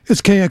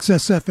It's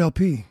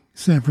KXSFLP,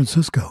 San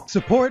Francisco.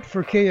 Support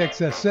for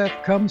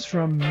KXSF comes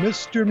from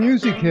Mr.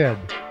 Music Head,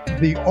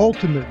 the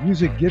ultimate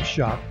music gift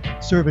shop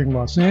serving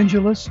Los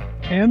Angeles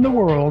and the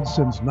world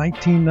since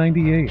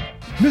 1998.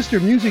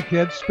 Mr. Music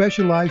Head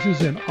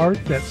specializes in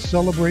art that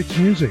celebrates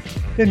music,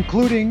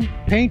 including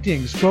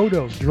paintings,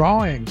 photos,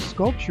 drawings,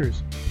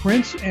 sculptures,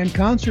 prints, and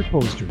concert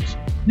posters.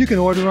 You can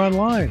order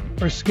online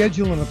or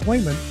schedule an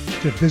appointment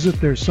to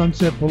visit their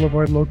Sunset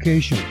Boulevard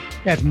location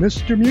at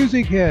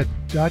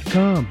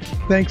MrMusicHead.com.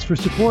 Thanks for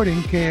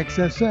supporting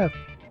KXSF.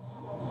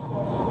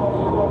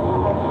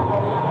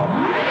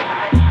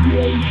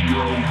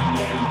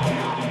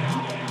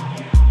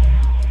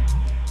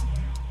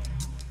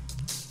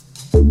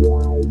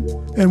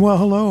 And well,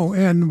 hello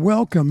and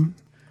welcome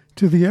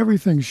to the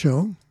Everything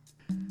Show.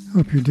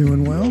 Hope you're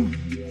doing well.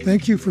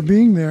 Thank you for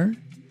being there.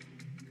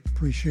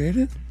 Appreciate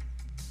it.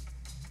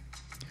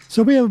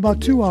 So we have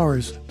about 2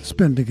 hours to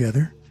spend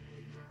together.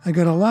 I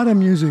got a lot of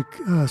music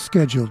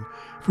scheduled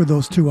for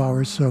those 2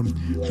 hours, so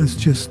let's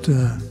just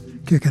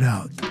kick it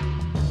out.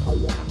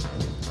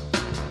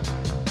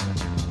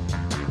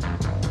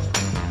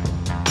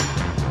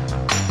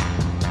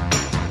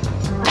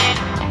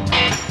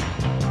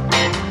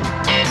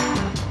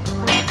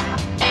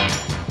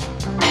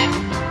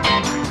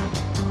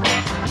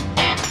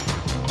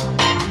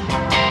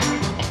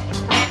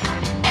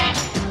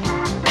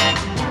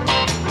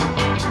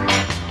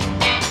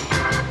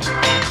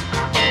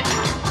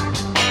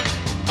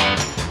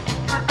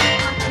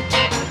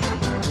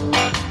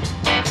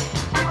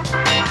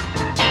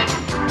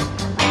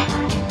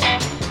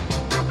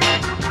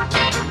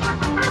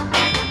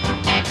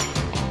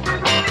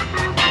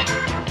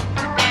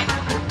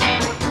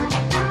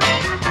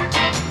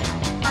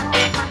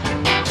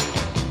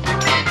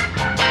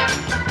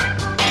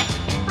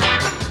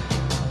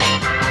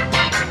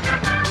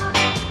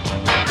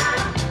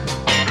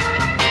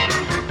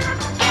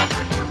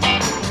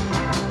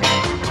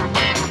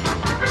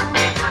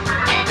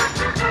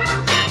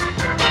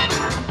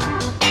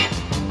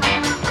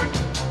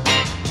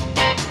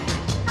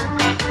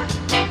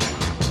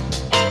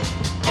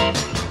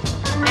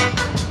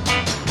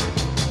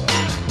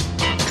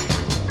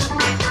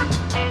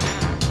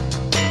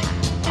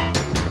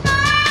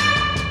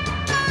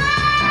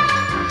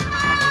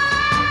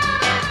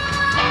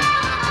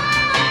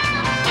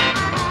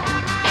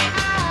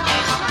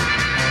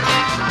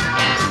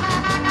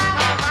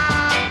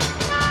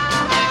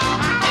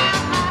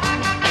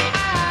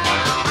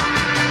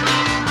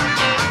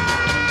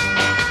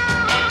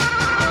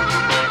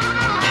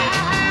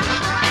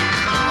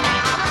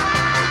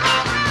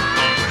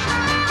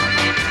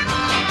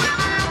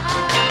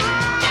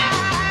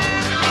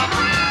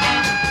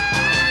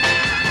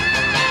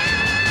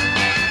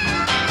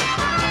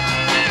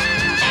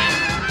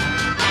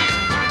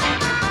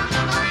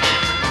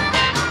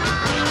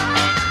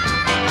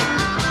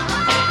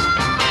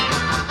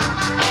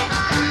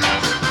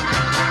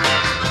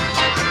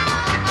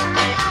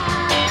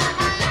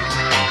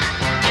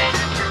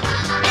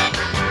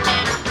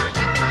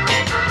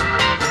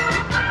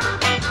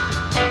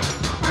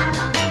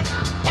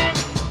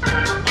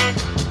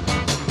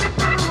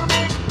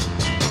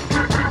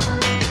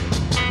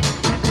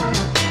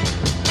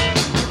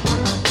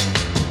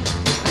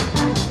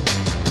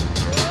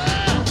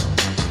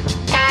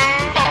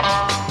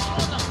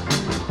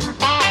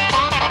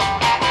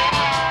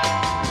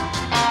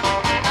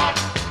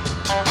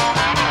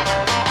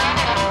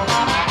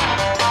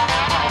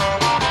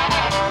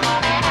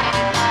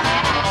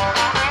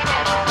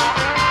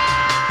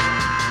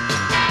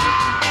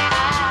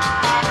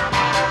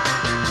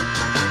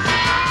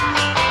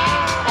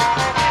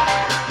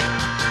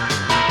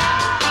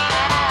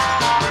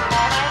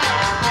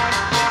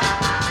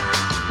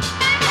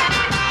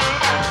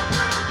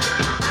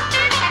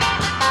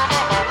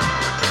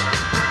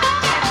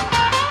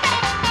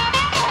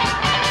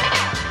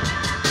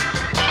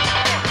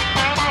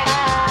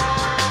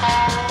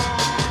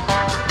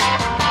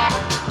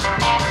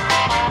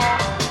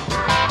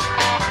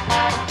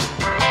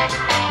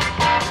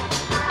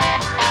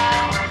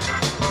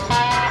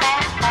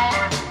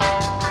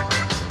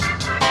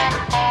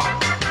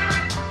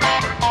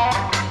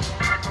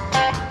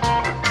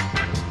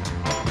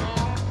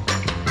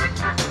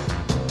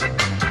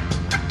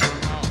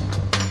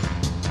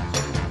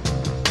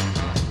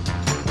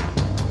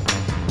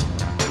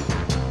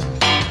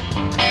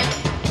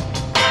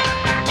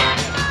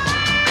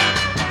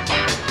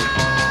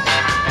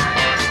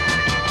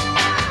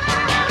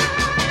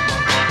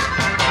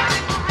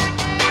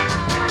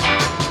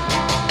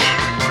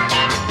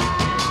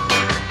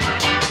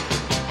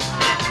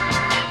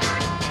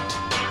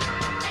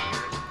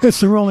 It's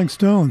the Rolling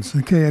Stones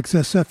and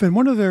KXSF, and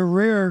one of their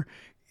rare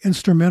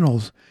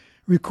instrumentals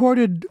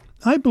recorded,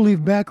 I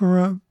believe, back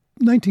around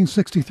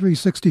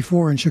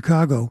 1963-64 in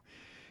Chicago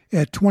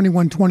at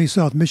 2120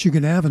 South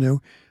Michigan Avenue,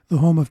 the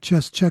home of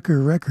Chess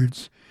Checker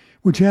Records,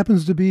 which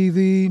happens to be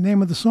the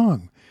name of the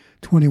song,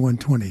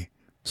 2120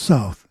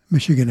 South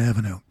Michigan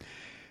Avenue.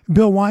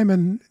 Bill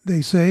Wyman,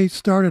 they say,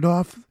 started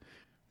off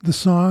the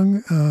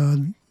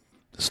song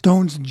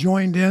Stones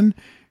joined in,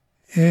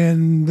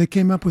 and they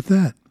came up with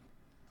that.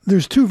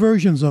 There's two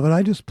versions of it.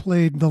 I just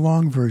played the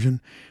long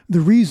version. The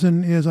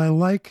reason is I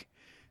like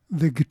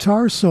the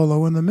guitar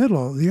solo in the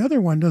middle. The other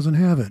one doesn't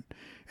have it.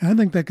 And I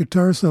think that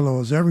guitar solo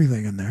is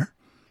everything in there.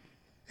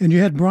 And you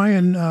had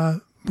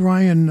Brian.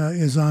 Brian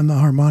is on the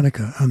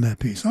harmonica on that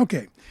piece.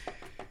 Okay.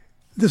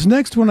 This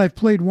next one I've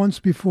played once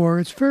before.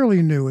 It's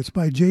fairly new. It's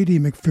by J.D.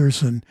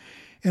 McPherson.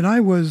 And I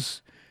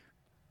was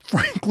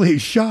frankly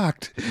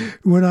shocked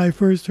when I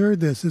first heard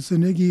this. It's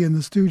an Iggy and the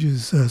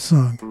Stooges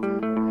song.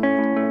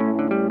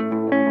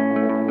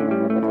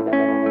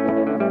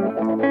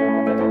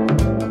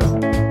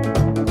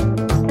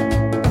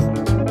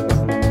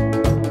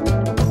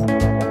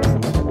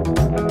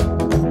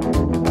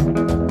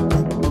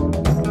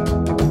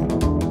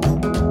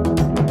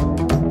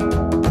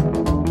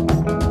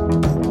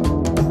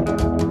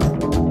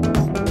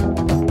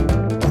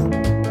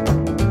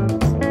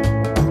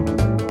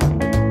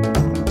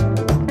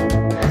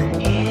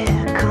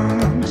 Here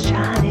comes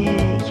Johnny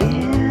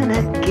again.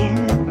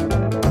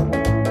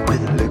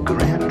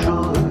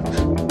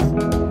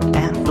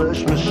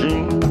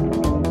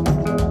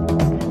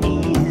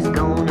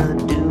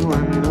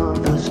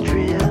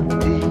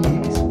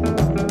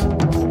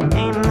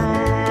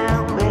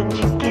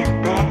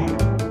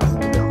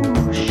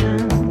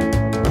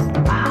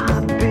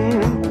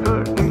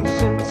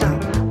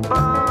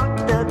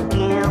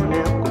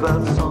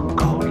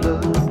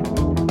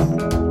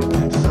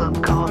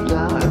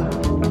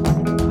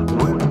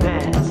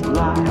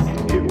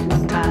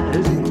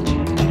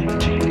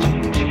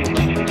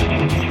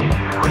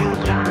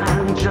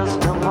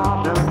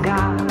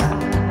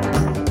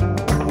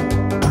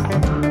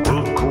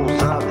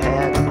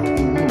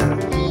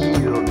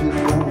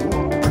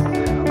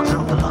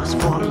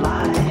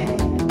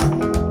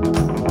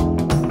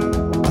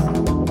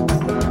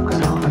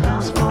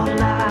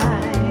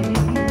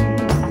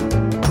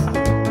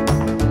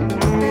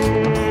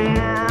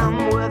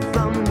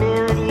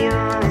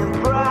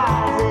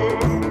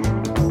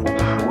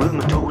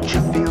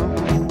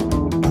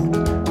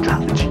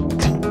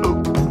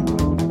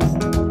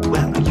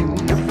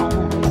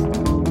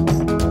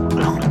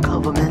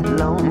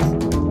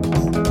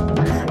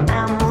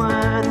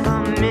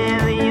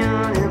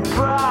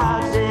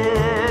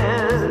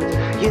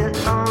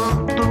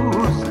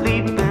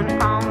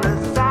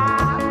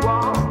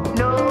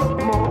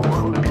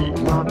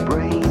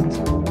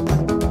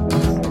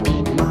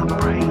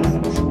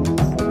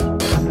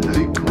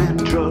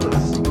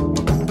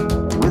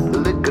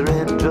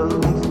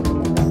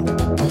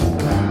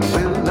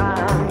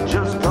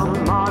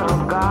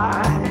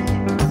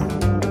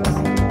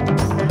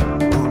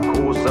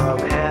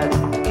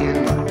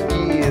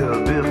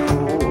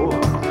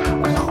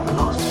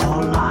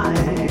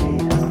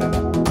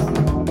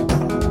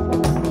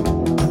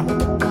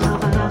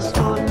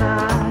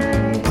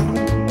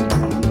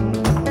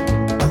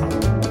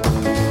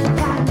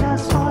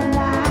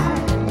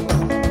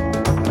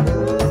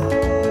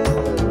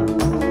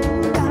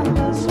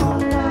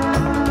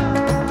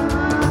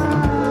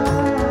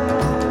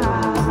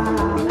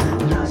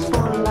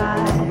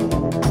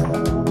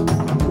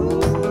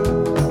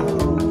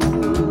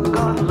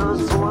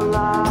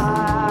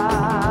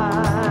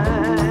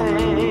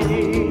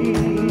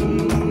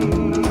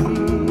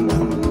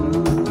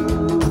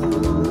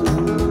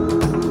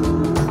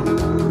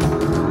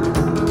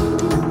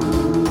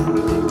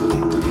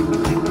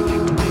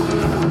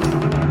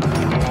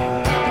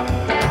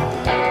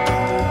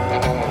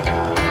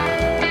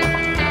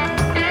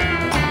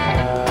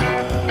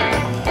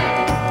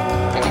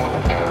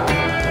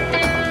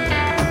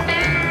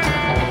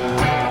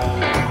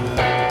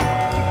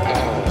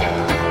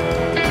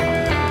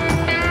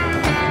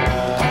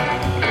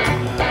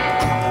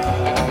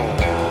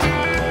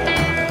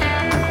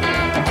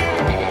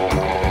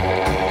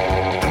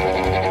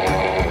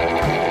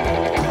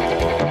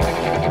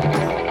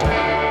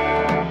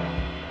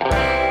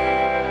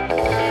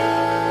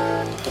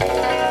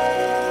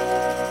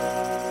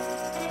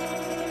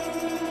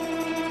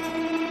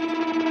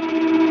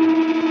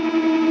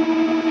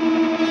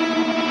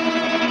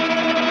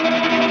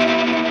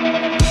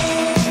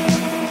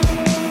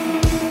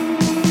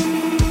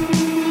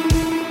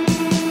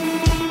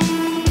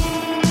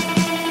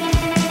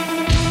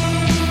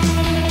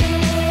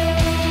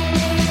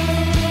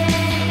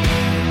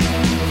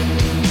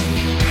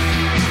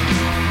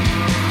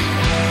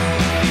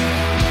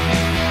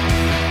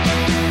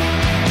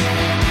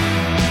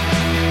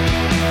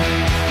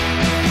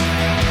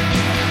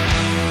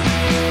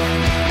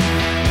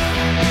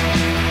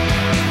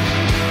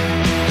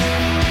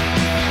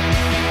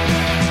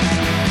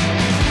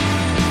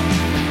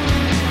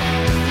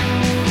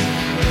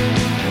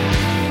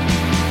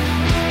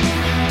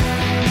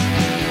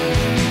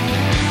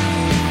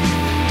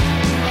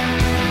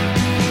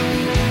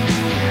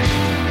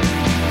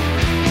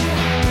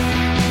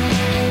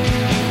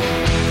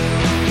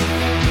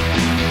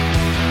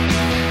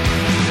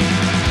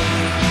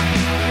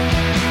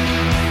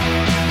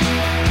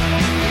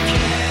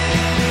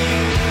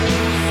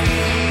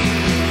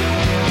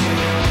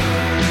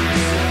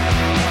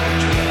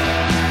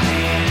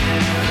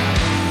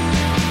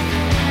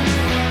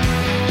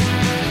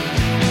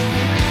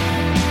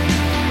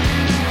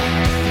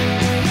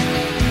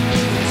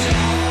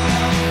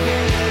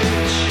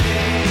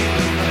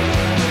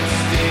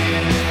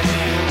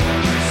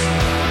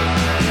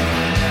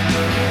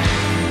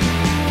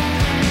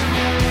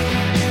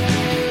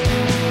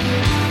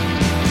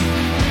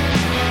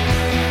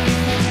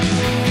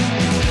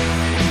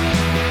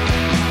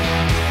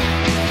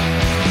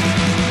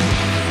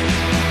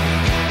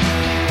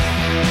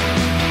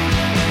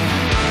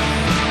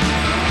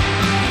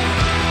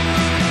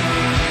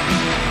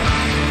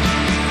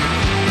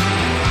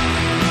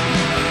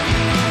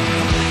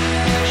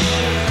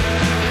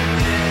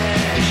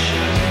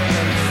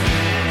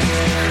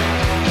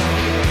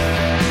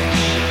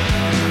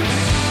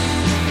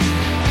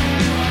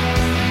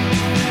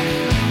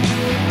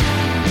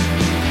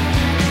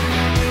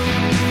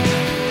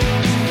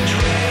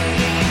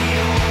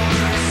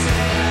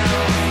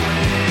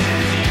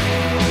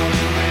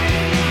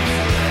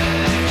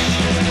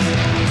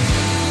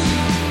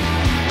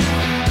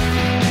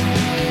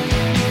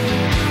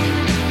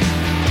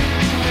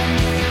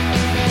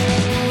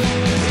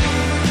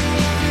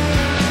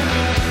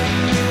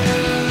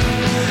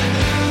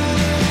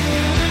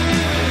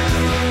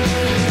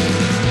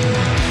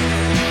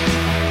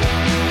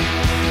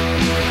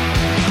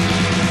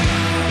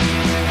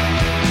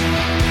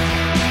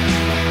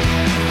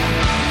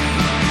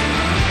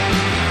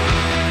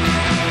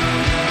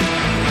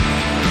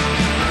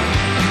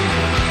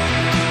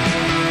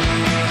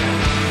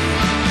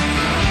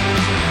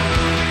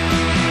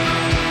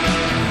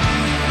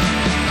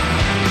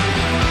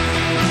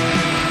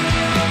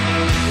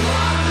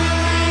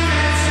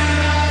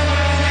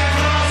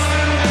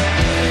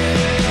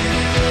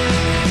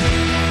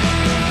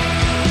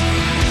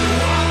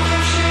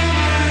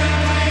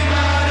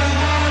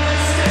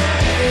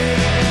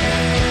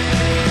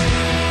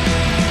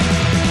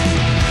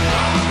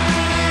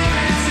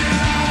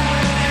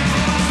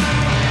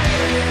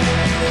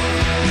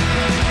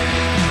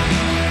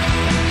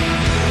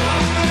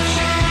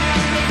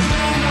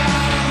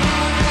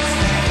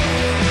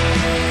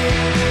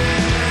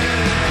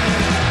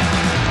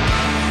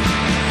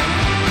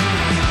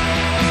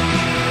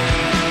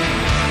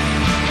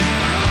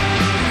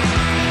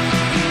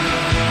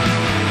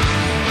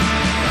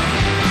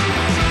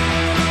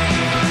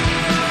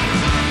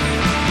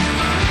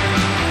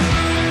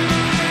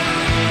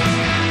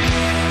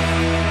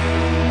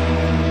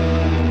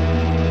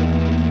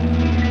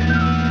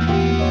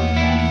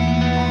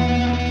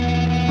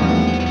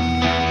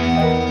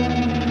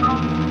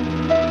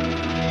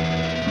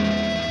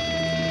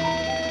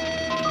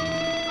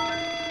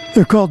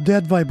 They're called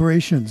Dead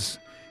Vibrations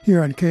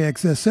here on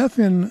KXSF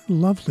in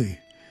lovely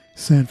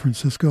San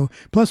Francisco.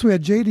 Plus, we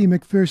had J.D.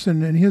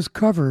 McPherson and his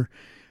cover,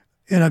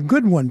 and a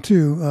good one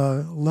too,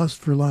 Lust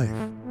for Life.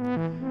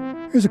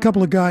 Here's a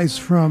couple of guys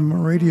from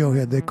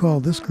Radiohead. They call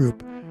this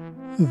group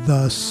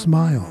The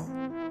Smile.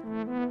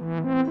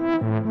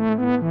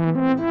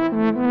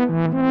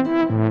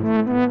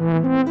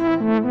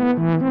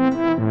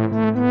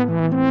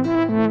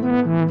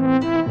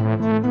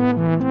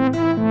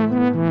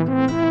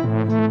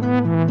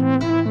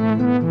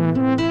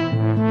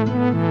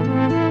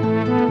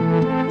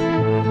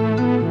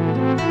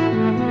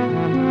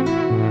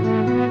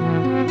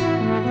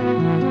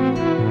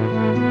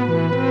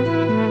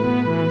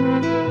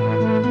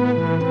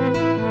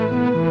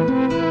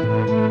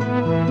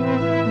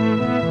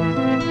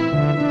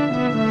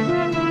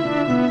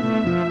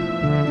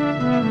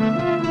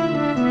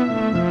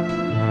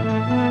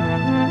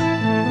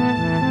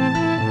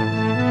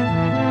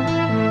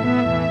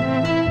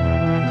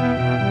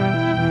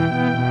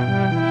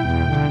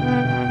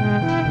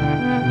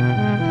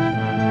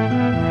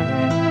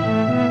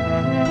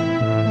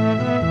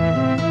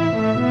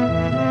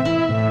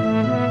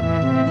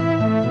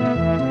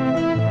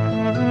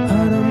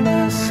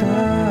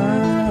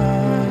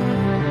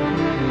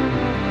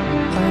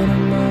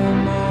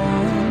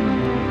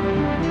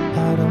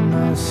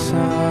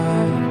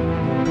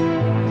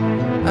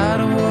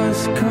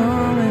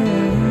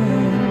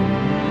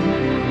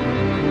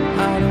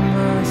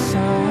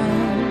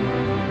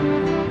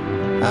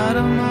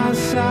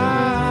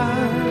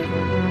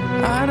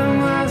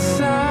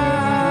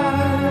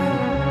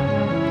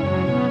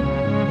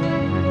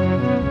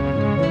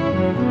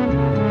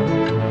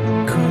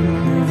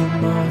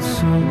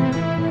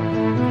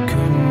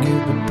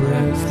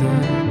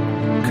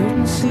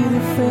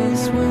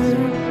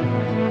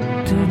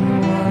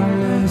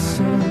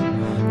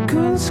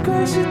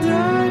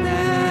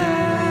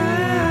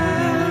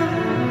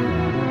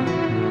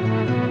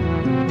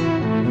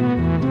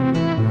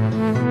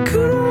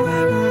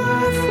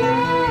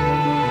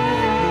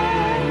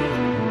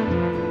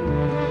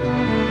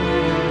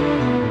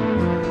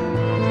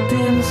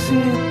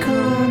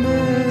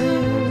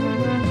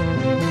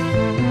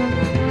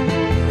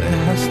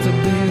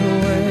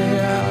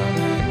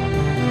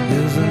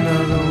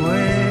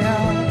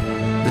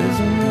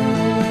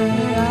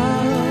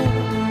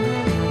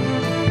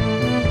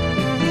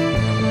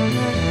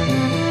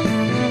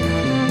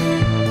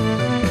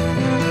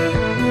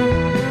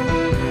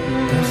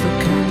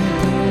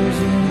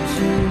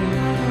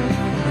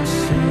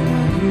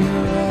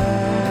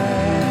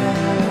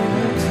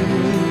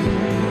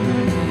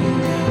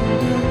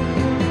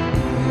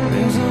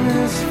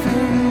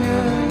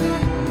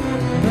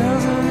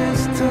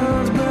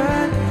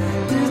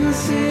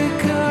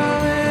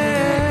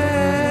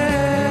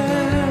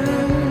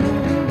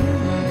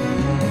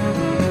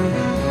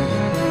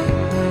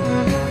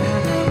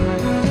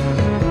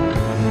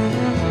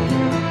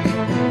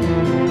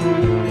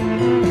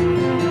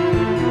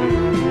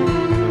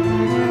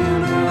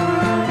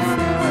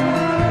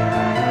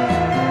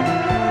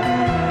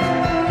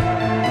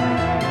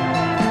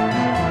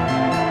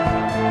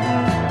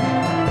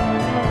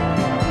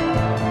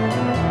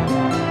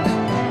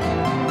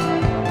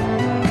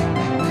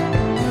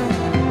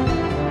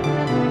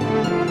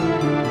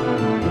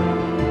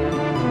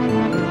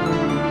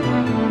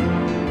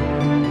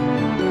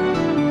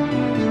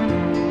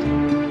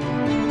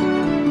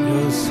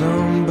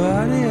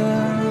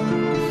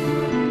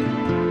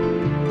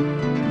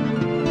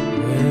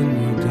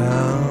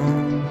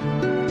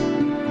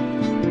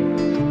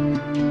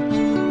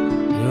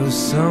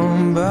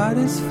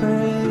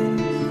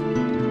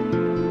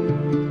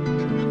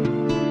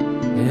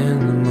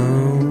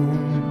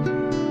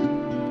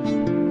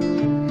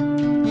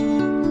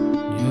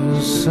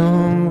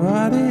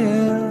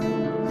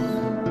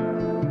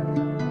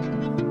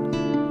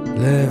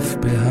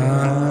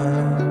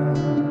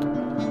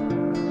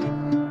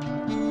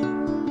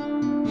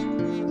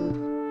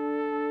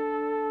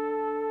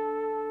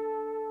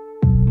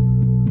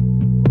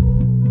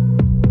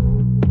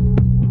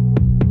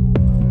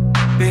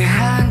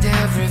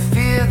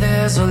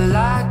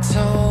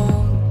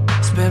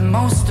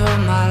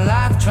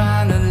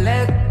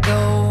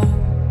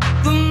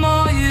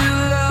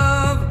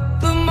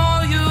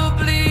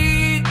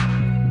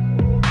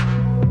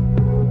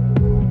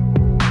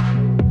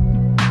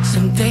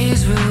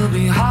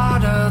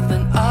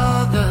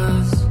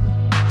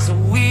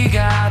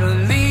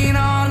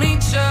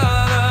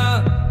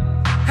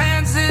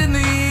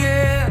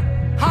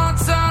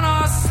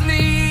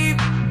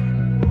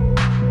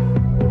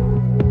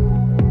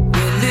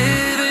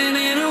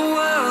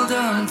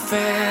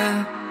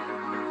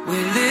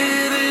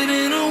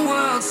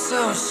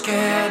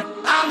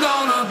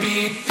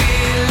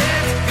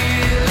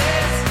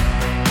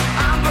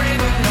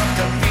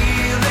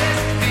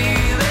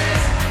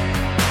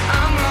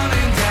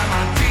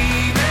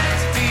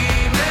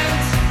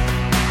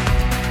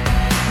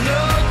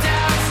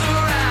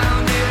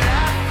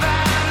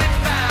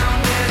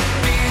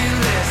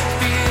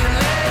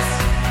 Fearless,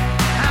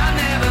 I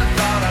never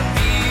thought I'd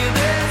feel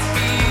this.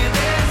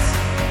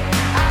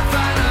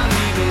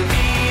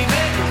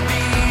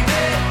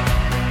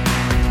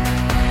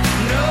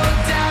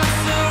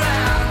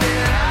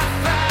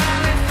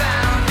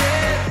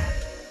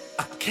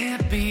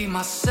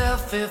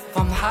 myself if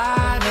I'm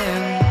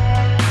hiding,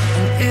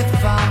 and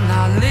if I'm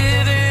not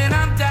living,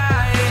 I'm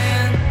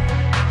dying.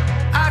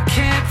 I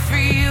can't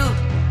feel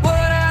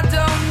what I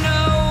don't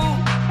know.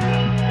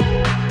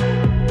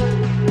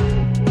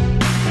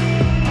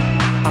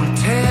 I'm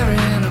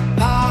tearing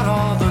apart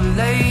all the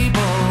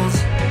labels,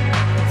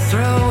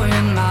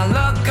 throwing my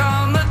luck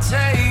on the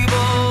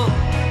table.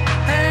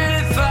 And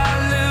if I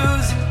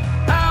lose,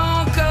 I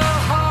won't go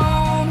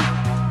home.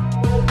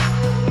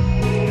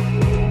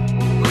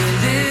 We're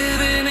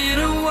living in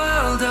a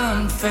world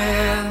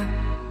unfair.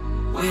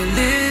 We're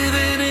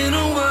living in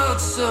a world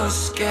so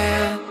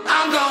scared.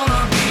 I'm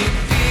gonna be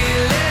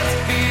fearless,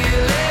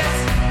 fearless.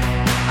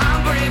 I'm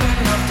brave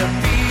enough to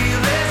feel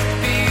this,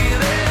 feel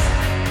this.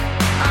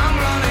 I'm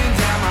running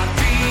down my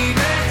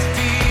demons,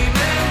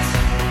 demons.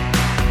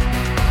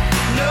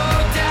 No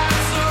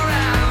doubts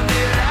around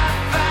it, I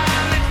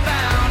finally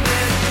found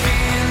it.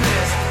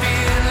 Fearless,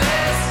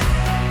 fearless.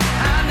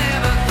 I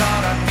never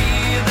thought I'd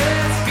feel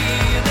this,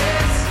 feel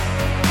this.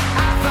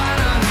 I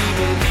finally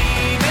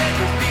believe it,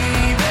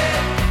 believe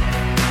it.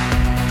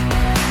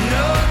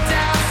 No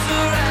doubts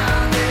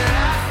around it,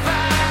 I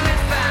finally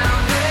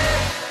found it.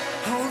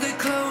 Hold it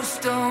close,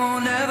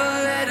 don't ever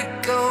let it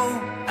go.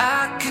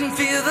 I can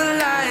feel the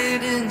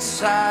light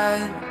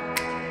inside.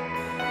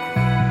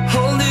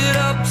 Hold it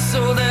up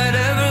so that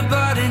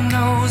everybody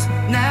knows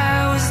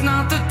now is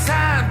not the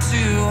time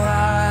to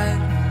hide.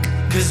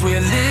 'Cause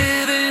we're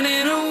living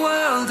in a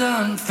world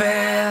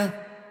unfair.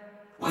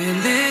 We're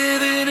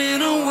living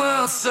in a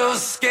world so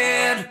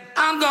scared.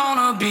 I'm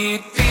gonna be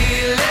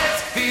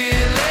fearless,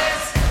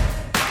 fearless.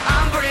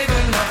 I'm brave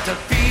enough to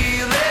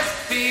feel this,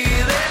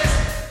 feel this.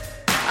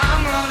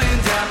 I'm running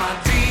down my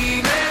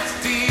demons,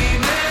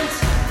 demons.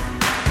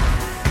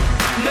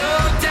 No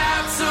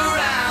doubts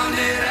around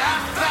it, I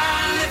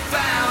finally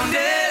found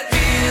it.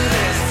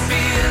 Fearless,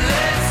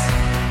 fearless.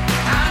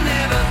 I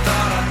never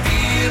thought I'd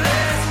feel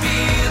this,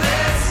 feel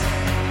this.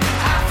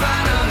 I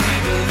finally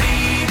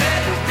believe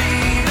it,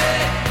 believe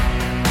it.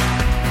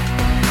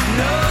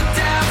 No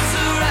doubts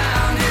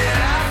around it,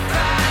 I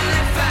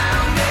finally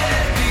found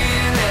it.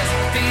 Fearless,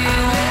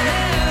 fearless.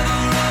 Never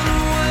run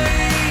away.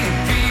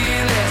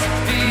 Fearless,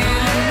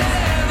 fearless.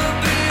 Never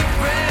be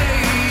afraid.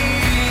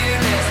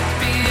 Fearless,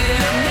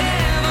 fearless.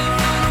 Never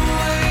run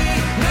away.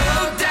 No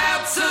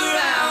doubts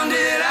around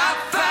it, I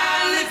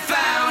finally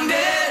found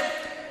it.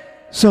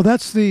 So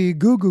that's the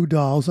Goo Goo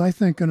Dolls. I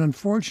think an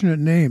unfortunate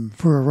name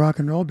for a rock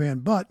and roll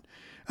band, but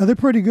they're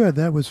pretty good.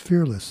 That was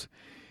Fearless.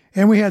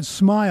 And we had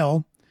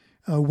Smile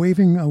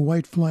waving a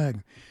white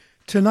flag.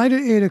 Tonight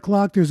at 8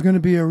 o'clock, there's going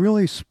to be a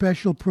really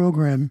special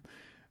program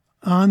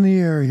on the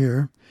air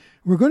here.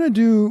 We're going to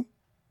do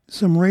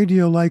some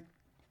radio like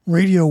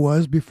radio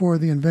was before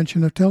the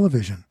invention of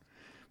television,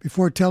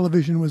 before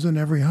television was in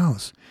every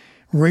house.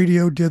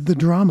 Radio did the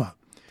drama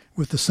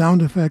with the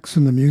sound effects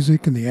and the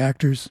music and the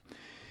actors.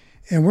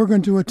 And we're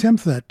going to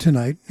attempt that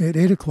tonight at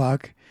 8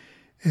 o'clock.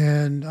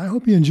 And I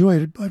hope you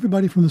enjoyed it.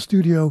 Everybody from the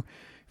studio,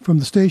 from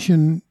the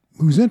station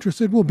who's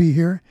interested, will be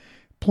here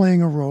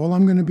playing a role.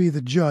 I'm going to be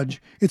the judge.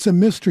 It's a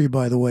mystery,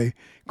 by the way,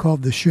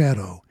 called The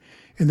Shadow.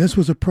 And this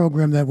was a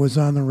program that was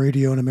on the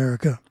radio in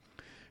America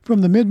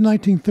from the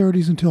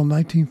mid-1930s until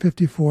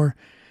 1954.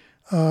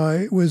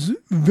 It was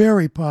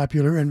very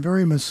popular and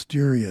very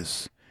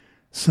mysterious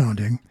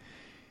sounding.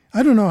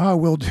 I don't know how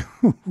we'll do.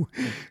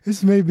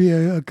 This may be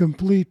a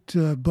complete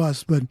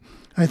bust, but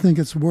I think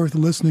it's worth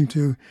listening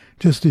to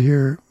just to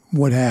hear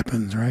what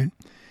happens, right?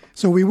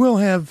 So we will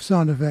have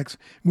sound effects,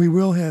 we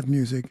will have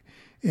music,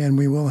 and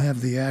we will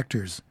have the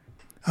actors.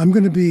 I'm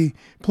going to be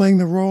playing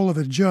the role of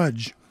a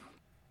judge.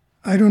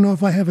 I don't know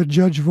if I have a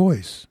judge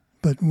voice,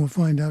 but we'll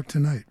find out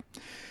tonight.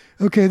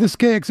 Okay, this is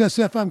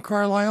KXSF. I'm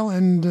Carlisle,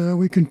 and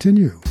we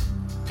continue.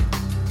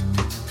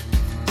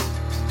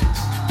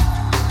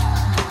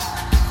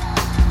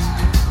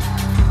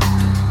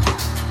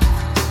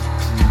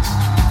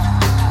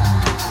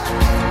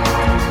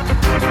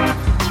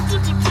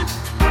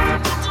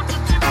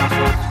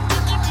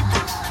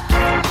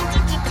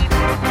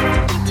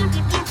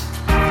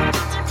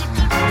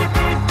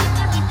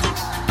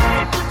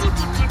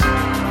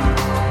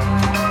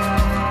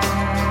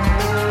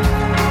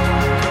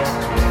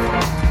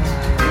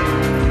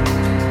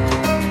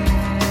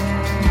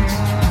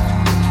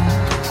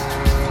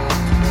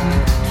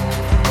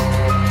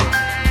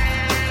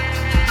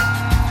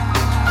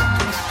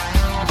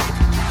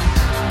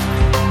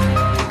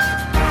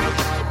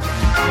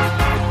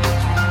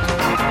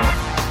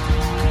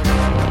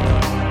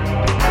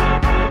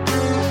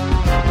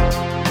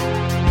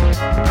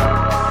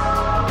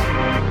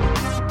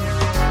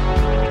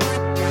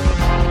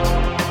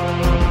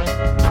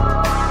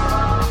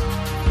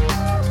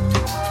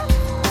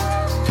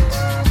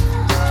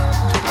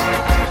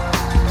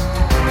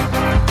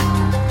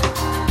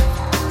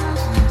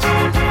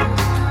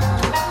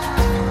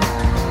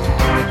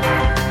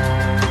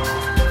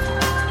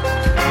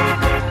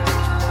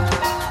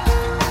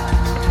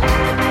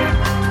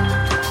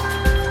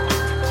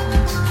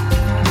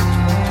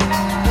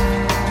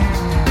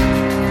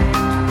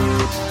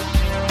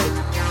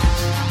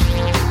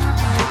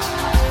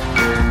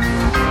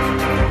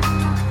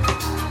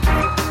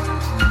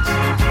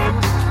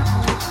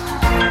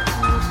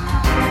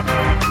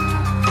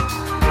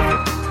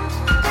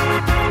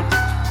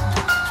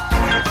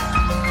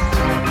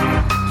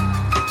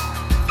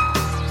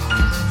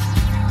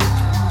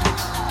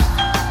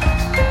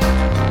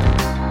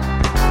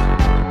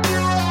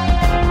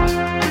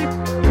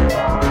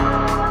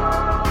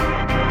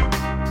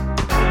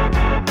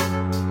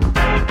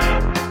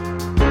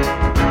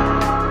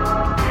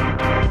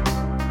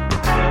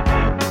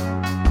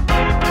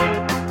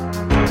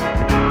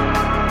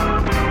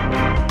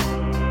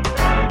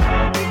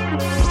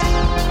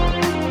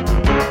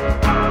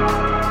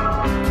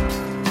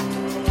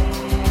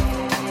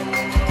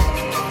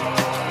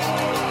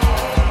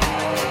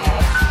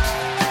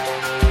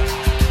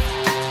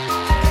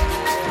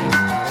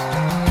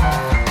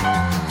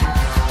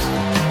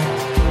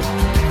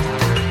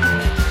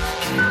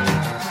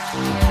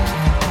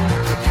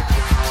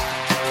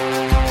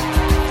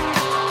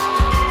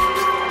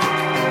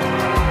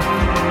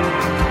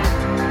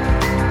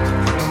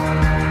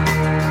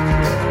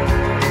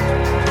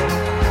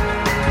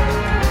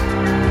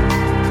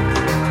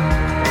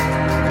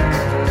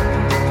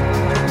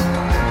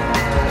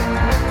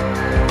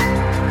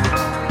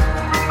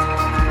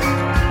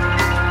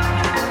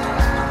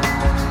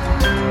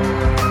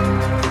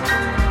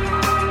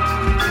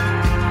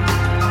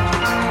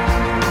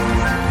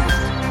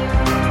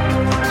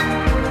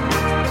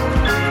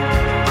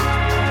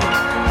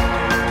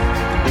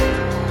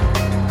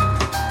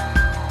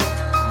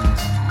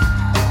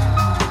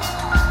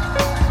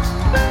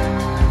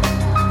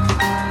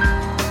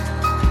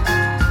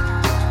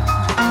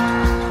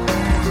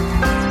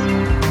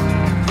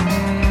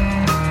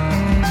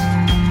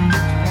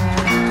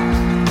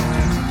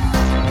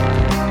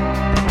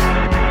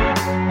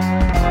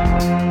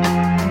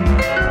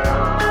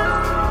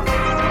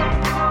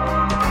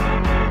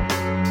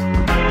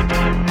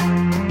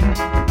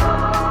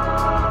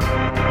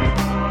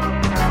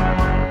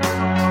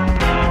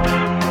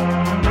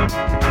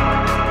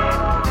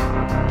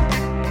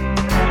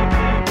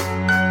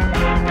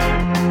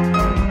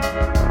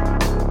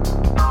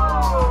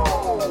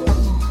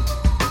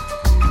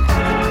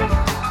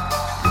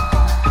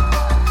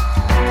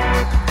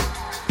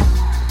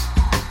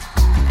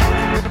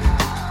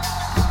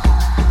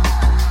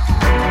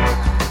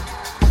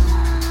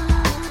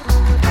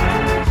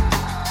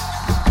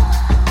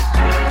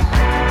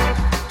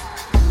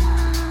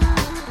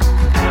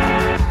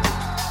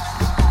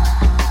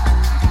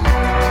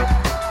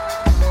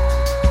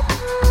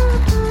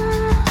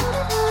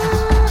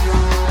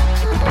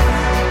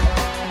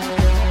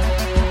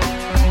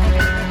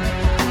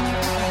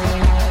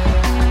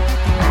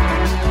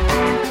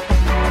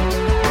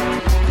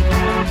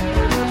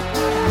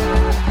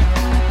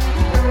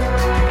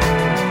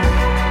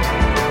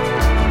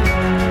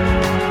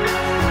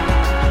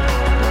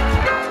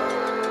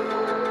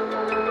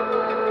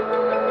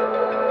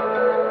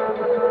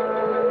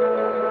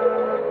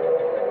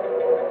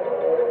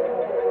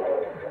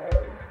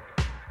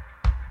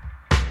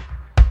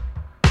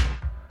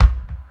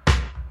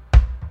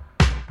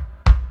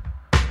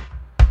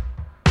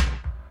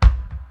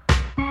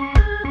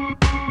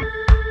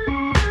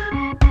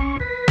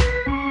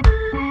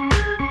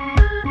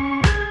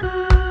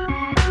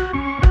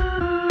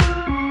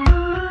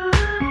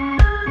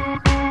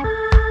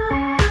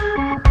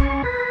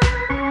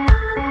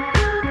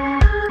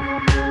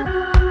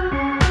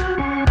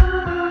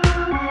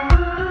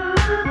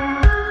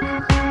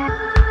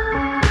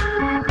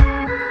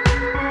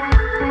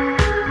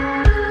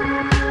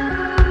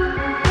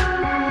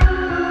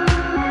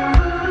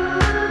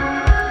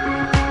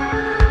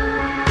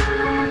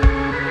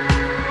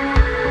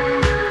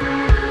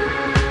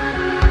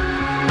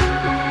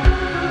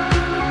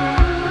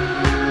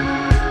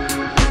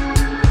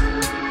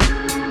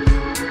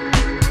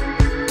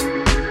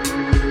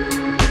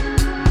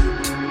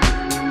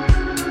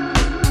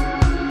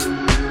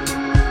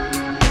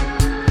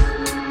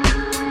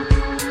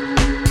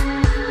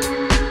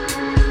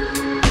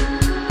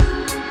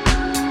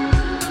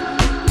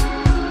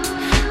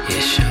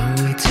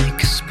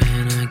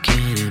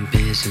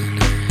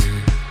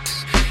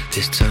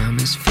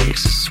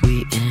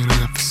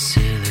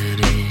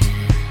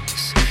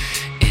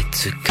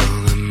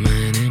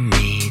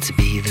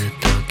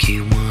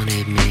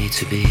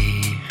 to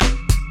be.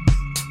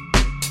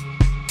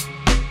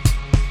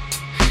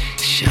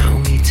 Shall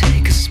we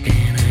take a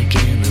spin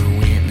again, the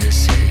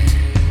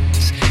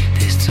witnesses?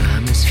 This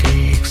time is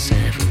fixed,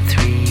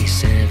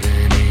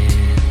 737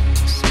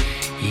 is.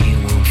 You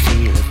won't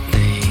feel a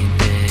thing,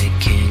 dead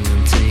king,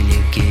 until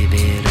you give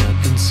it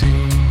up and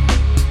sing.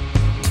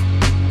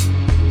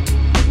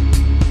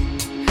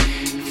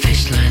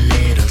 Fish like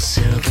little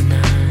silver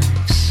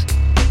knives,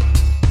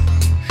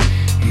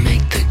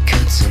 make the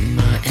cuts on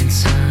my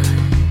inside.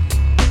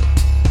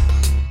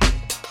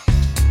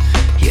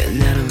 Yeah,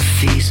 let them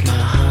feast, my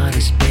heart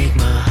is big,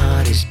 my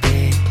heart is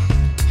big.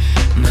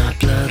 My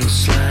blood will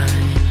slide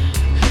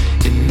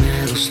in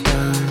metal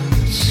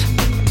studs.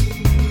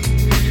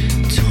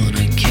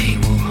 Tourniquet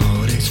will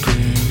hold its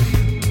grip,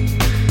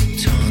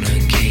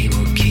 tourniquet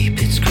will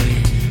keep its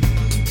grip.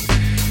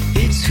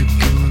 It's who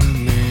gonna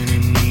man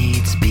in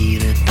me to be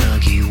the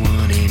dog you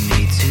wanted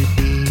me to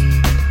be.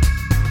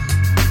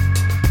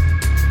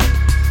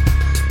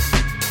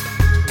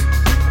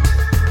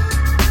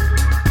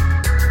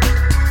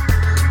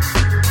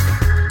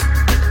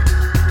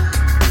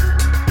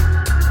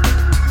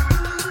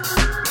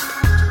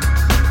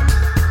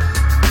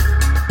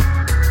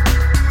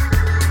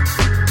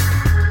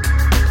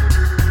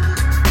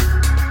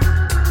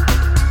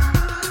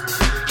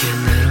 You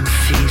let 'em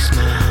feast,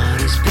 my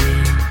heart is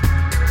big.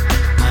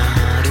 My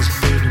heart is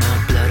big, my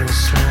blood will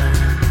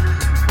slide.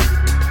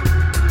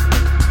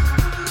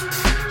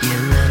 You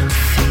let 'em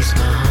feast,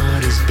 my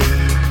heart is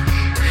big.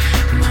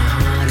 My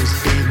heart is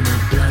big, my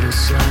blood will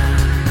slide.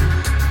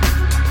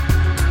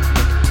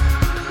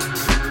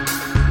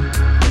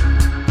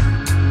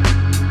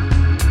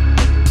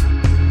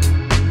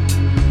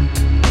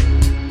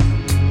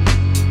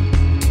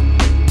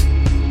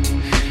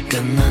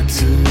 Got not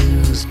to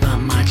lose but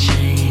my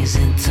chains.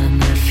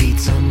 Internet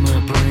feeds on my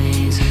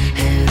brains.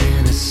 Head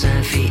in the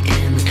sand, feet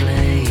in the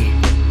clay.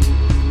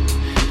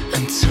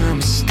 And time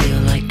is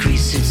still like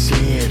greased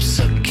slips.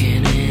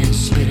 Sucking in,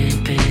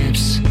 spitting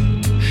pips.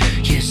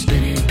 Yeah,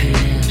 spitting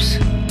pips.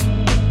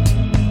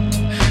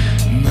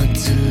 Not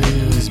to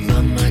lose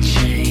but my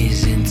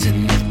chains.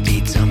 Internet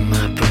feeds on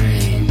my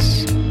brains.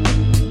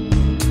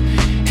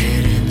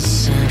 Head in the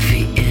sand,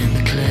 feet in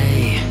the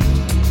clay.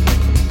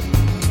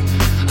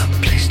 A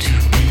place to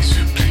piss,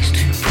 a place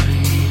to pray.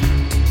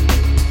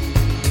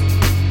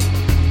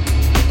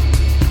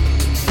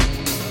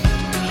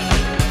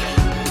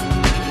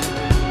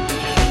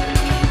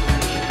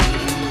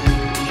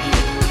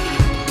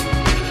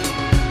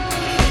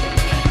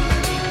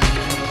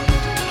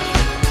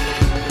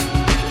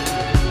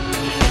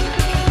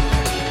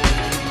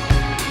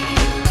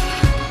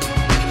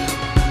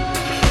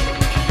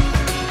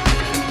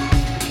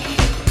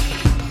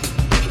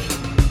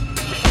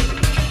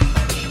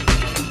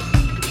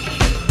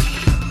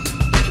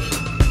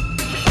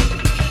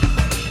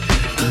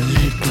 I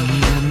live on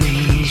my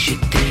knees, you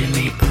dare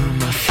me on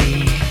my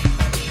feet.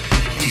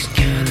 These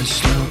kind of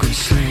slogans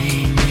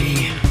slay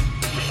me.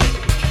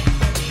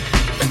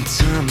 And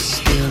time is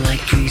still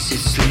like greasy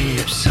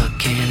slips.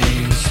 Sucking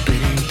in,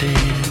 spitting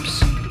pips.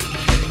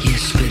 Yeah,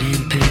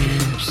 spitting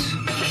pips.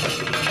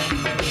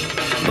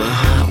 My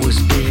heart was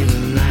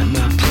bigger like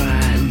my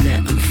pride.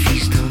 Let 'em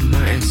feast on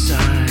my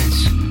insides.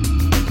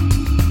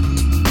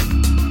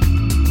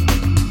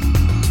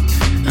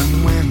 And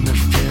when the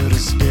field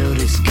is spilled,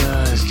 its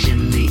scars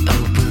gently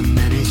open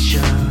and it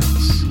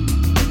shuts.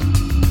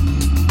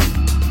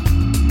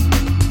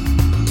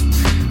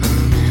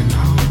 I'm in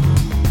home,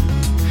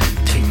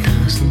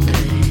 3,000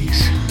 days,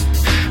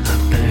 a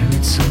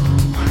buried soul.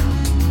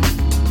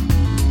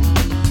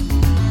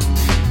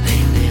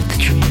 They live the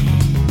dream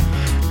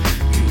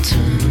and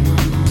turn 'em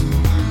on,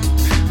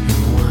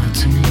 know what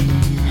to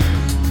mean.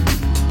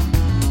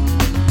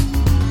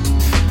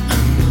 I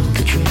know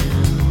the drill,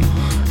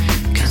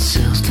 got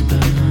cells to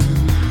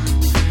burn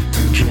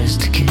and dress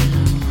to kill.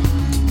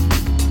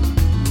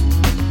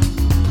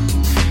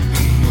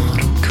 A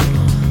mortal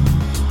core,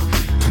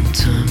 and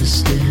time is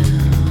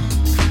still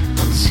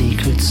on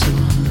secret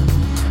soil.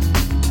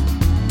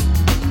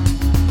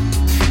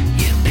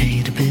 You pay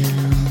the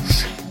bills,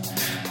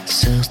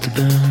 cells to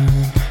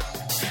burn,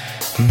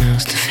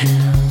 mouths to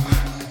fill,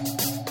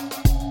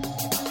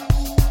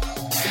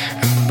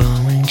 and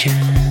Boeing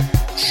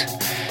jets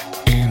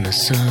in the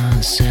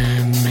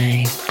sunset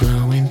make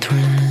glowing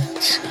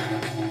threads.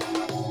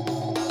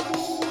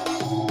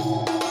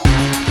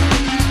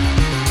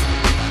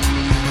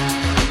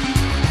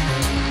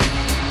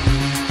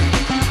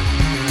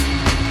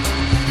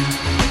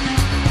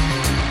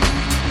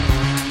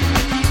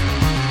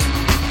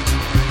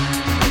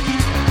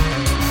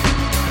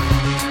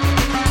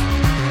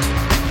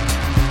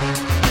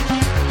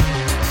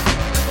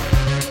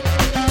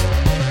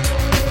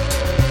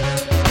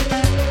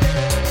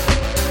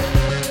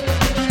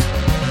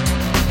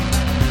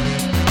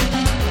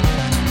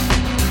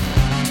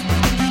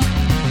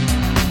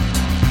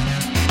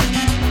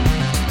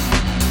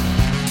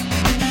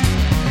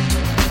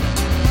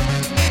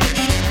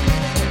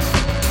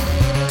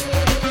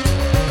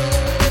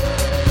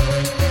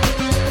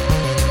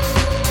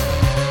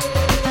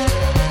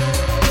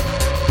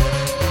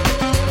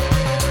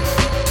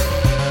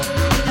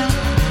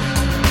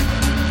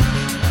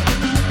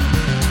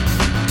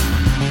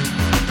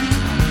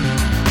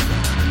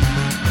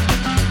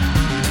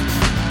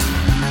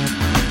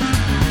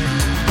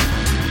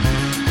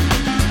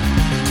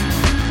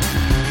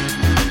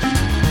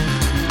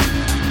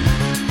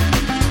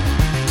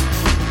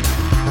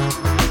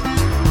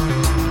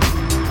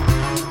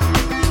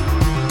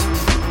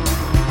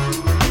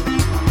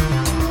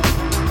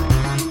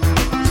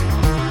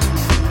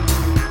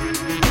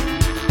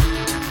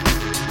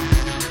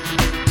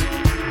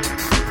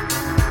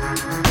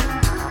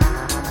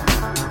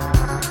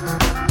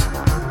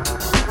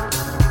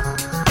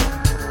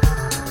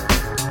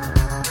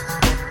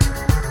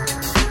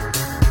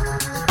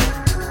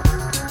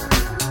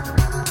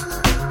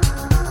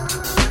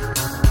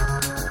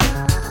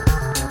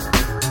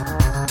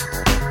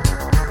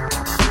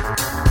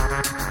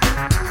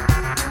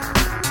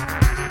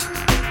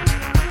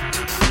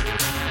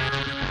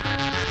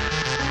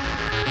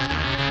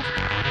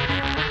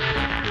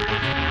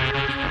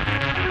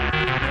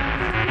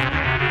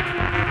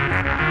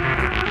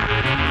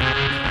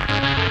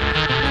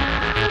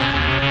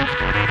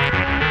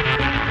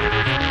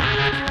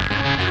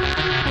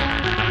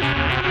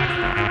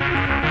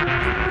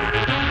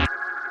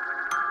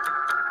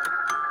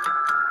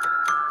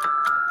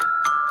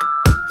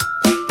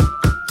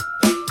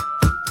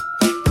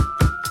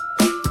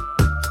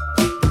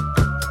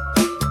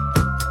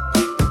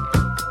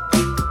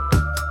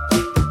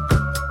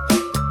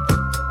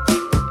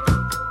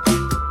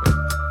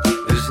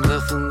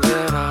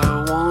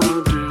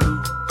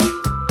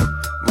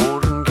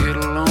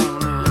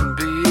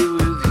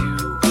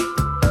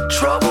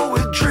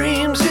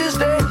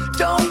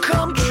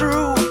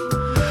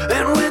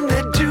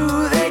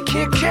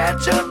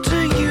 much up to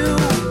you.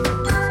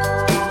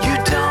 You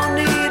don't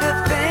need a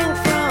thing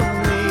from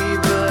me,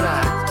 but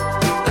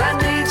I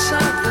need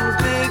something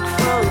big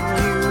from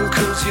you,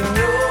 'cause you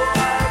know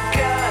I've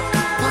got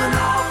an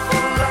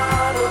awful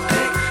lot of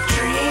big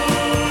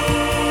dreams.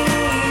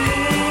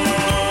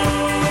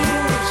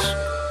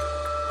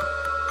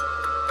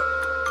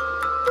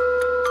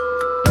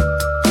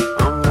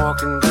 I'm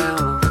walking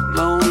down a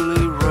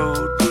lonely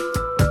road,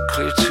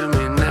 clear to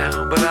me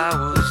now, but I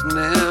was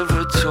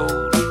never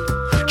told.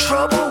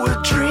 Trouble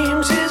with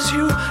dreams is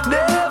you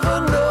never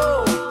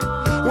know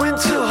when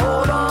to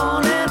hold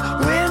on and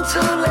when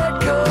to let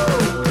go.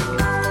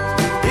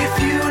 If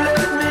you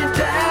let me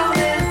down,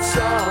 it's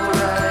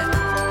alright.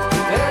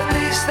 At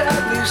least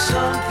I'll do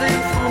something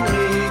for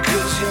me,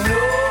 'cause you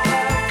know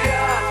I've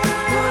got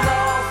an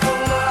awful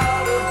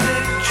lot of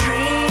big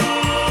dreams.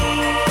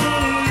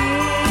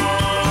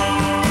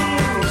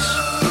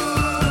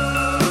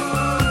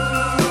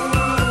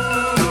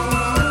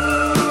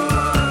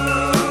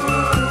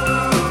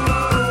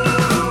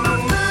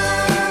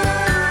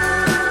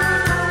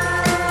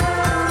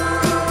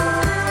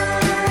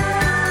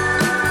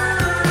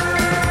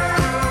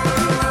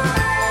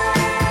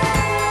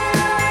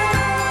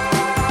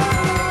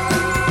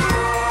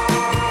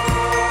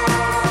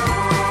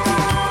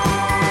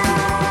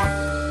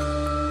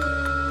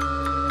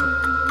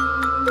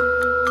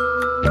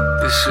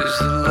 This is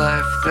the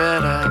life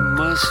that I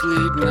must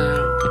lead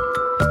now,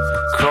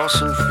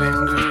 crossing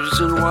fingers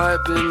and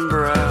wiping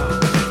brow.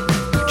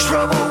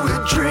 Trouble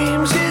with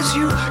dreams is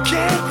you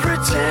can't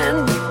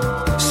pretend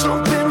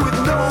something with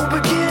no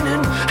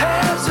beginning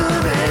has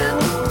an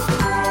end.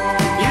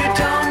 You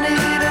don't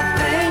need a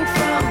thing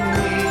from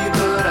me,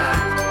 but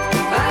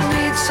I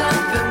need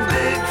something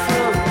big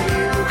from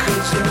you,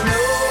 'cause you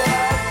know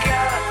I've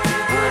got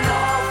an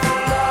awful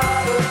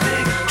lot of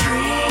big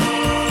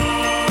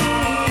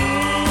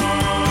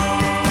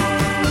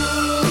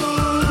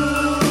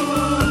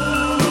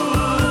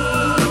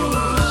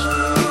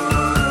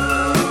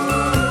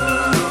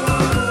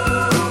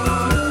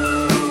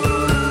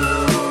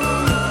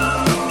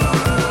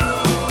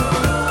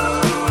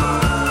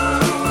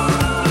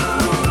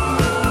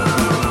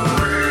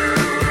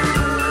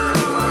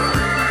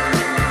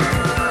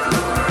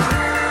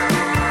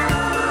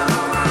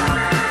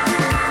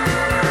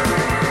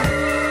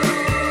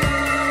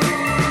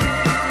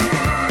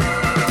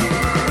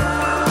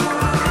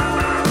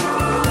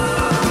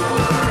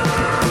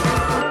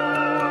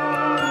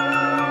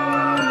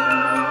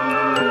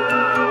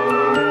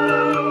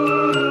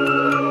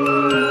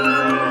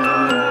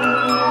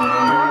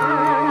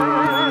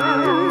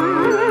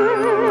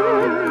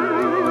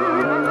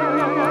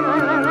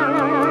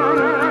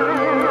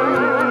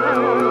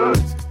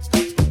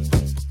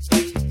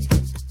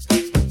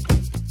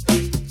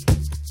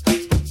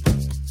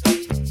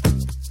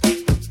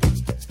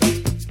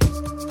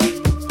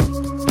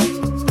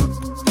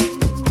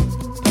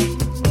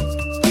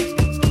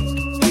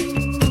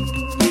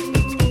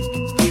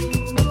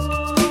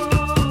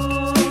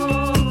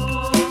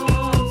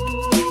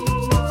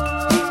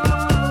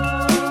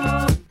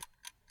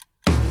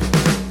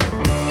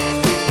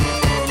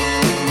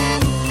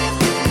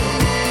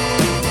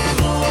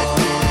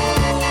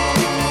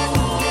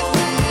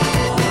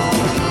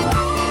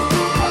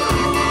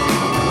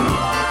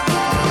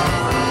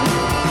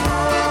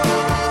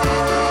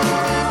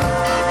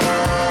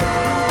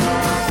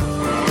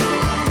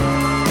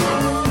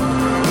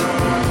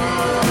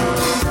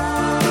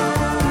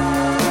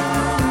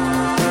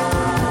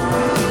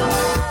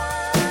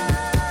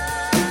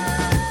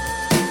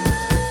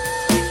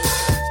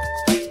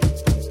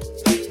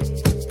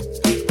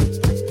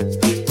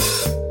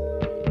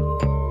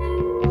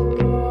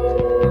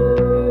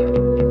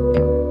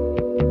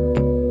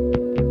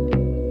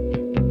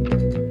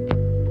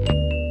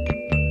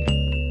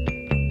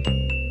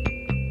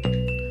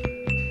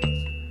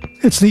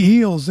It's the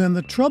Eels, and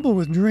the trouble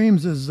with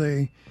dreams is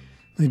they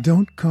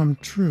don't come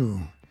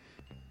true.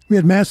 We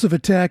had Massive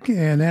Attack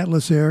and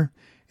Atlas Air,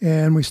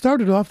 and we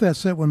started off that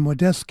set when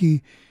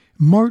Modesky,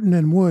 Martin,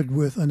 and Wood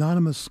with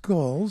Anonymous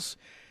Skulls.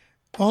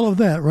 All of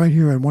that right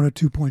here at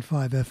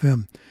 102.5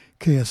 FM,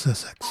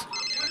 KSSX.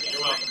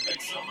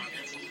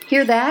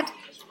 Hear that?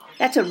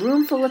 That's a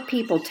room full of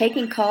people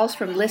taking calls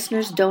from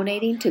listeners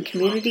donating to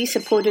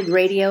community-supported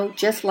radio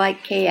just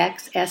like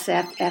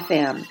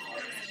KXSF-FM.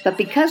 But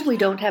because we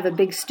don't have a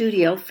big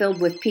studio filled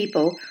with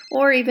people,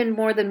 or even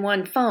more than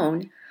one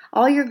phone,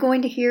 all you're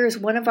going to hear is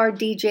one of our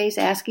DJs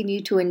asking you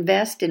to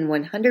invest in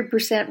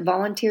 100%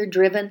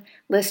 volunteer-driven,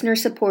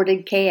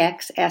 listener-supported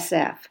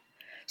KXSF.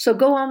 So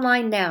go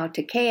online now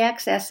to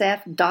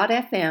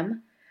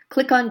kxsf.fm,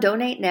 click on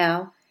Donate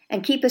Now,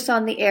 and keep us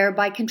on the air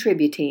by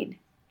contributing.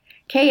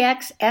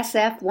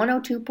 KXSF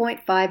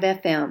 102.5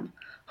 FM,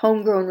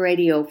 homegrown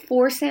radio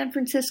for San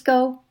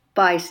Francisco,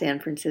 by San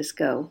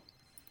Francisco.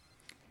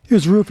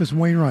 Here's Rufus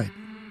Wainwright.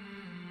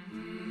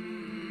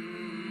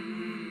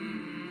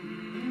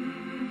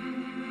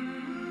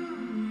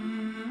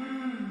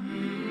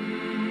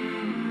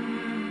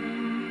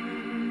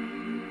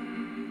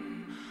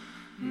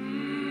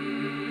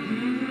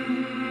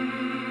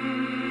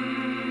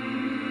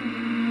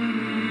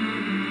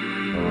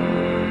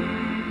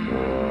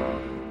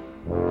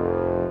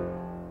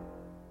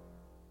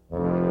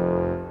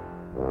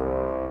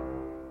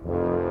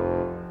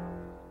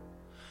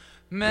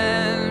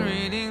 Men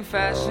reading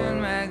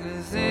fashion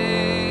magazines.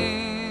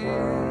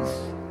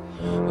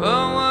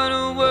 Oh, what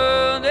a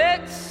world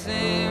it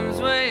seems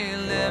we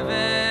live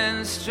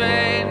in,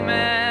 straight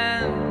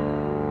men.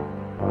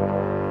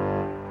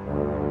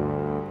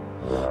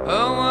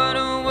 Oh, what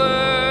a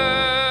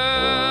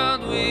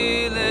world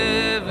we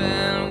live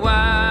in.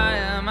 Why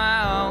am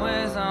I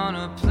always on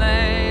a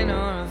plane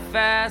or a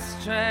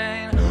fast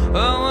train?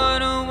 Oh,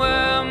 what a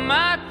world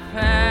my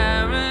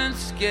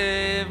parents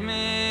gave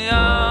me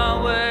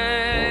always.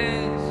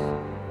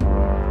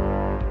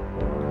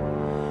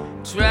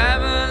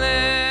 Traveling,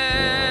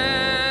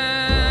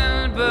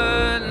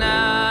 but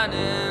not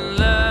in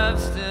love.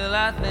 Still,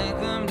 I think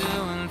I'm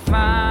doing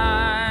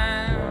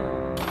fine.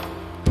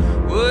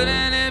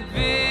 Wouldn't it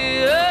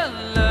be a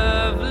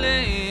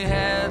lovely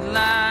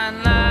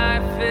headline?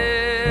 Life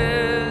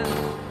is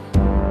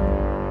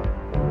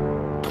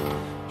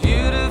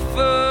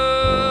beautiful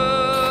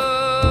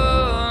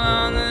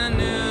on the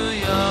New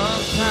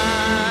York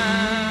Times.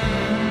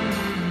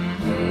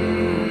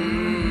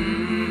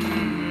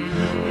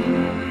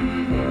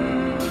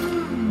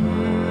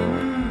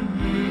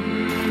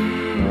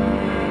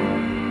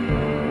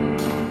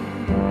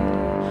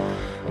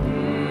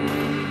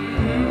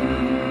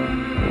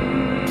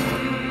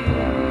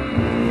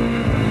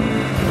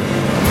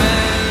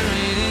 Men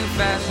reading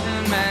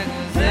fashion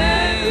magazines.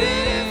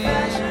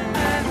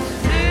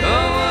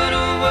 Oh, what a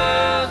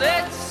world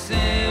it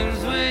seems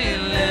we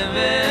live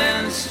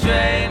in,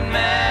 straight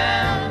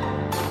men.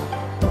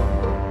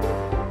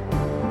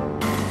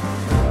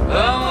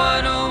 Oh,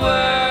 what a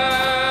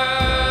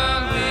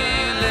world we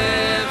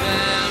live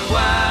in.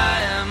 Why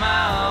am I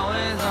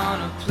always on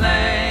a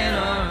plane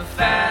or a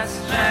fast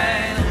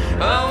train?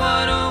 Oh,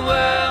 what a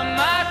world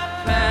my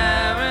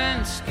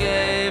parents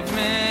gave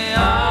me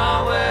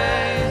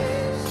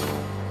always.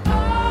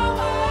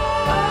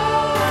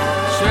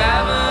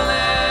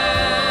 Traveling,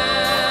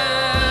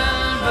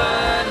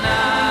 but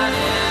not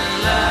in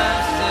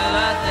love. Still,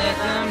 I think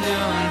I'm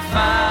doing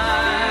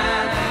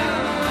fine.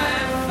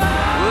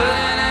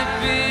 Wouldn't it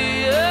be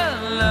a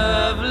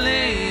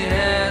lovely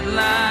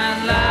headline?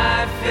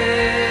 Life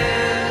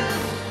is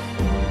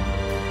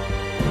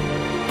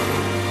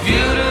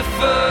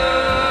beautiful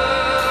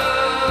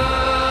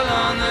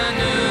on the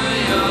New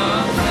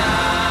York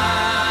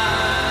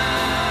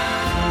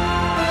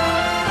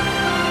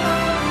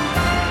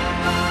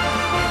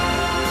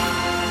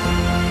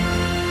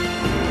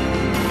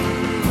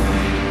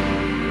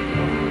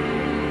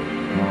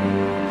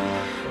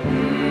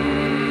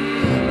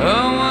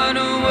Oh, what a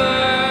world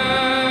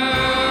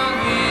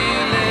we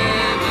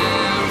live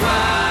in.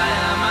 Why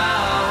am I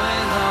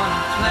always on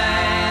a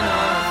plane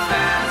or a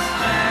fast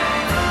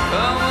train?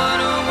 Oh, what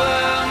a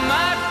world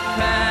my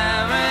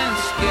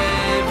parents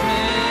gave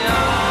me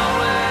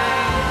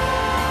always.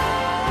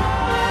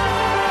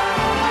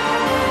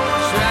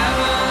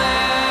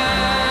 Traveling,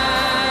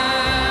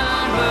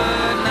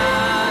 but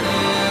not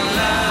in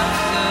love.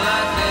 Still,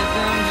 I think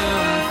I'm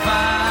doing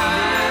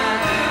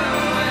fine.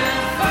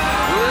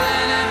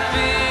 Wouldn't it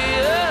be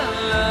a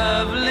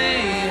lovely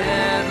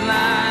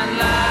headline?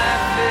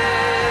 Life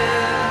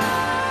is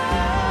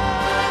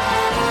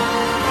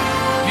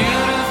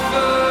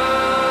beautiful.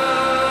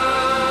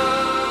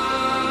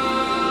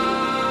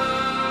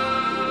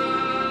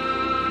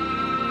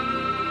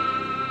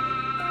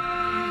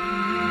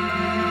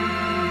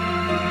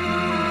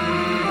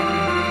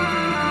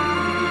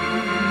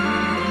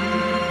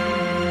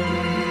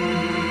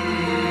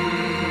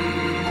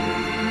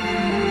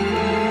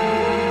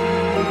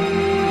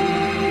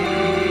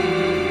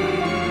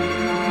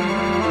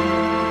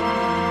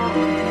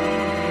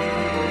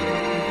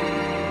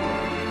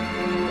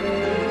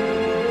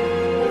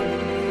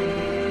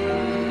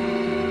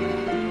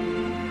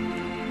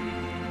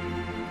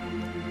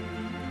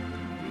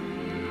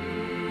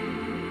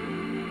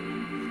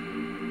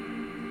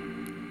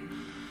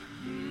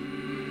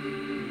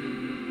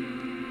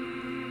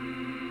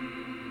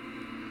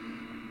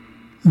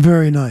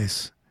 Very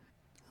nice.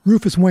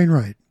 Rufus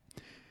Wainwright.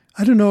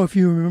 I don't know if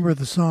you remember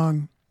the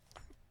song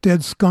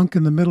Dead Skunk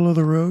in the Middle of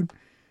the Road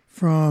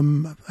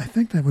from, I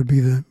think that would be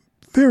the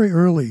very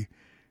early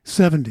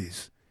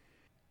 70s.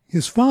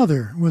 His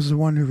father was the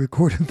one who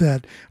recorded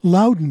that,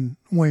 Loudon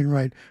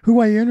Wainwright,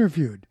 who I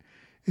interviewed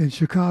in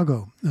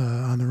Chicago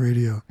on the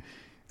radio.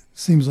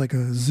 Seems like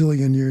a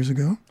zillion years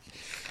ago.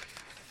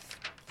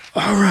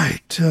 All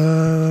right,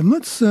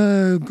 let's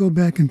go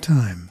back in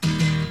time.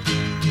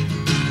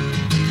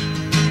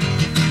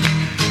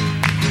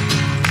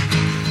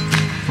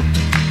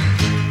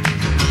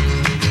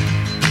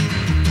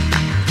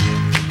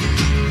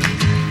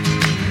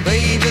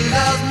 Baby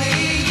loves me,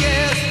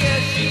 yes,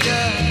 yes she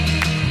does.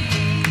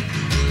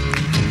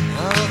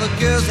 All the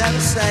girls out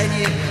of sight,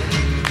 yeah.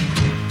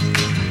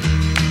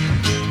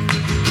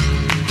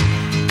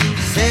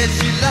 Said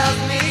she loves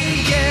me,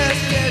 yes,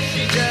 yes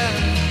she does.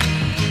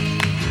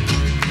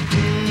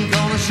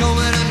 Gonna show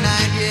me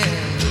tonight, yeah.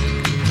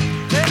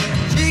 Hey,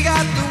 she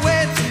got the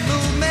way to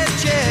move me,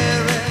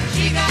 cherry.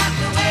 She got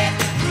the way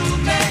to move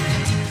me.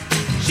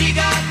 She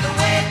got the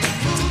way to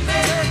move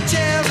me,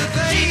 cherry,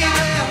 baby. She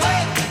got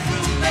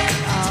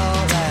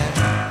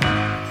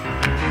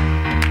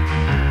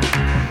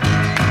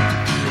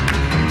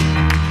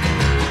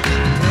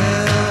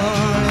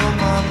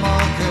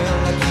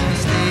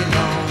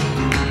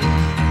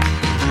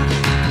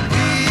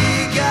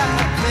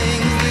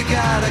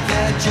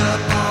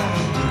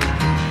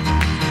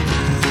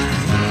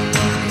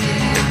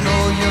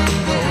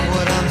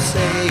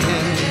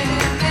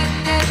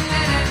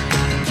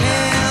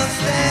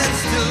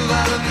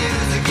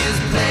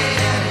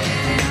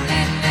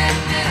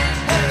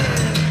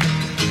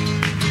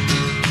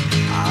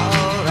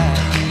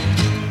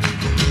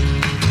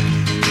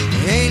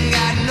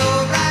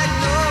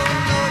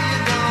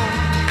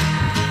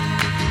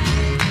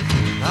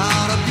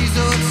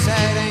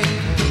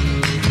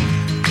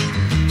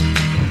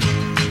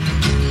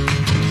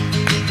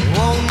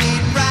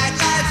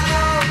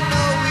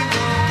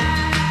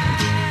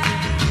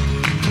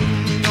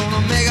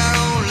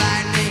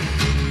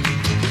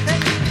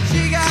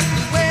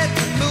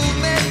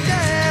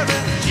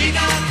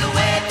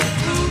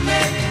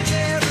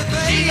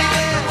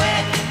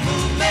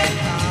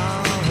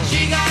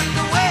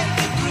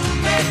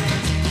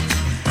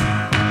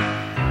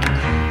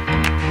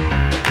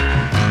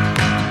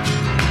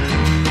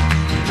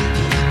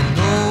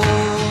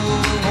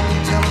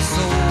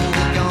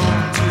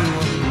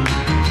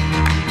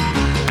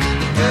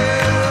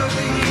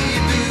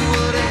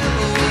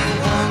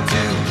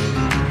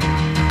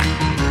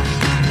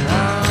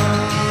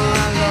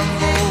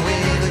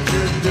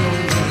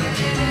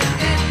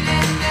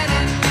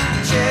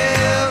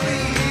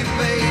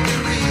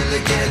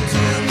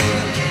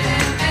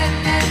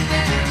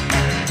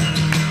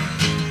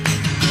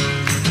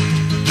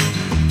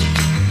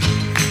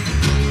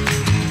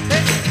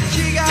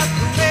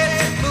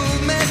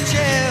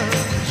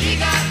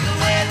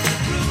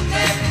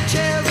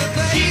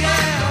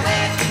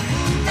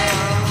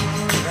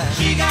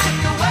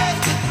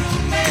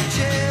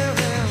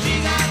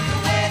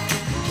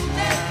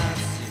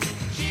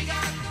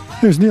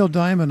There's Neil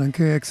Diamond on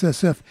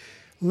KXSF.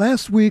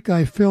 Last week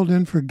I filled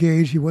in for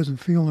Gage. He wasn't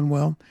feeling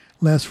well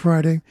last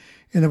Friday,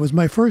 and it was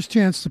my first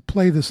chance to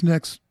play this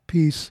next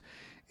piece.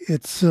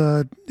 It's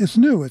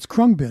new. It's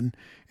Krungbin,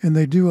 and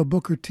they do a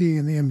Booker T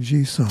and the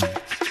MG song.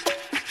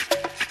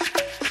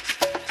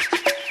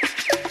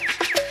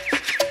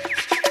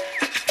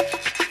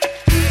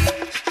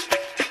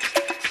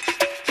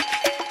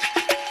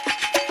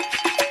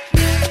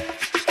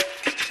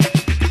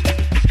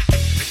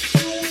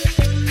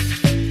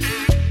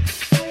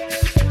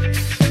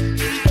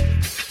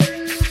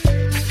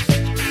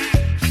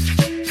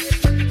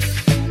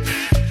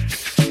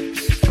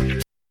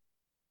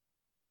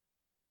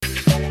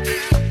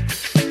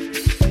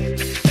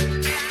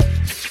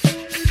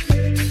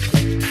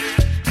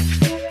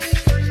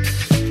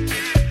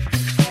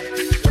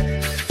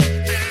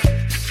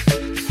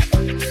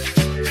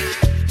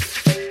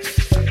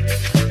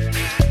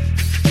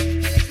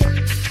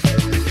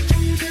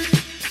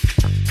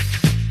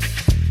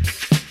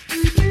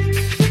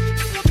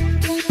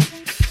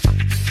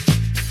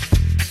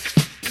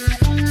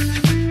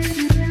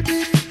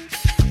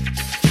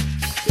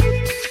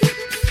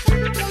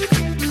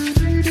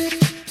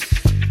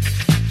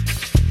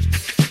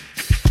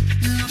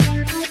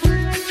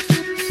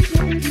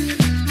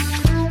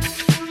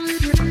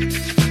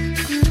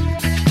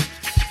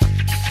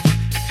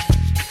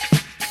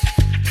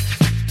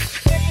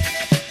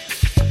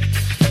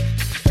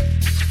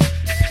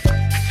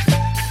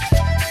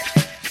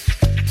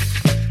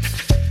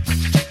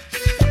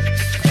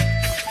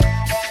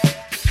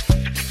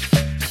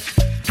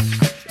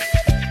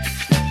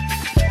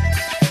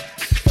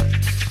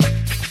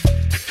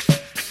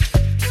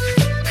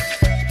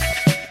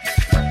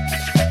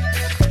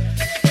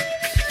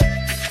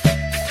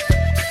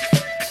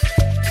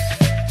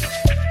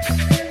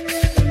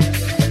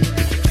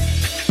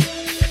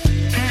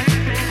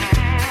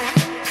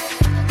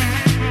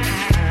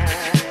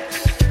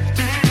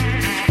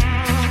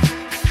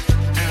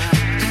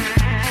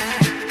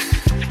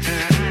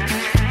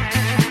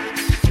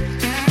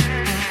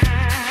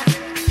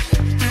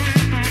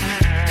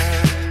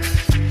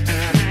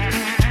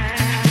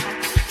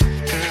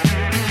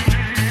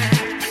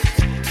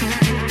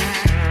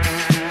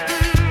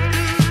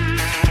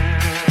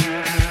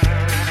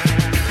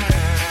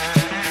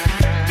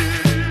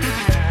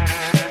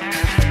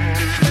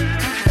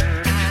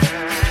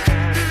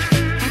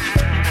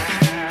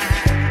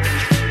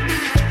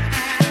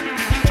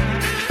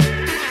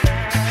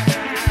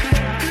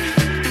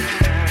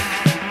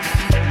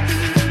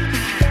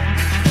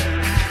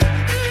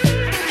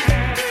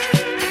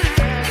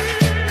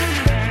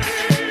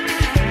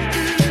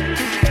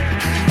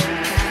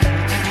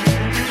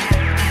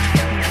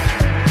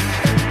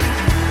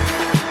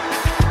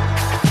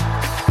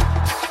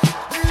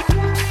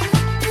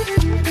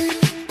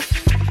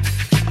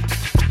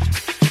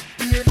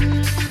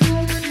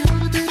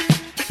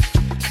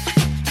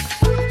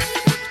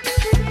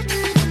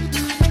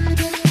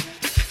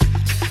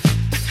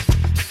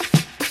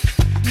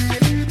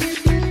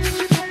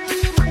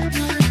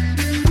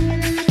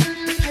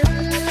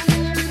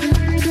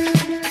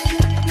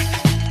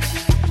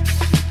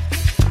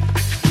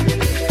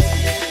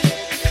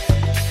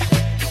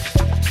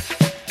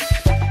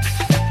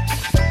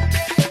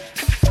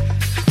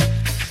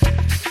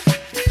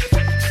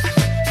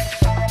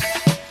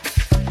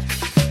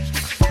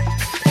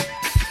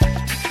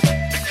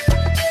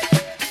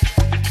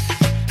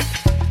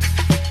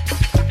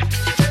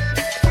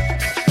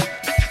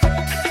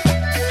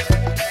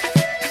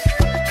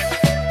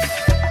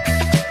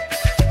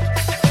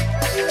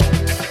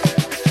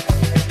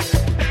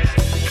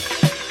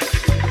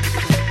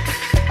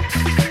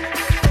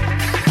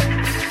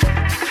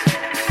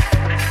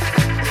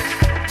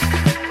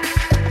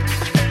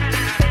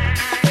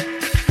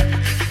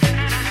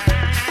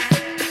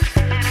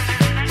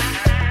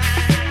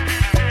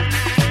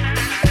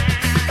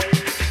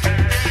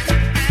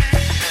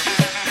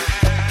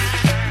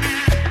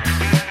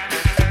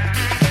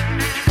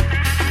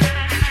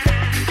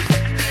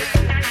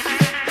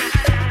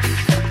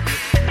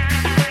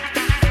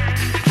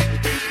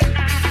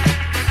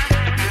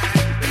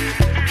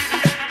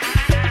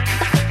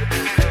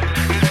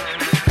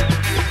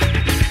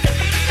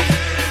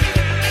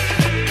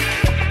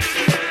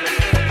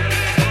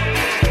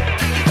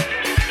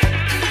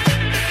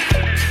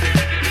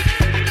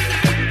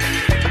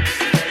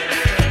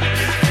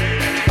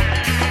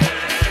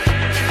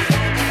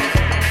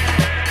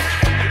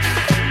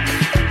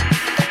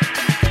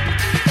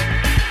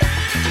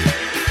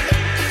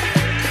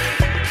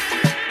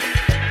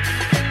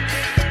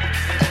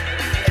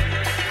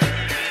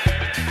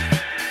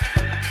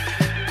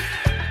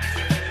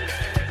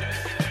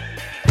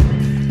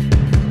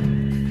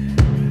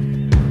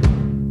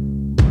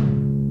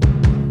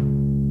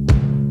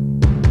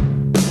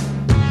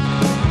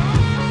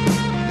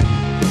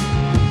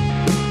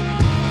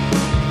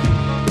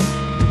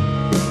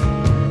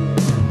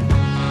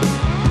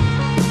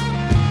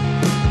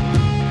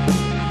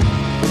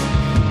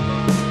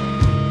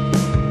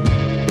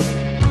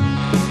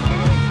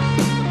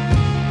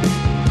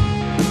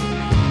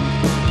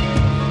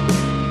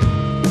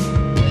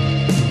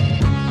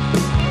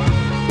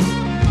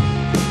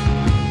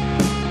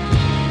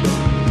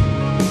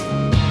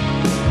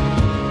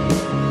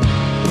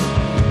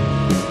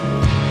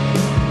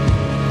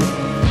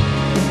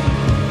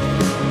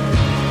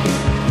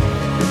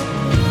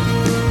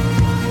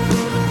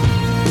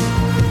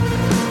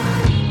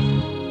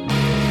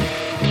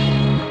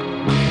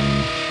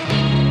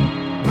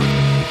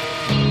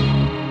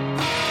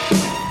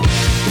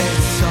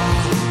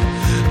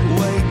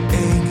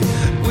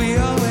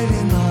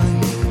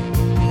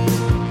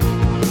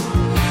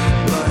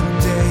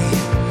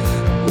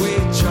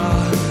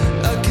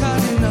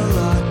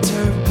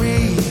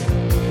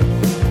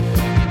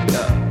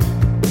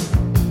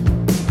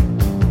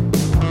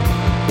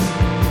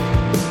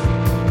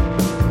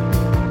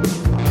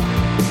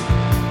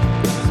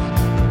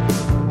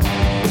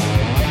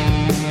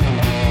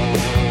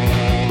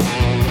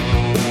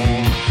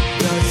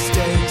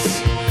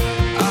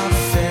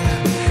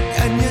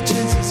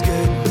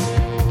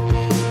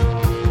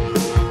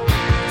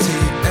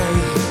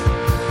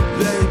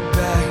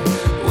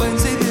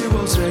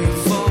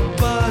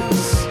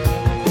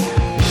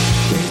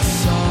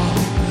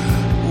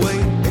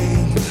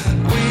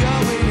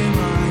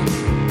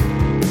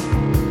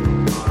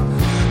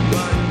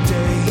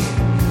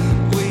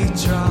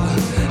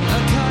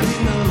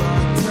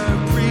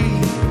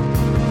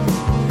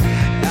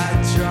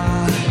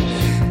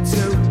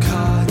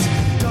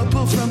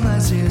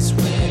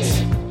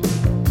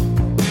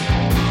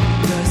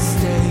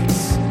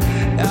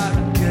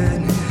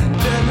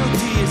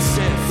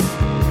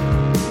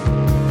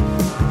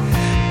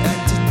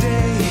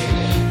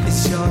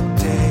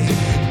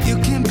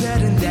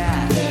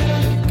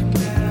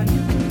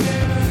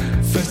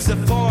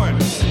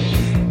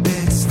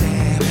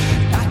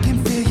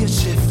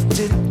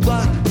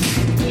 but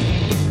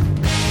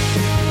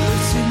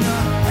listen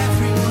up,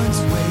 everyone's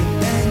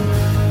waiting.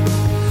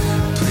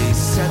 Please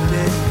step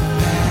it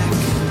back.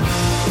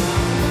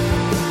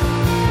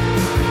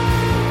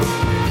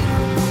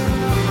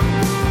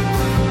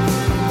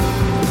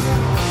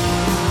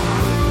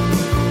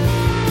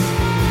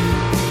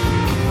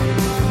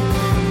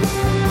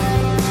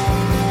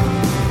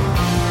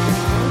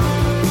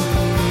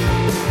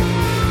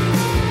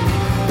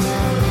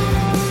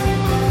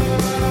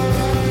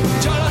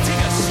 John, I'll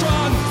take a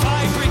strong,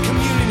 vibrant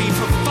community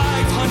for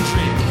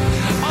 500.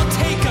 I'll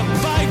take a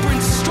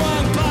vibrant,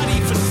 strong body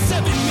for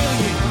 7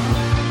 million.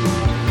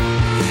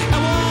 And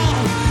we'll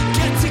all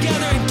get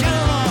together and get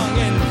along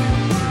and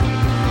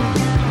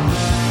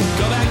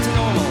go back to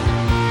normal.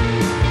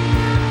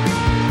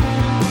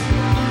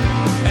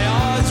 And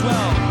all is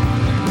well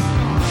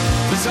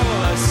for some of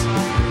us.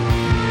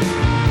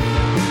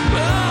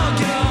 We'll all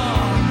get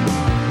along.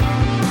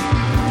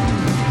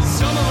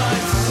 Some of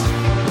us.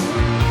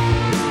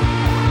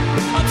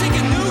 I'll take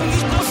a new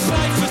I'll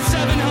fight for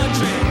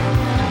 700.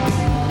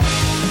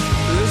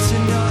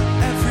 Listen up,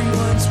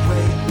 everyone's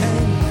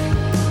waiting.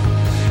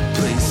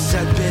 Please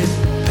step it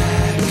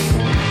back.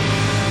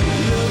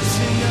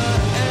 Listen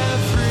up,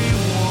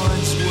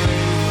 everyone's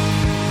waiting.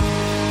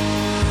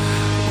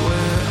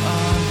 We're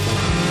on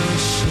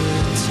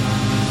pressure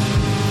time.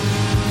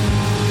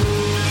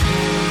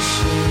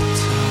 Pressure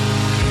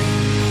time.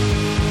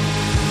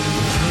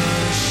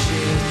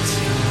 Pressure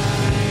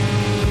time.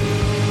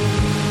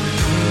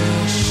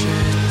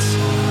 Pressure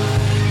time.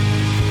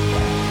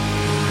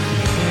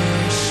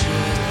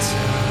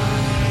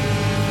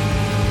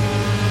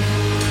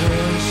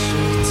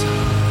 Pressure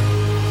time.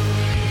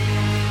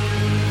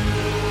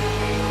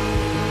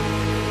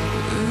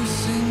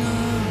 Listen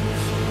up,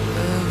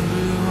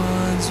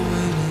 everyone's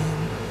waiting.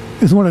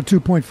 It's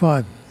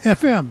 102.5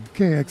 FM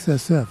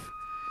KXSF.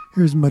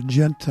 Here's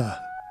Magenta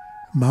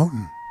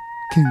Mountain,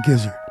 King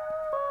Gizzard.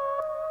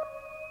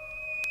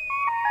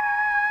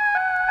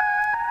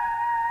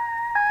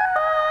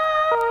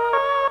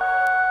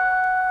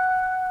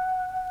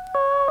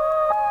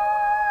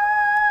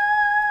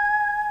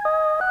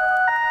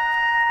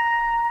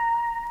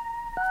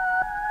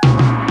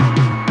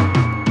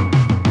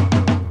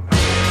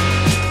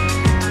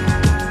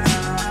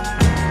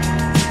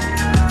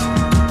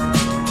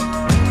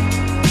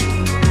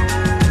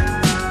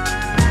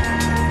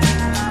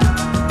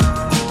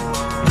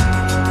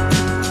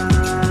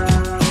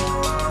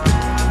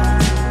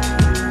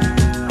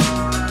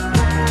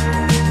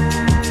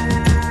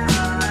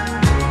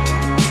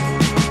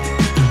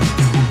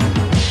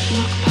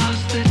 Look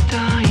past the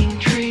dying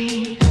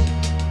trees.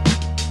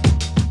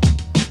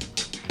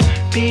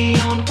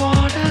 Beyond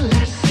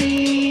waterless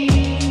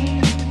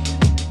seas.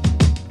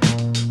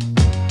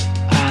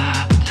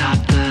 Atop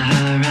the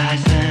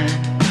horizon,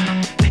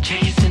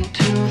 adjacent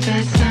to the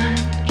sun.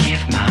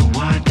 Give my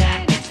word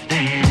that it's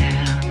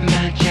there.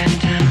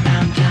 Magenta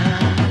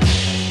Mountain.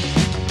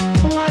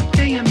 What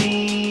do you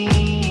mean?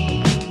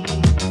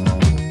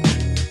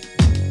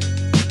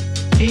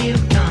 You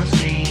don't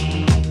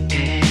see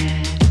it.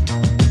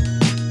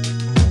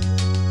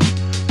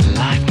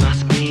 Life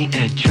must be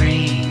a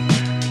dream,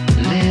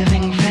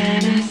 living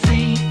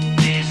fantasy,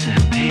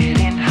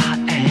 disappearing hot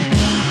air.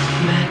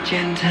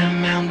 Magenta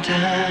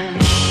Mountain.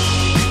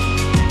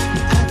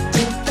 I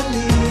don't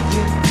believe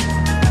you.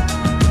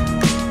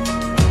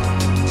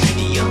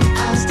 Your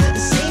eyes don't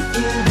deceive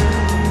you.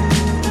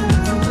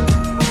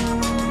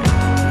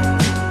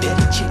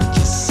 Better check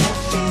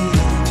yourself in.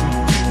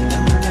 The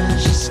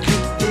mirage is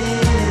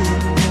creeping.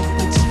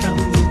 It's from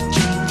your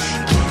dream.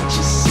 Can't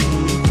you see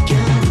it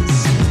gonna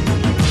see?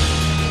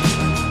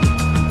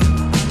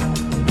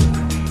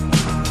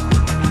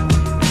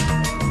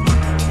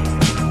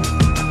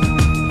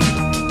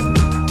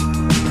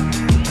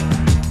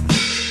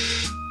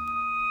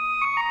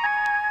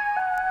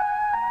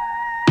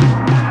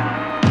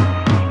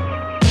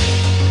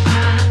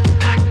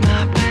 Pack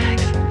my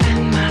bags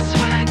and my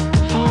swag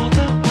for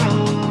the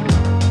road.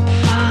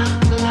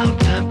 Follow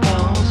the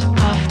bows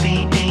of the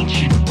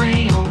ancient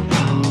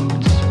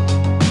railroads.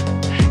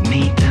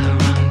 Meet the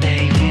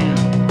rendezvous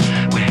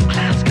where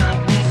clouds got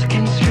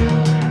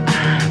misconstrued.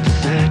 I'm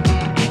certain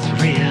it's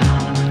real.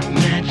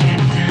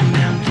 Magenta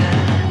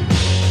Mountain.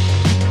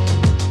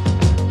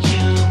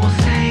 You will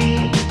say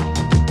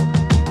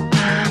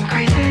I'm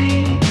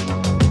crazy.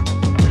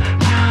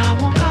 I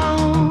will go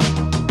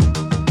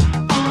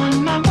on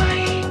my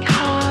way,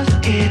 'cause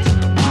it's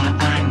what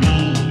I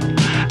need.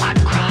 I'd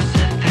cross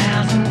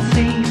 1,000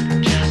 seas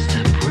just to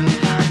prove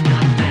I'm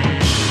not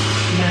bad.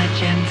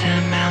 Magenta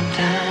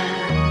Mountain.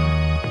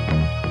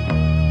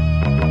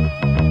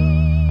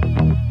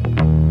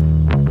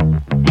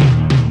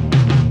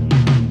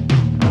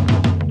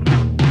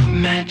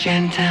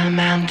 Magenta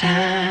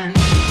Mountain.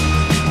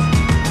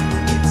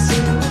 It's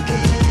you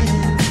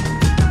again.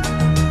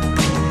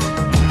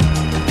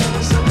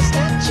 Those on the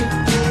statue.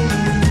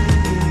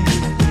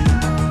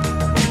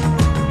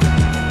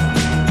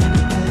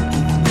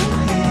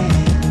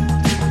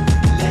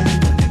 Let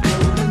the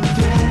golden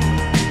thread.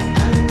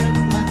 I rub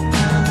my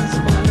eyes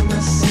while I'm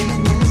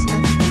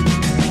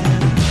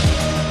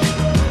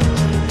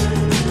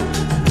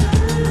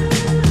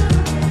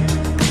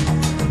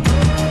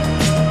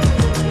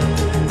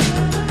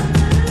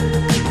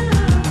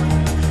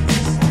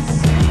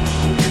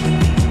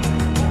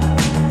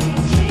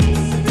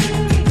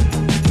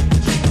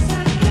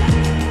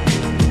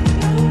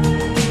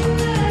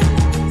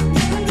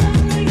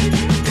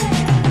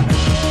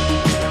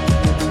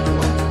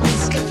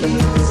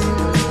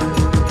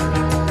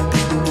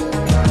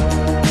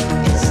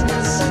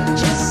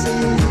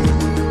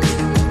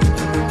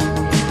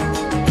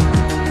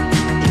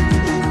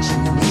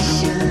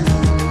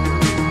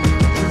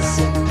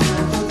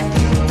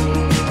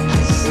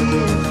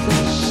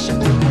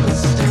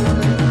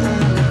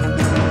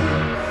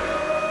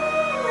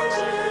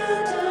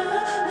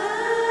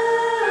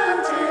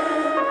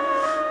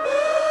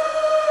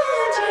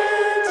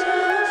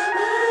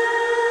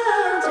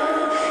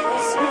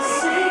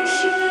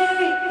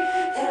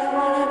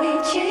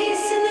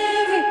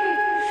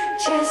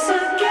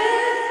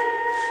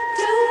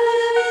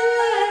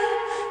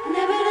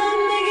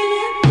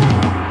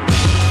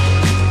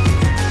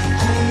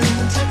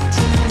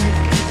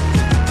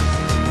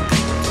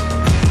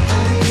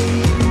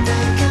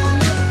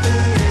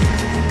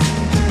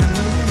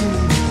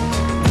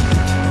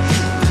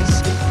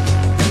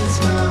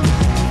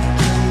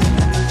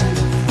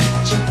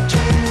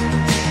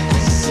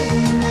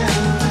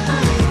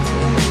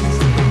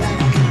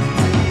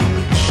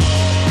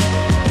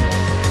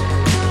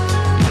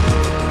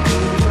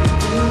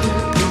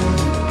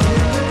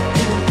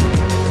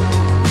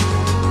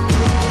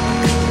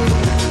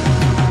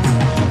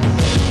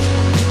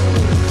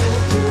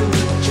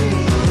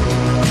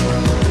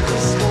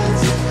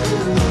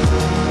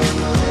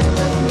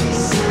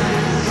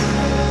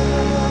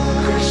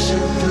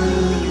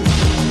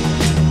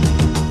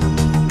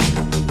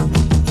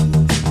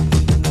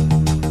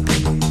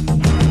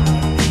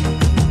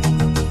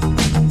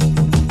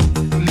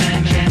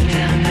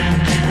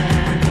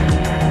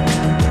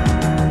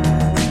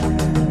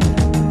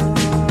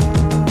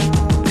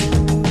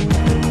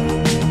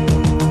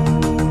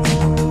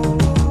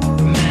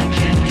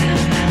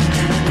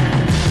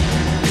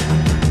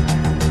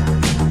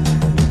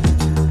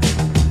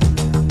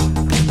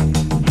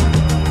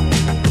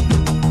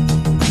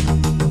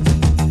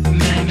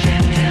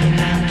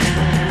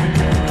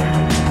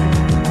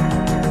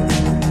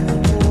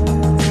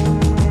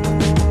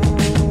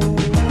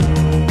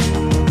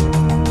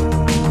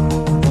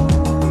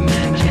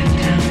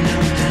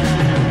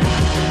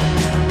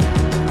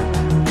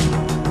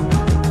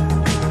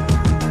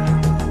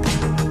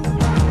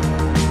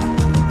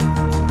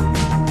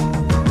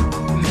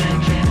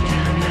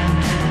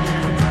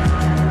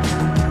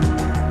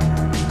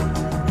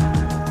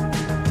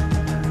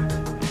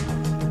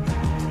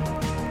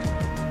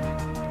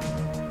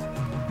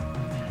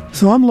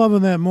So I'm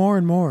loving that more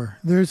and more.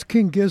 There's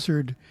King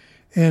Gizzard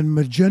and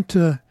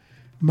Magenta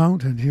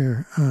Mountain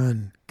here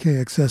on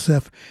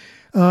KXSF.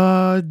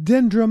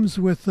 Dendrums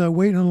with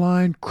Wait in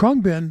Line,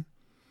 Krungbin,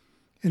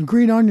 and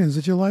Green Onions.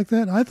 Did you like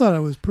that? I thought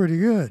it was pretty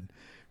good.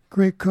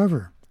 Great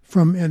cover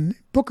and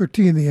Booker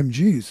T and the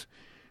MGs.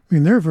 I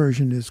mean, their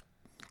version is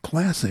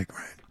classic,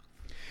 right?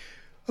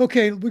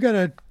 Okay, we got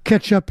to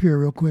catch up here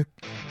real quick.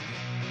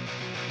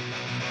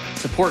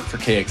 Support for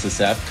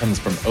KXSF comes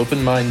from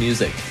Open Mind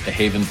Music, a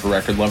haven for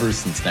record lovers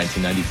since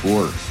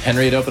 1994.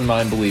 Henry at Open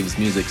Mind believes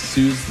music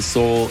soothes the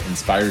soul,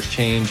 inspires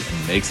change,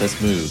 and makes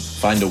us move.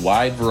 Find a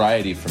wide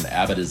variety from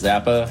ABBA to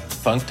Zappa,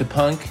 funk to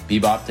punk,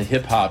 bebop to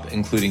hip-hop,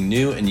 including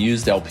new and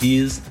used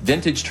LPs,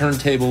 vintage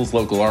turntables,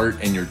 local art,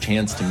 and your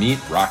chance to meet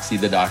Roxy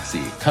the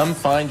Doxy. Come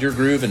find your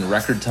groove in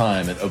record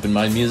time at Open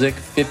Mind Music,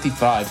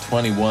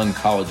 5521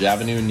 College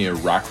Avenue near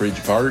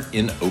Rockridge BART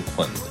in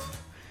Oakland.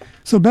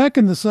 So back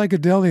in the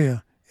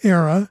psychedelia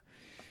era,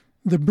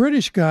 the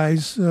British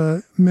guys,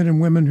 men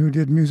and women who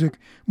did music,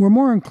 were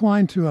more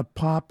inclined to a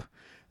pop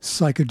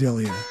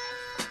psychedelia.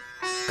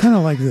 Kind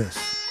of like this.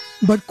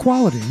 But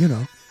quality, you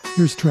know.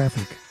 Here's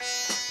Traffic.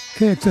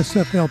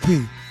 KXSF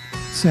LP,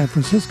 San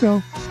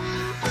Francisco.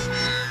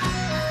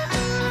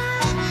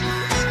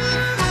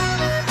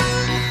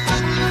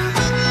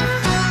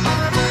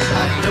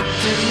 I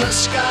looked in the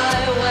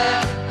sky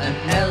where an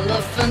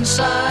elephant's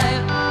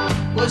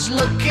eye was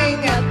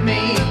looking at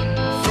me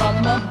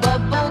from a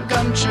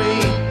bubblegum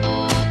tree,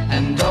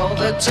 and all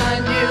that I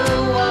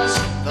knew was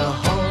the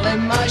hole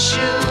in my shoe,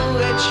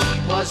 which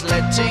was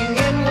letting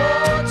in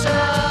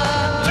water.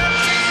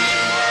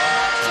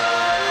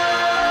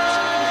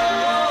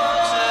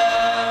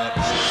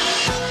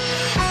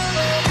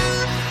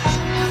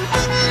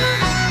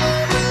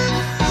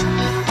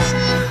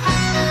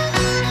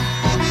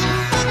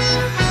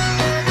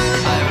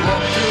 I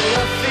walked through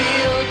a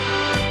field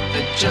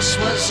that just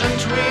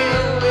wasn't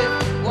real, with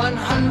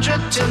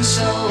 100 tin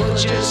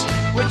soldiers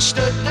which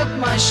stood at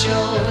my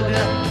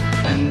shoulder,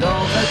 and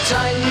all that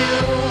I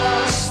knew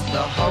was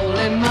the hole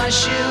in my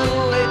shoe,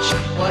 which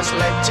was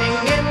letting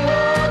in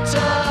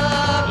water.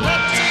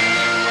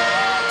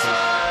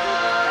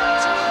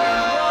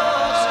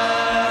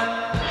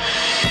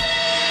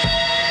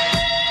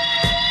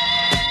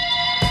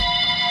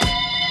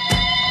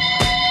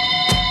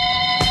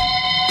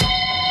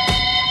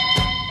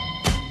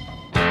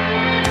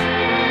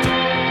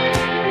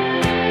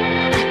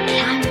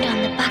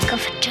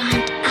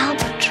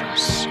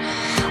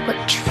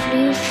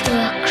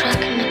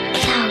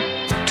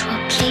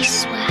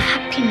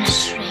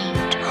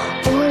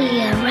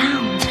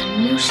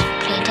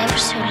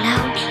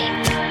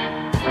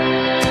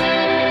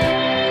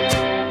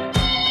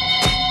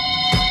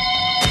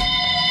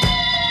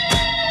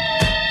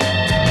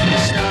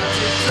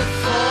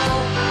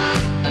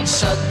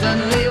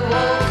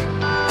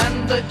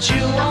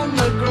 Dew on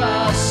the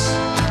grass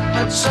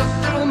had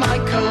soaked through my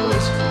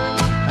coat,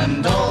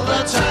 and all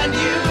that I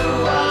knew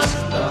was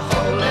the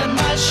hole in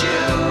my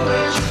shoe,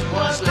 which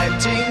was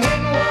letting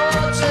in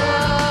water.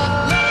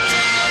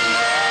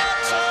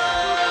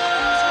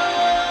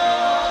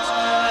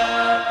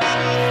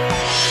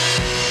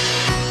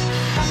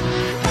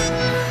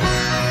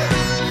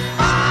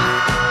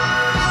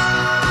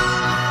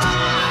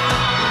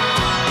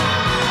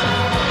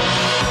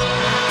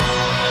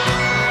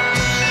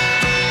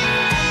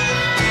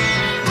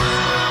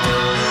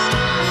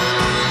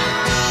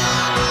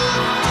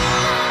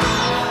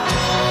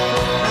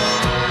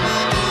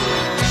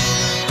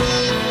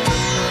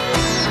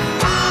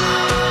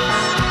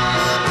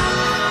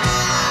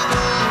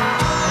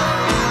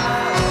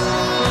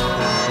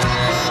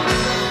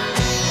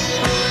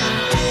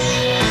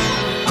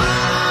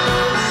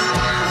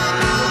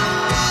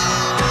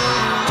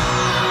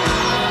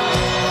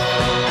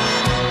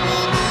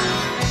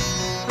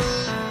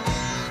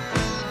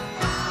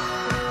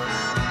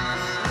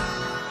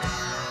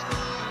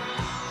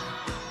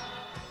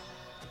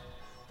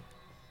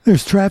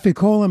 There's Traffic,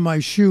 Hole in My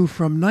Shoe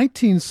from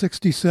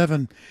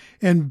 1967,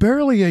 and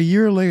barely a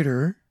year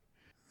later,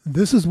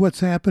 this is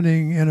what's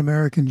happening in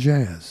American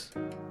jazz.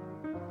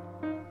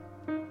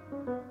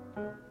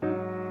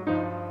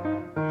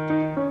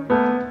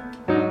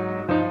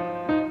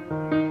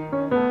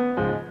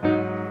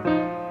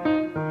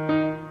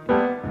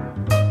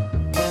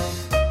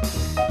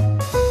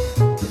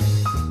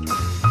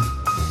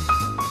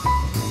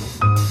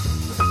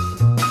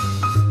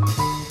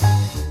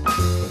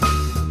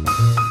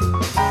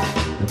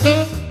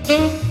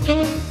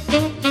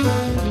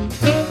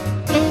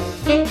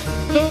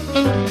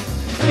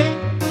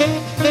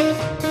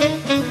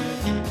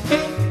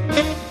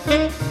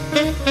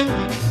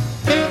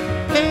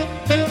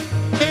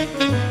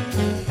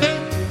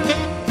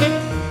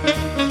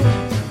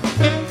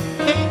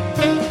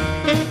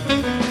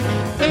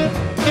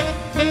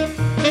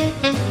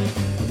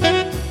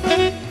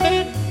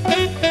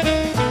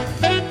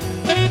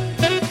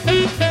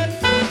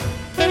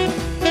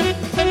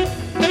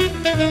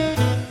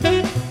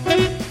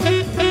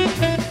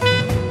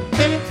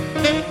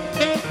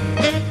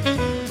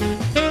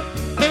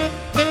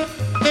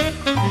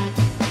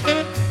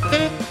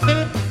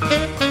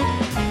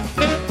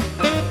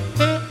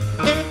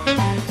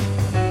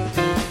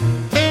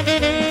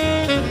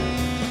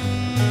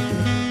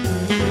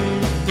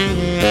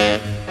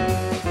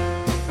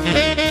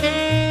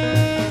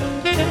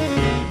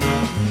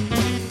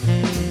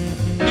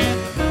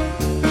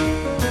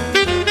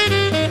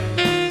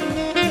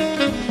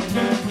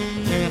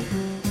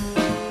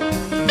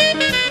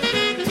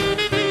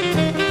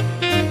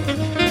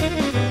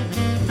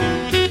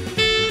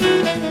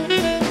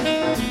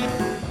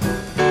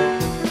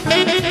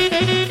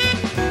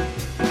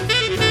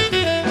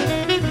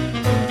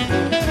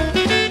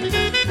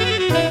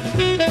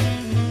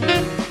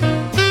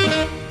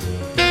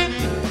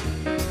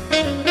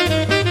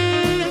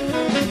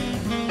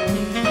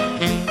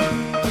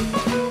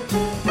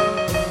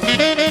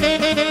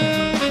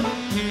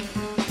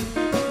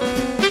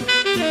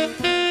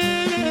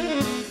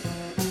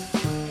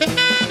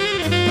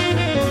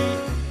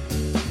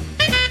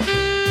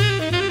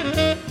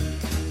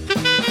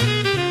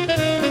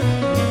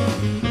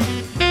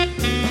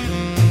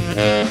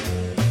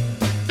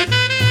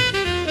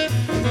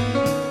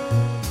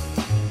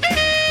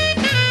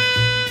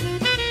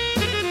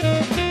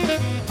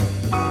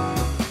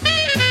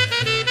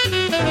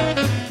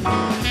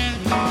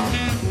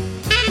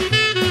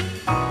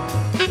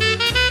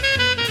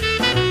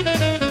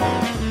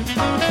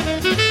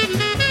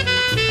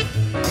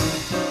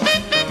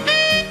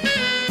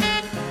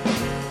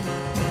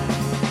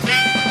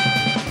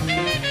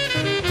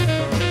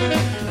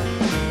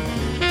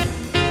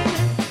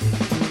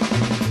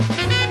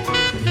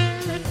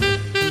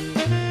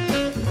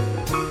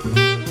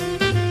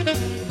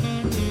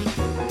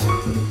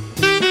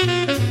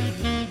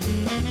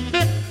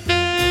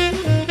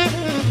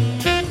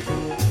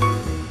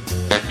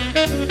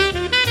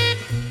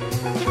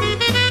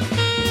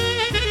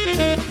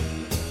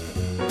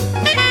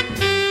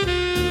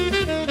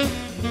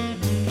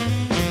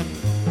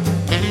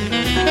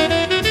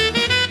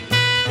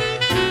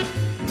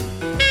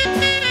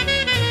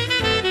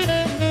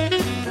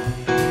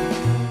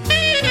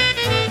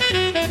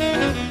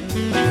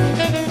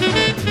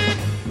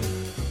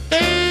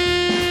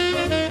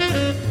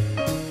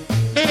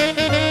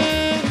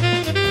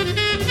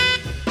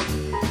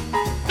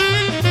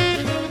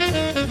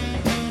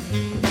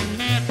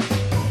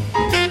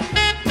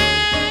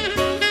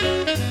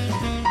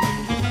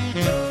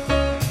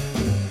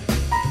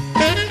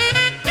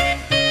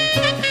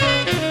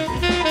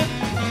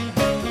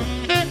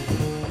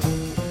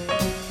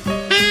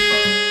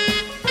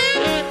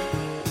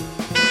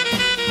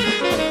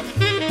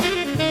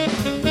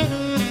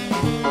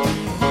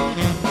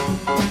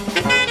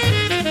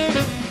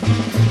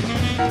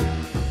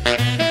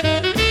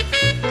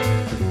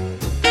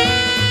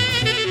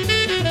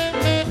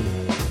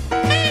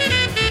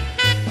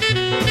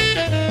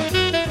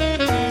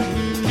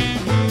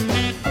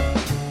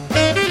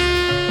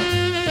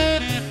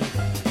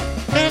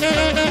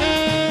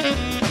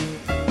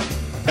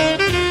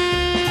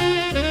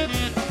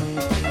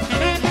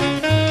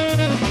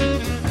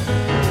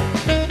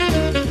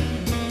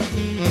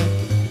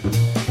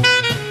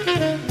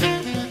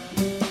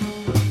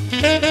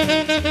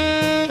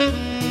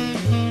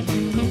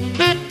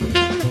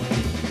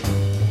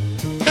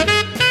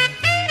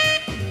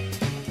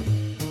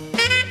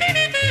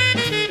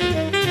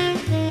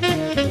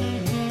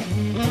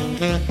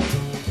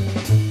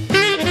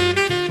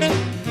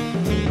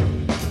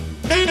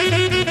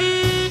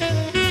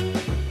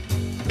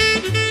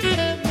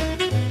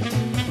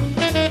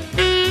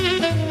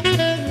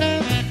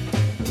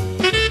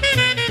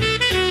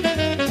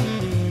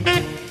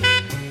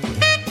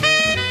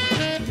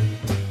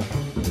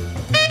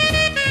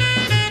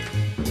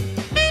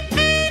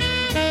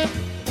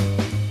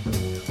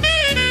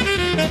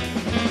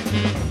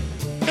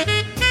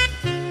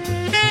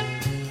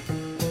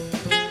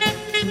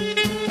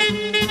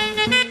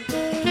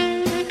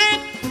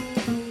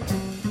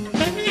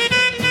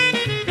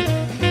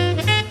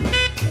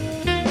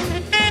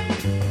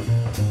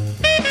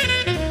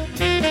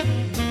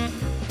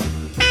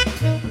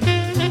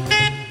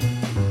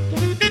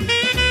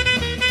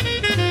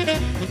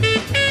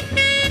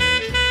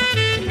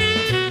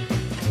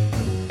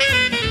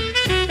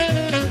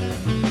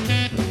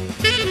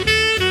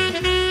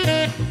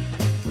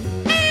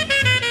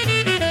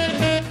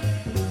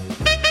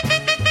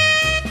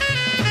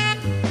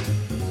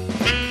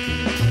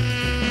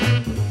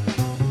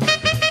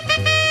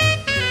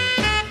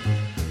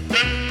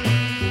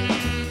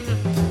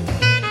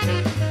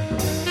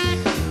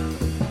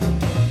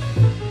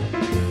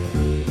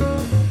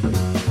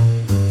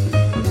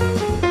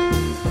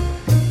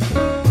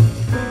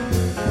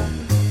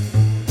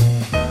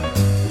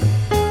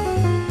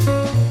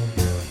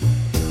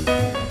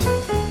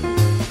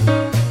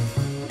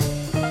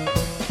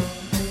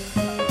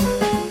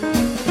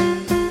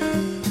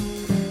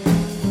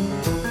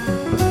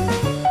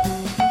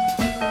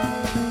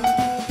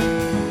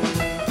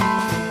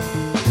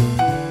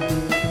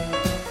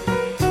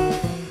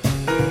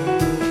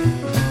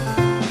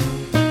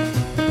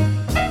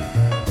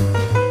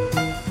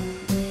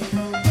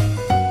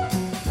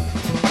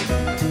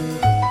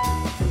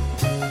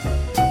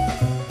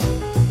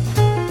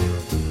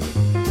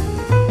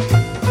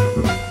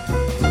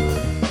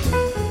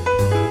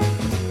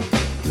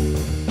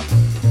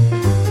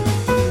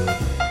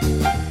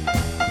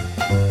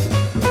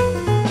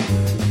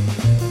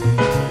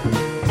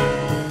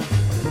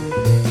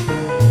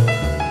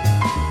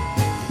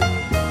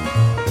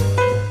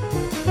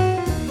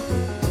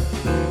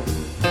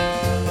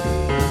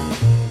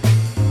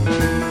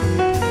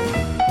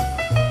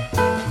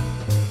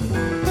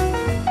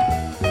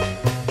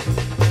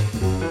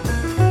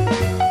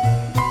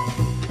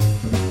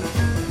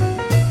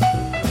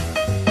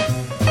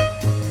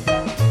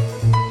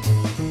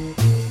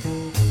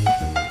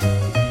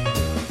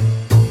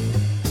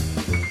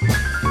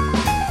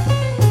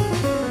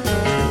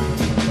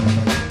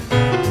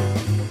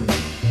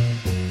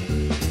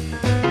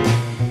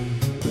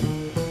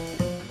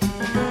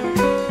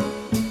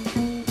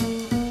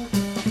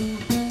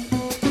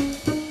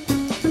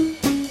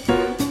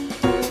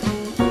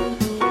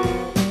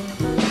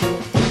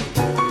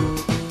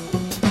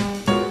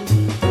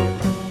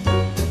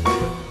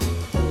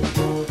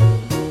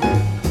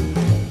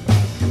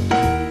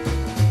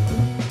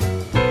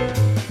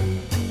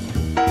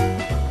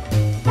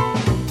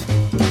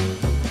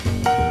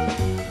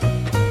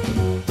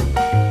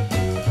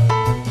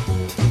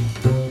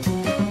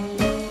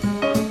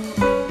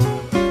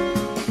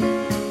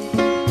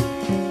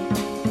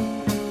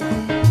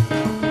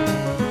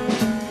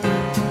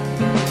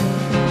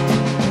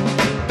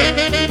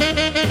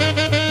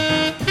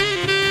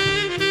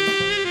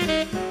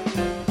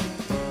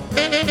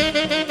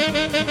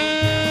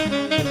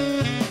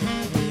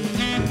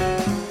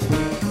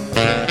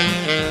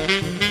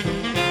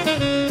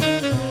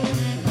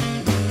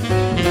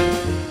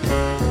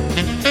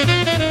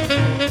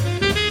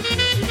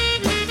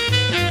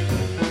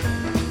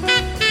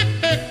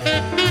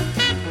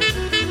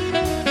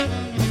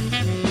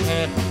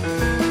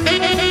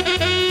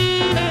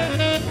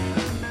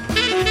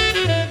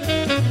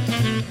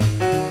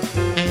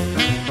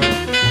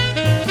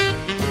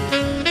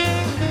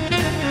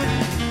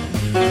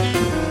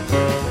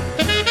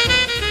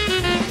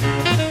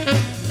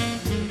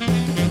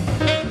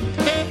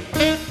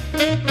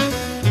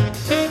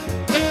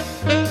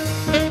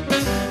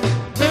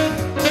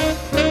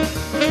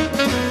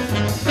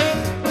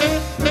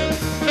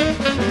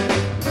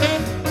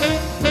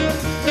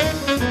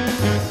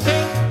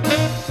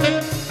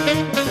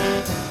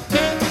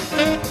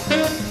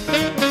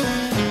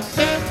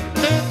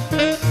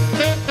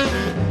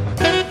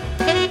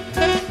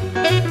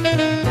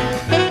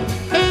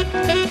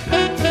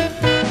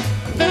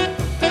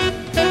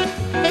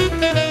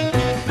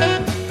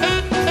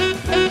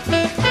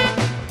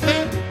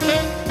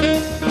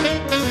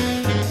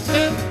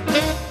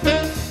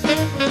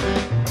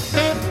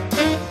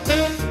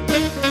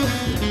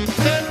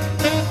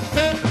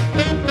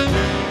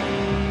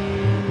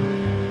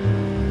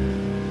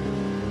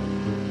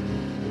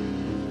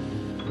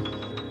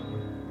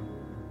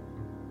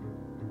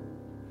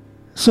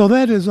 So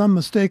that is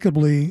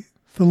unmistakably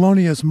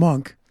Thelonious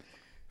Monk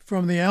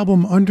from the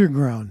album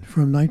Underground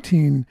from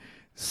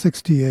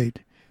 1968.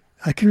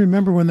 I can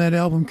remember when that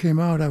album came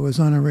out, I was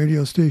on a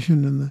radio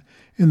station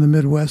in the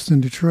Midwest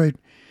in Detroit.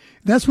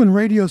 That's when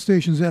radio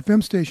stations,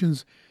 FM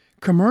stations,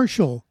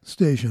 commercial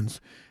stations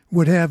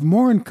would have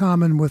more in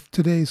common with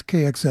today's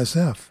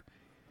KXSF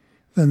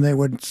than they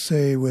would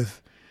say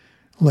with,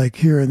 like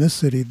here in this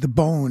city, The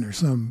Bone or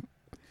some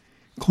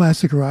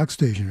classic rock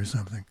station or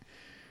something.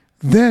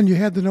 Then you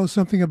had to know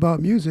something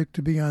about music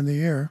to be on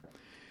the air,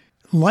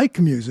 like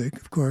music,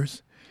 of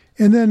course,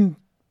 and then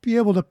be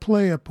able to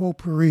play a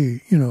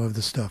potpourri, of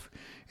the stuff,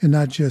 and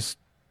not just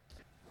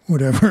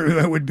whatever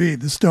that would be,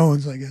 the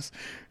Stones, I guess,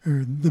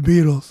 or the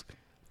Beatles.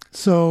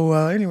 So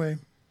anyway,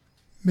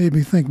 made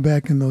me think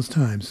back in those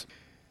times.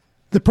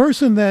 The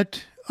person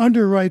that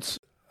underwrites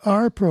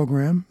our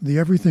program, The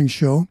Everything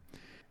Show,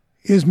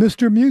 is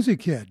Mr.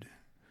 Music Head,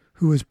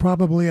 who is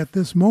probably at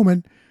this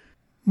moment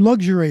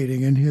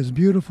luxuriating in his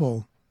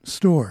beautiful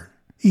store,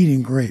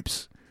 eating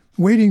grapes,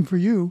 waiting for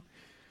you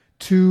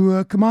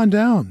to come on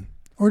down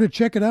or to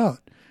check it out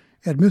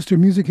at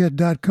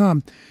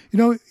MrMusicHead.com.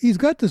 He's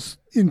got this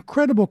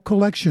incredible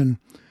collection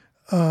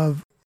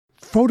of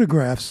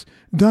photographs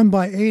done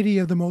by 80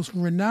 of the most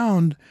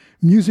renowned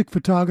music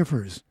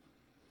photographers,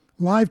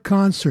 live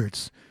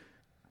concerts,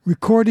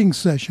 recording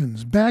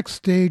sessions,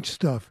 backstage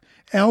stuff,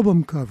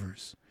 album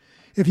covers.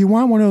 If you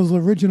want one of those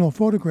original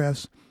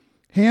photographs,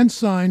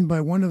 hand-signed by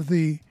one of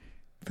the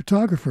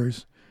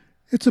photographers,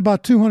 it's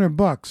about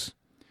 $200.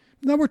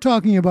 Now we're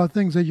talking about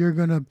things that you're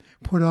going to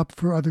put up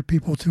for other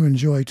people to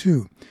enjoy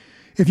too.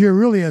 If you're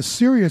really a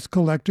serious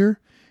collector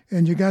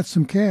and you got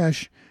some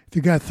cash, if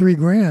you got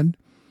 $3,000,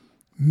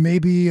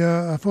 maybe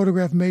a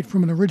photograph made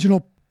from an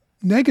original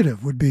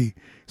negative would be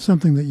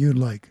something that you'd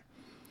like.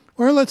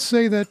 Or let's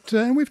say that,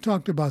 and we've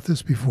talked about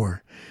this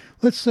before,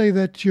 let's say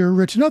that you're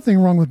rich. Nothing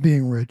wrong with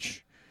being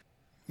rich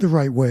the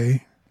right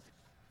way.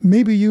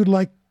 Maybe you'd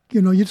like,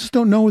 you just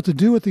don't know what to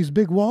do with these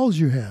big walls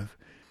you have.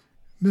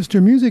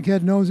 Mr. Music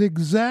Head knows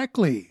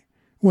exactly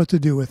what to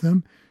do with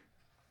them.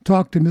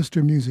 Talk to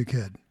Mr. Music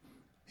Head.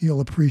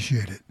 He'll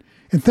appreciate it.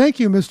 And thank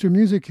you, Mr.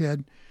 Music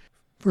Head,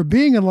 for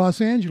being in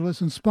Los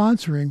Angeles and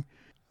sponsoring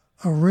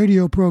a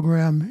radio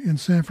program in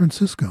San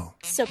Francisco.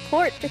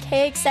 Support for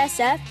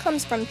KXSF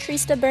comes from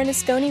Trista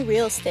Bernasconi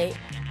Real Estate.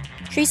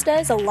 Trista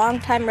is a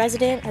longtime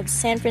resident of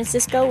San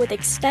Francisco with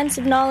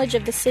extensive knowledge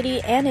of the city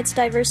and its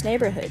diverse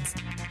neighborhoods.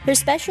 Her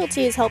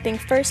specialty is helping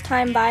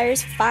first-time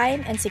buyers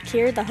find and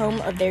secure the home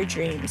of their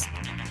dreams.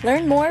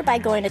 Learn more by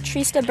going to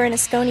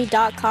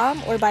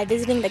TristaBernasconi.com or by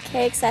visiting the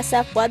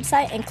KXSF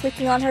website and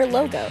clicking on her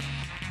logo.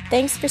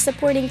 Thanks for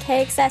supporting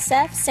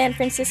KXSF San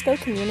Francisco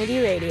Community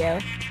Radio.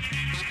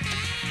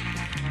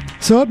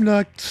 So up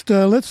next,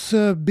 let's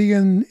be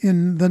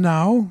in the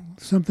now,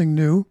 something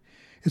new.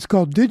 It's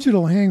called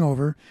Digital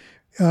Hangover.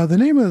 The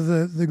name of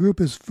the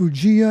group is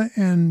Fujiya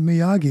and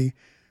Miyagi.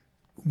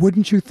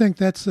 Wouldn't you think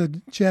that's a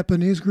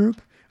Japanese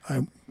group?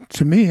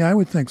 To me, I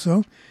would think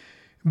so.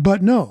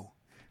 But no.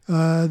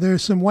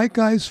 There's some white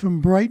guys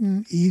from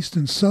Brighton, East,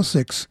 and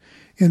Sussex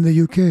in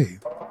the UK.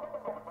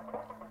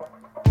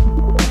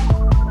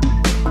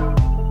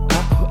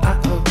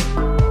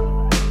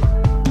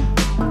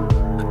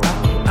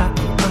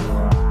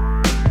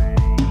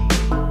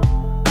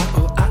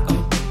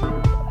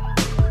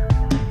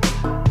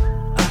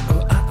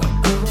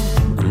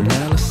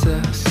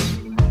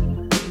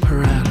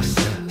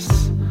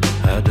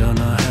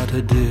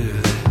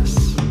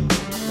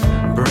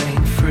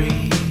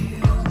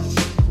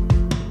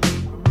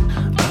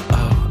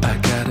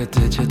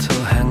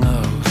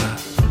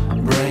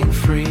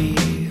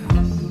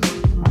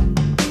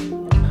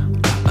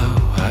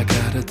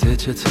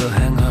 Digital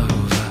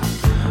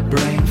hangover,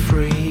 brain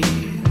freeze.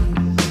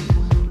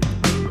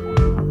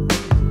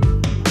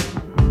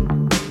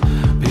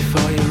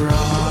 Before you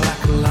roll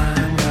like a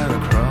lion, gotta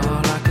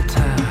crawl like a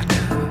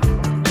tiger.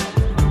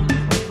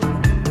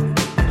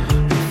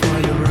 Before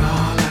you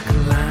roll like a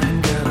lion,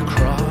 gotta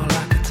crawl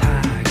like a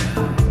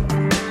tiger.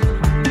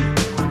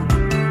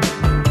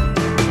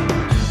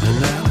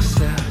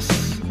 Analysis,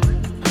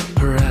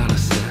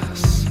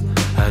 paralysis.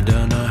 I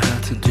don't know how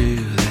to do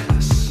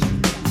this.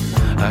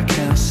 I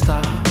can't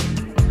stop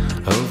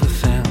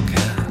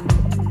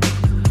overthinking.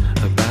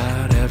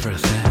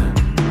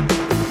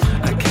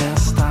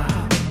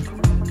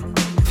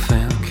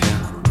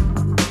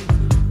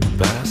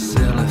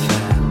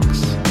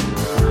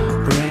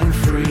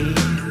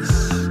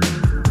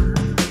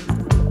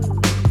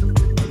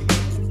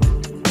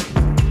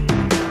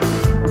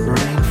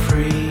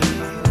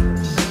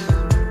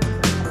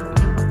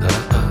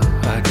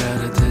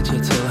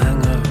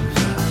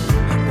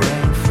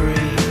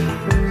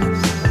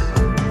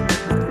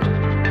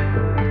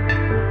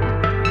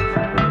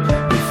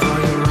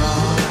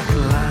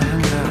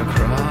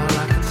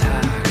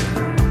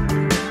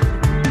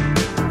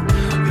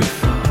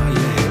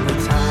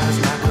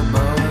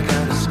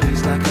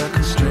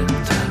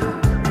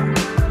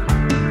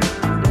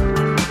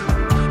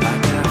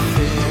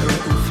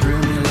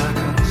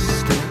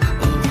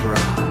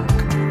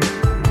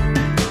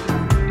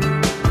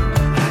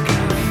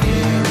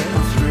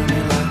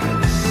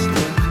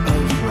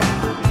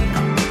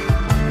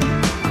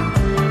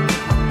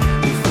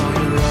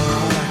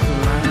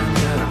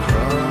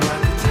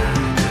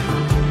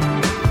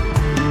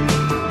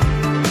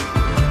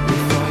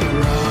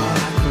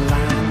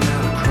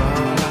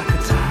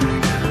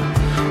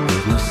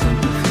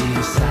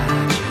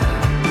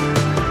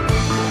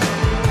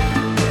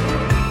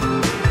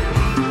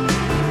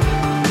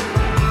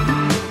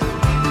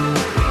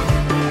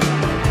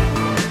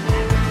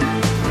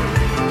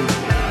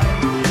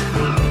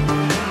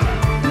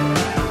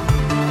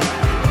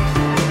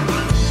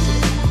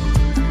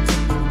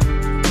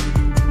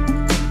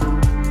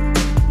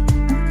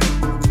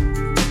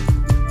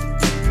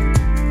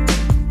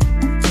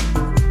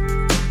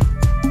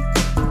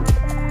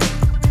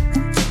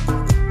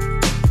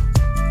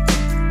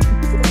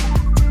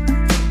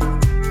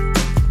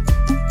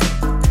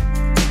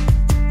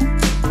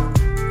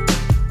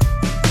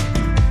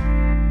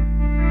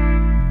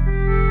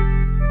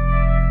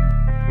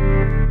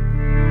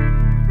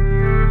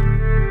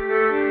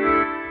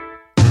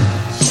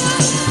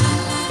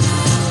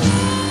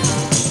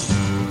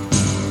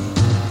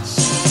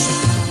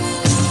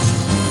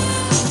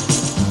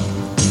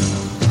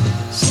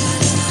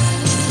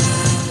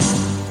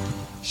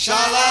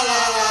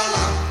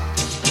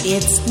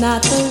 It's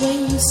not the way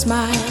you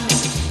smile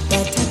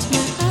that touch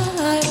my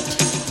heart.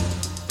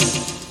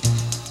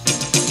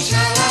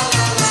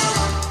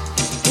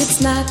 It's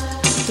not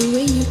the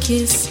way you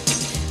kiss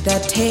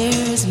that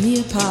tears me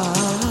apart.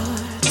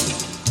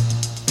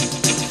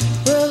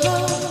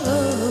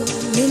 Oh,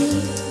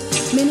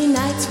 many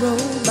nights roll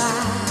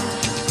by.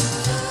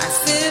 I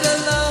sit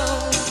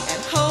alone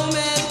at home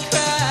and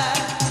cry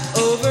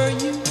over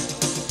you.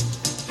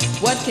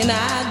 What can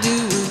I do?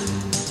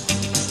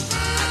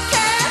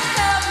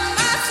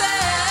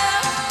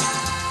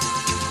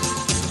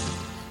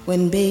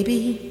 When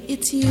baby,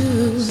 it's you.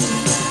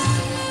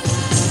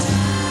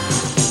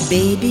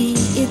 Baby,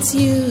 it's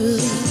you.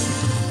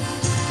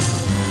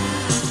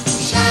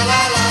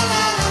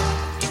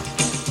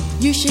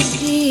 You should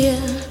hear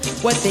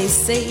what they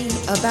say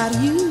about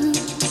you.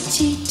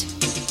 Cheat,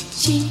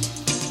 cheat.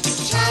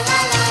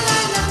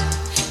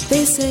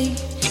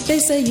 They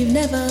say you've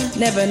never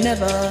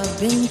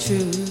been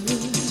true.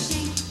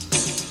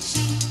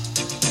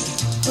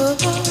 Oh,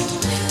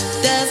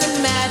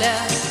 doesn't matter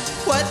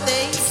what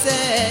they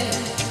say.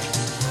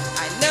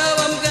 I know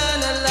I'm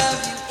gonna love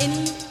you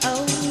any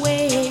old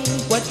way.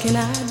 What can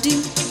I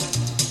do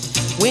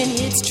when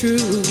it's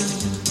true?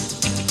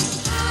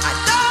 I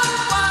don't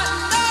want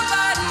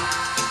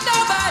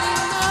nobody,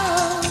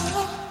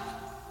 no.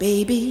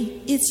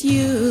 Baby, it's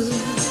you.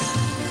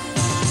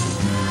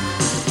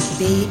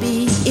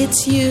 Baby,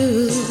 it's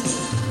you.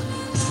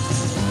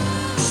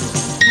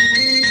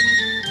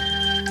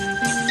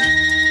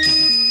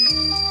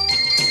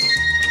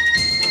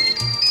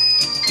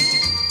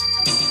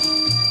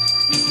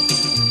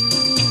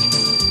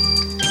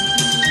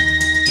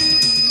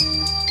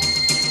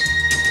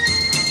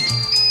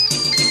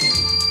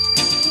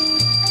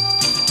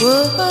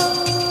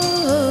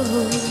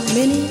 Whoa,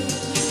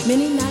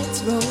 many nights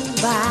roll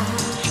by.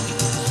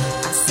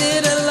 I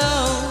sit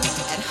alone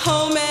at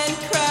home and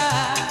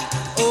cry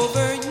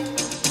over you.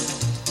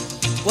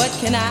 What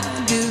can I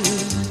do?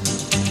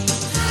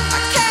 I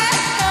can't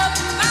help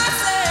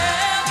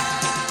myself.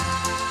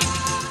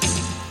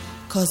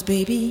 'Cause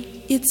baby,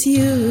 it's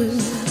you.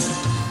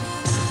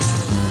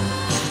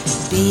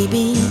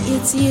 Baby,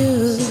 it's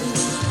you.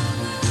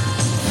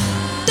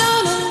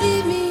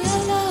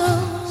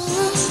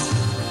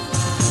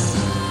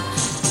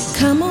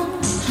 Come on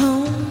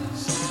home,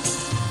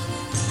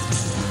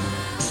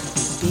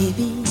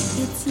 baby,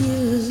 it's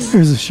you.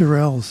 Here's the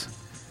Shirelles.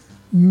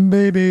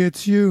 Baby,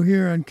 it's you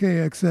here on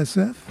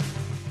KXSF.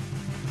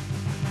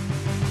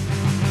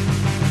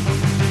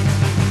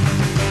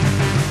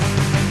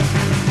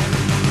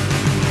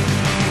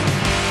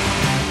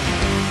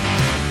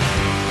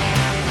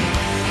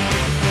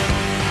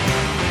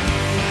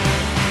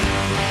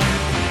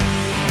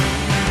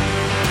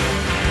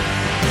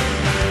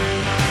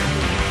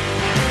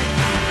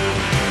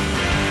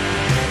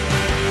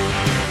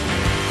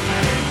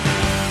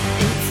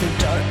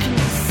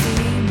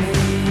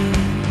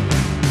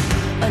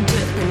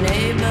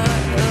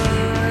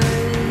 Neighborhood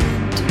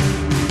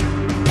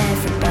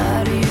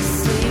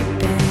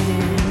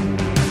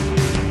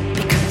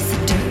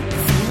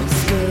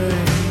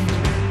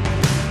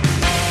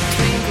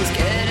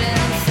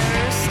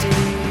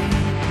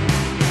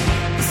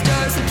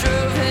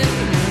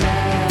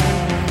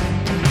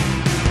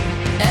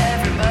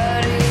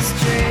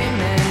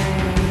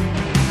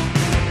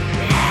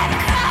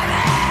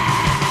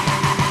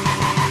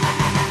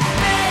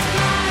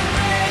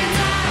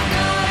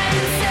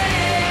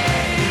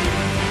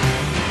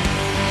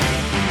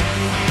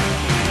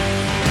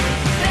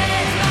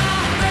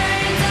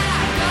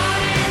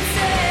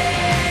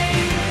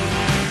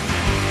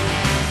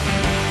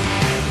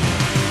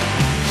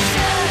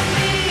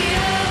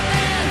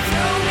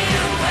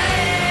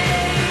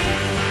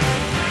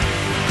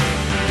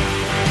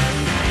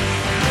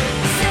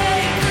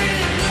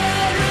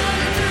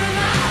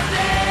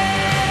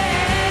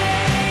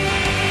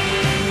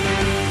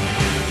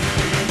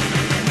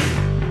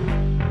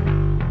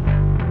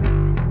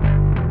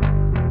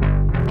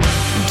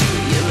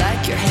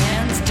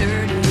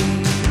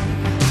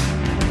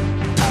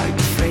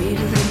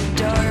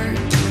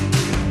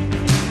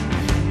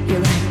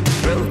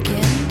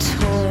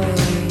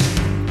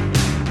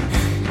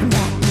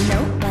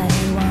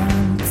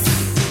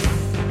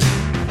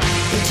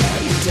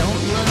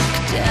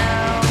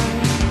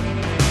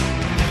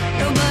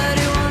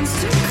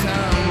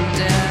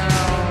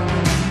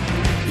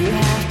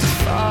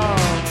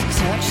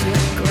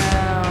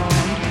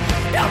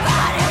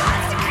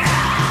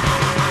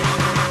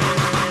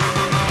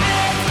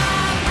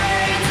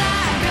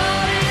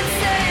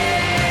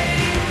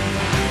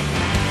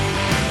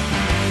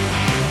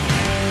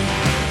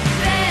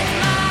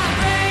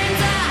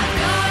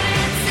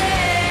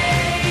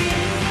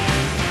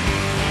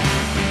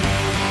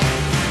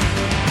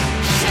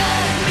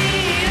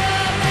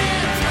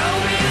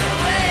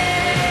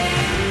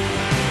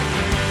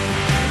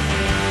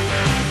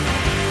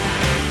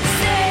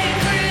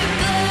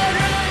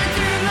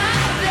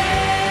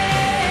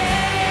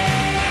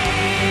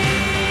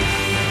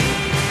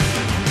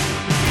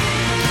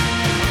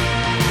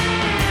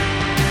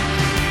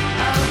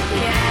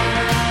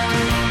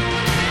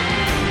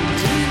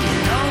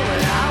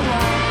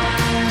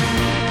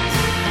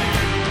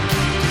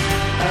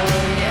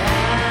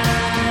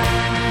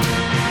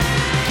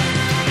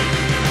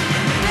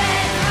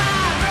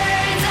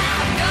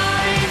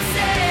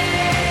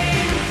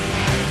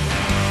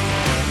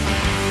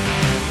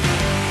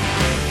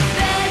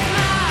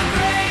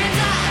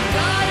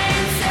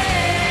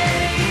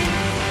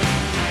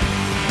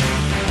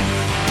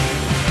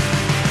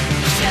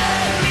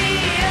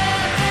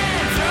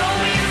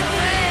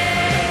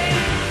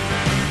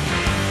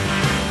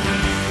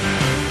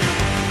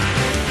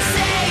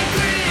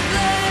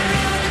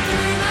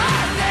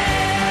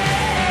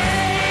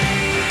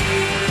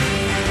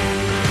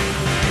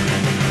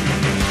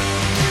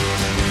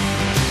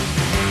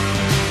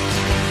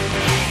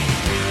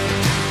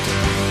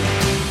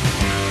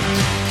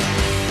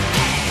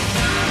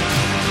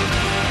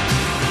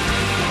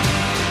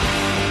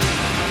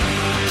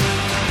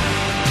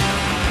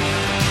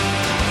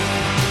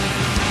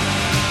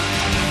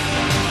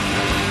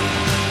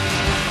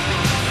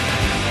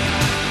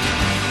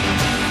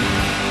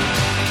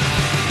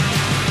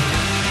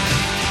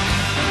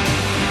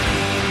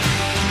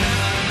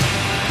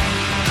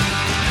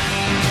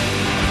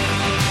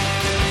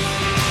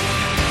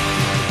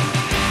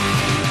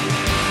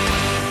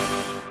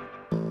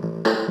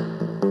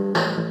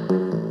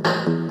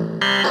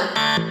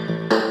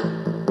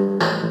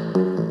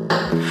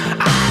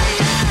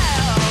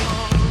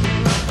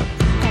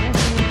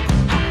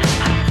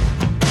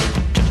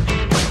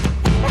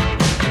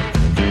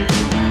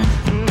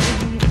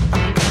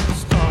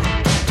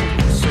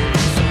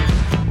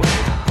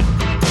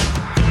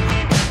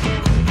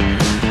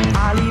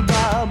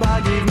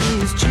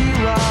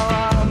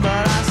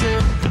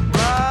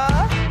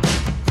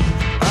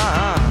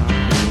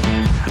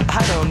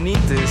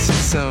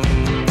some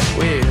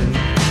weird,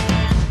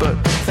 but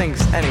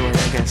thanks anyway,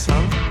 I guess,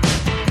 huh?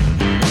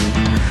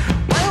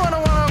 Why you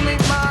wanna meet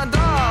my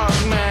dog,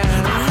 man?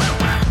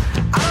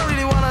 I don't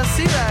really wanna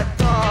see that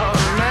dog,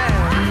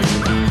 man.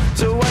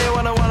 So why you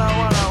wanna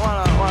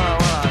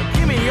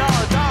give me your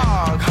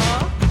dog,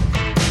 huh?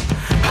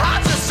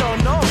 I just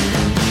don't know.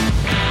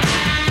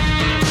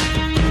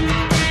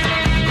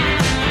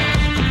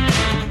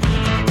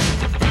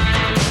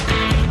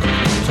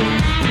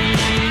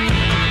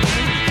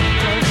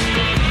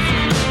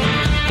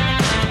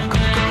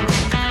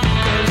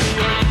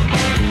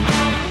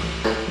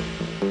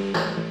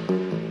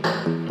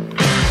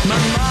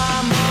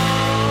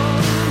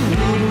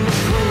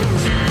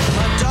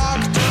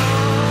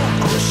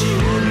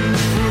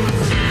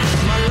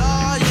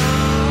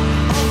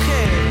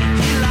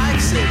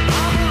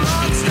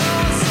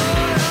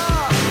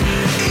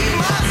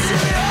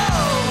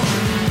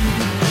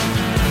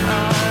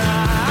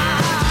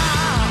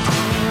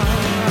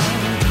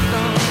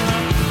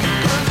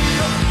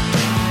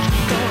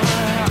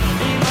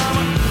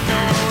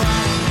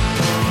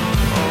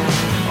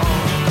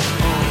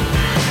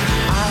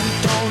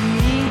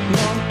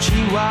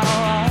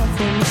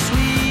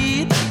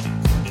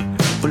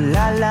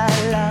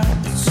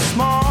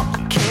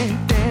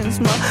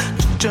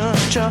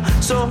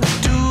 So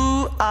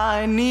do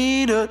I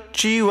need a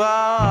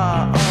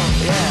chihuahua? Oh,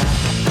 yeah.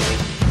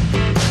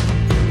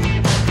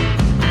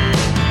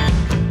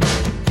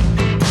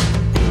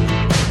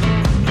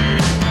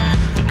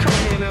 Come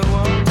here, little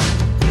one.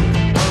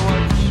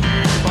 What,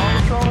 Paw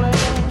Patrol or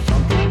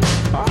something?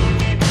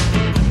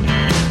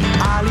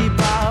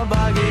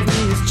 Alibaba gave me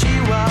his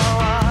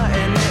chihuahua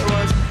and it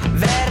was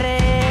very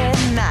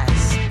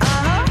nice.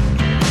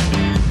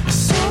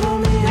 Solo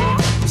mio,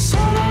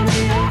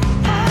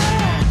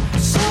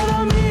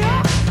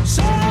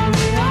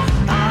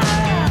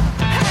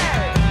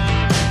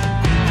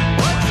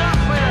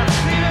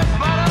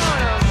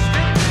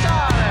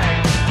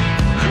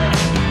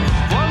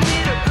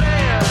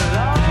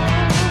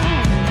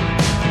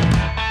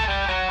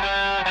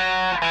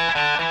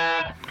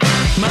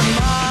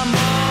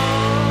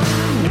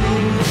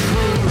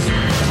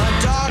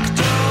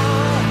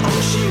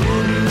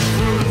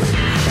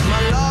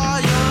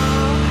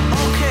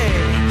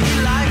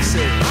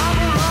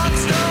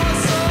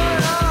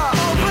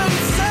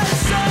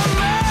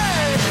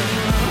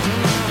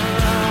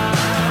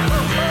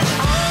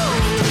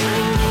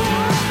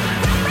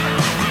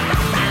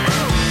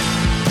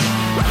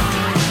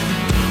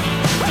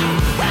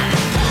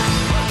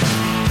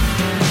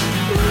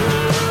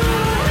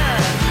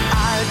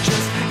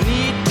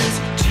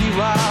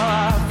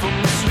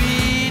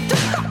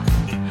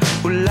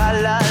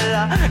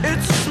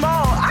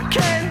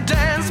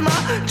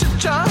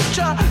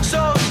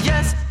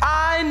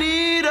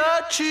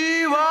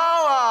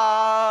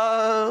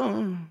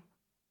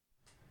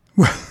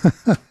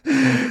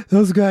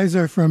 Those guys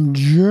are from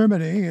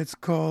Germany. It's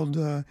called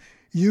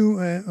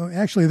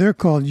actually they're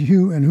called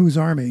You and Whose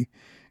Army,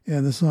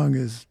 and the song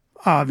is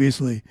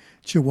obviously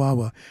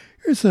Chihuahua.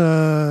 Here's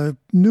a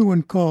new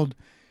one called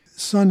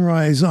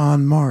Sunrise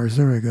on Mars.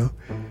 There we go.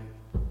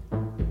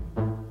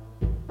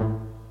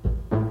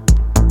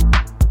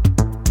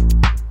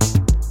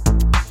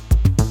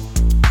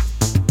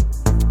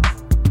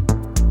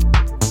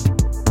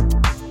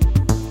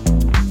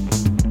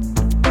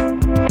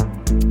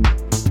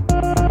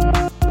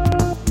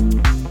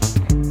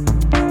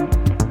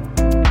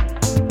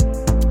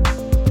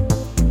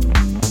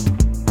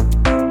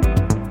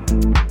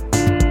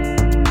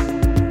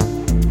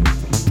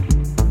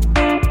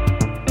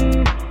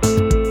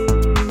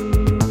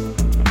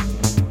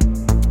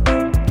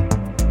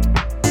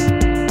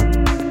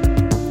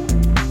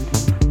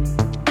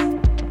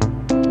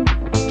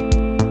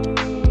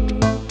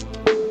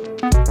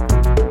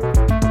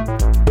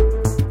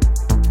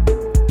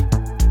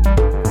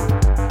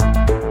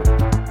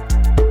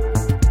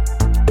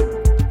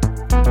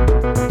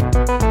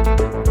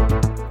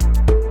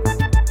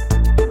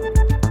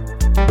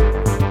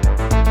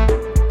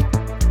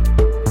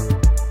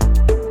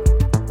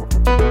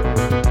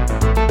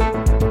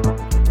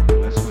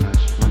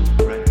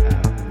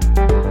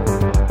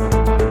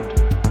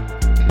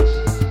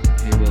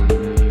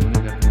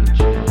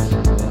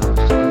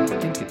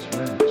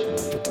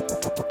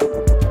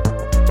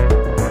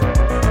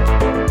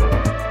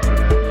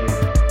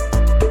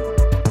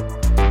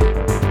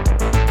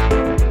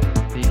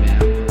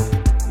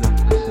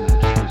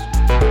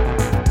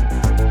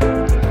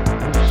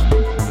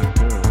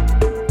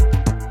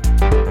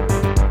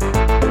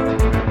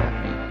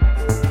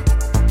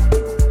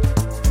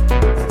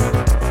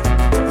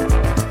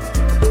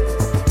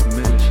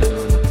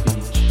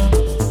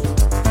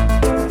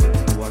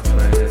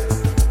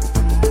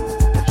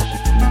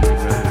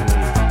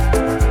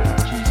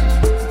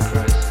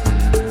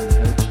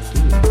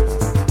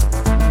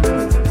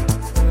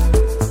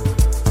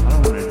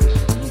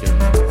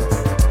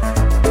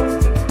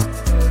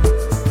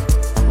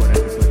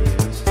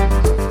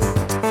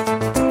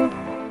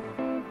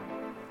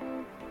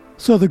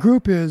 So the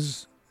group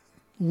is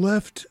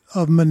left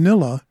of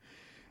Manila,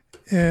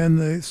 And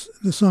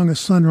the song is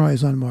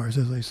Sunrise on Mars,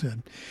 as I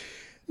said.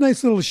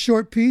 Nice little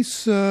short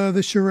piece. The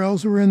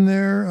Shirelles were in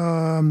there.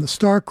 The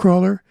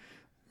Starcrawler,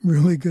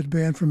 really good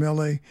band from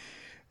L.A.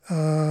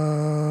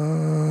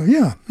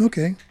 Yeah,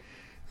 okay.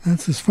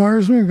 That's as far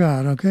as we've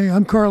got, okay?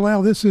 I'm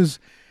Carlisle. This is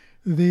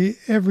the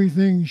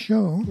Everything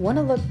Show. Want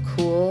to look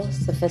cool,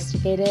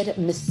 sophisticated,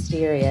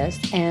 mysterious,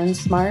 and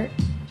smart?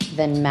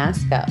 Then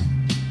mask up.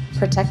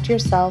 Protect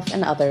yourself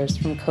and others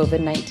from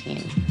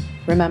COVID-19.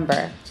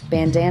 Remember,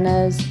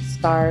 bandanas,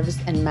 scarves,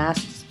 and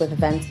masks with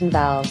vents and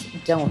valves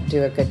don't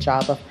do a good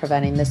job of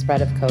preventing the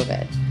spread of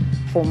COVID.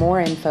 For more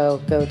info,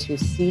 go to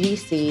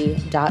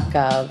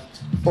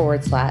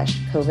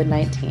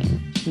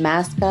cdc.gov/COVID-19.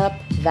 Mask up,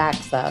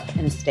 vax up,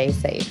 and stay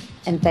safe.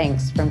 And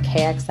thanks from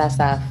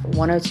KXSF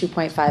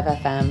 102.5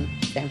 FM,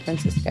 San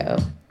Francisco.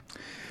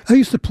 I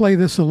used to play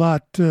this a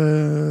lot,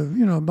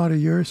 about a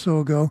year or so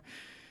ago.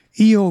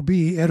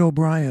 EOB, Ed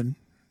O'Brien,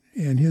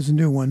 and his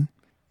new one.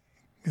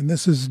 And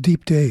this is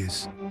Deep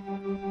Days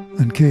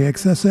on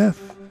KXSF.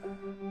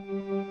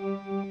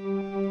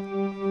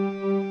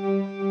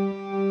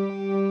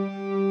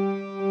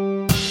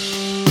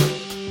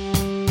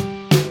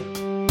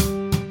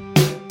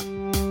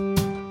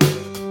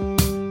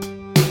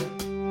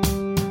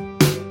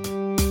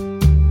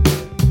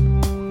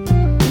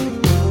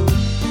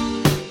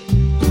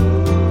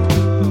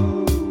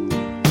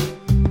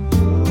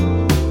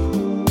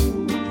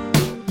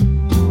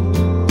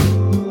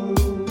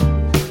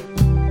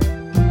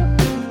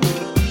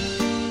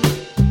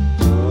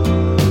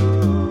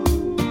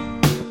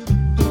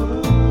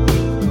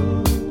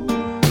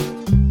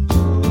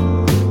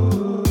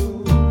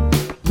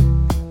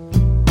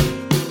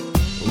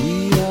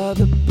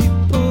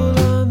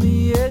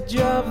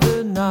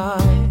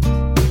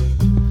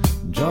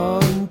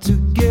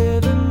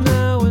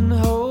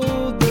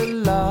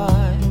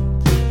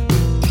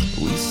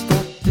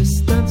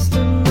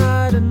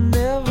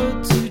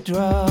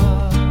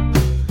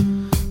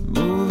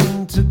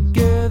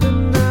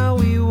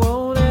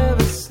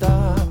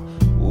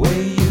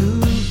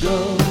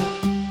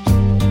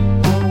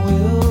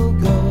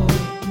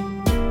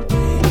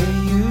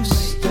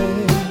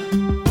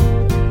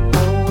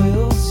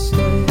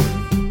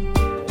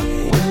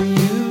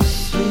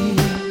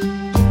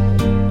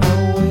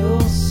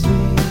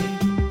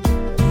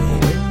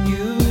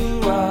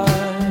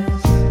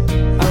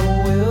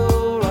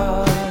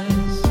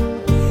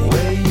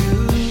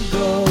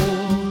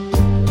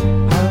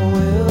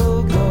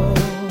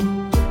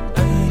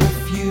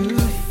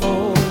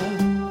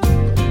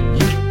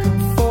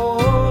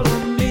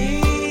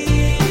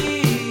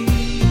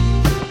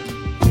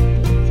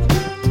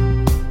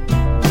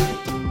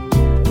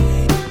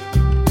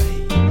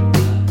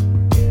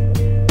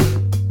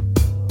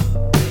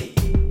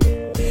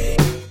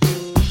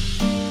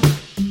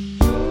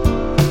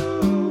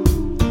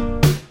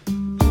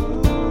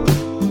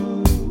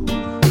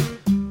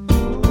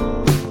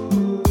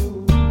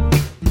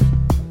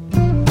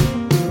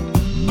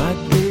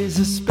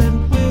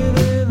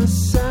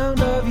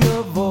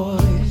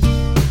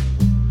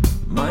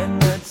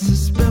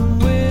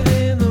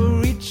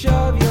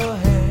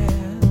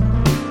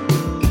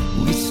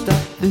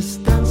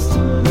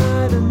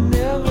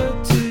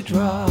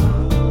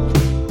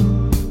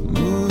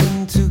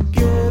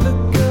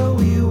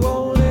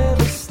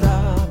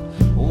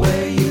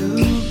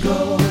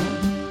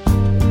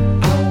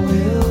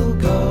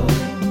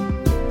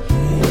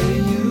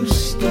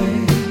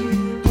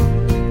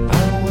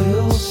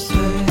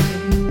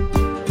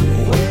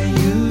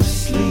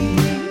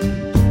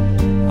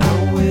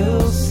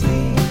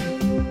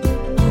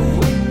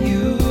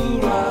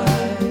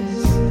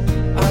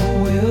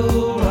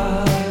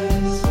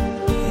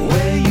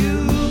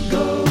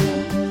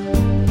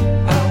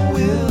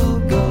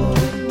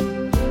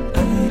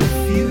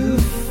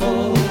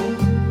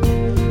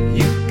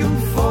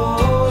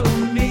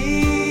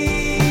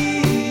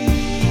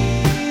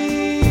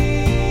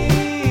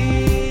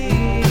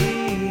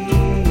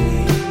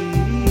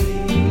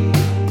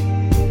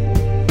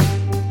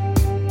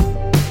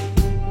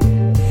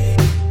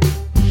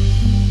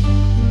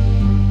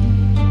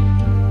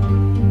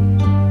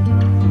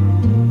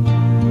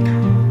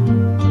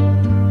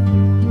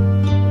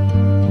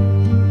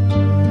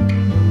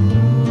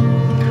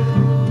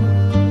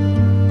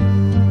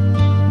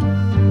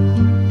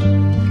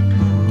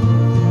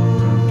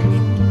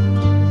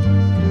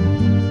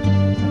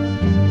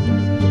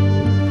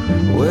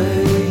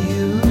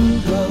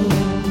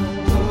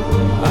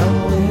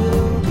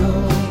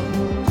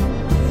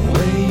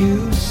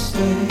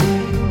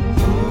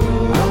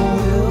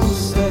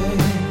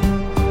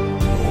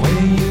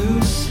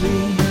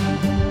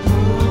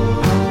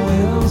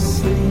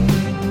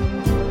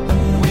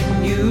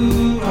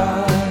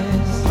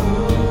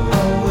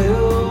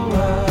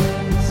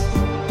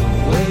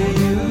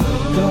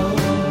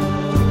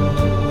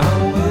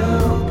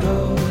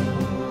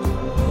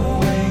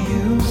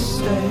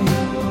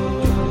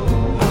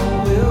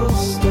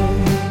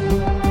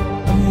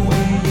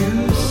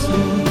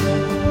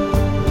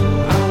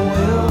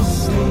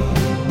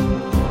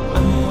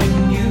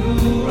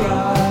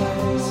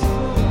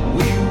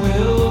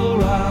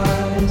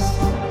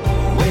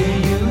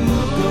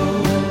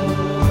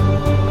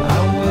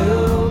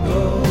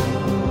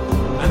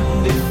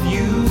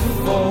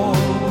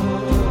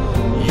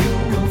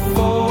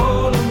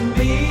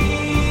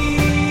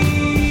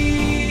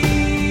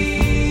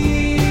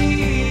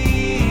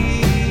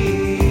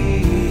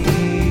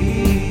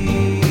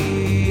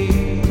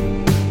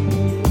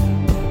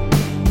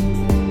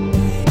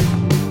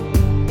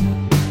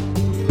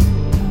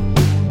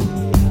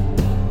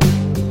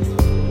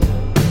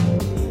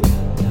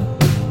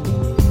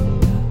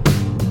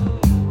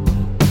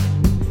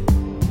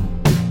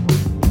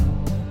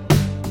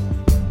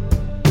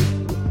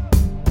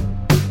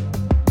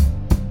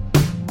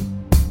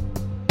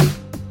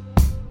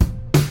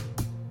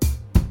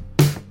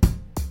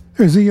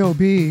 There's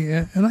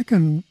EOB, and I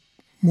can,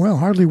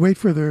 hardly wait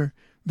for their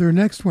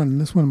next one.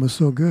 This one was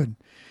so good.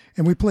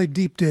 And we played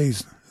Deep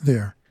Days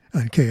there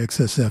on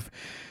KXSF.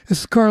 This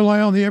is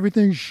Carlisle on the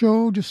Everything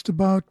Show, just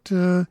about,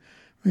 let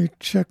me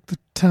check the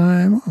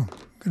time. Oh,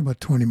 got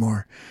about 20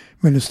 more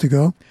minutes to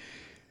go.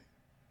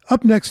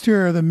 Up next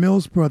here are the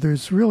Mills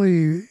Brothers,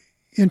 really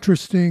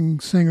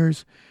interesting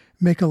singers,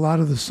 make a lot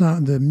of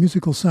the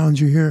musical sounds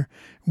you hear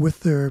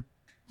with their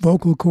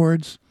vocal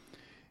cords.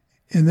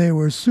 And they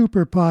were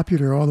super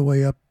popular all the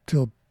way up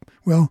till,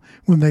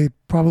 when they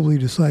probably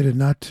decided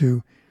not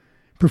to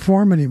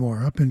perform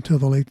anymore, up until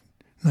the late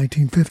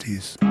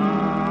 1950s.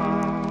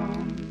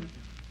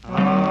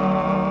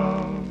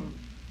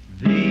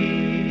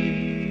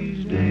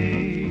 These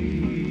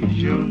days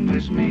you'll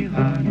miss me,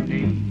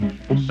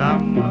 honey.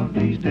 Some of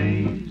these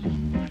days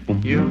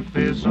you'll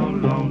feel so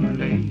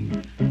lonely.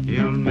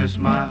 You'll miss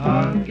my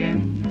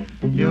hugging,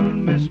 you'll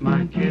miss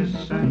my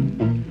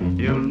kissing,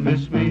 you'll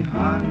miss me,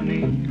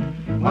 honey.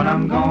 When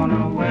I'm gone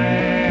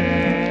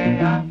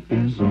away, I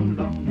feel so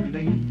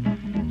lonely.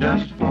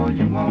 Just for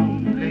you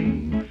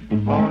only,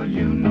 for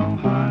you know,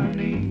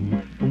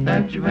 honey,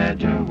 that you had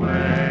your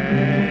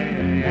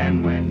way.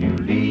 And when you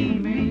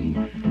leave me,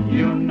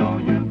 you know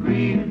you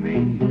grieve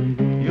me.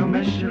 You'll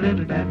miss your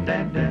little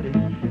daddy.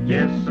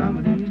 Yes, some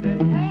of these days.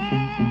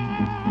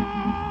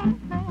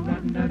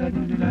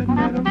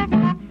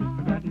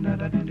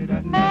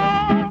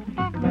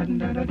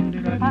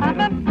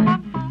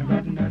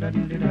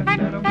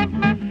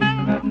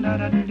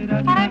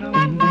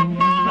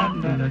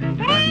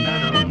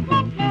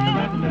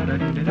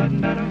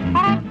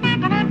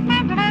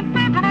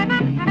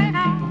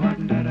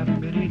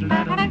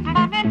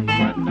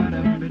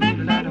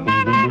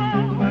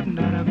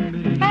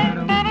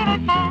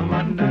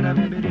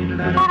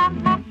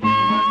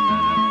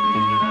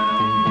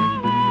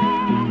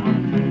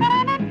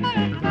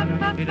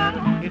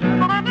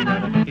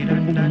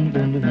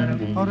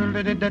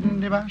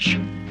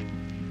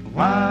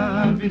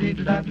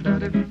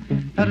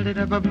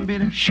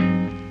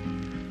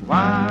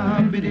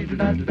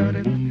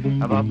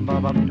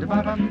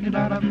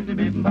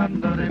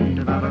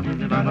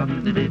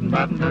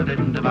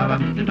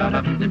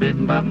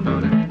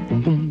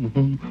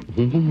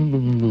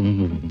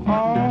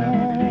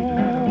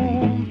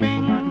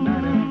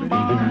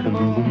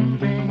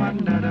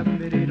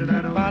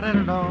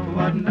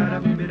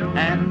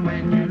 And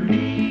when you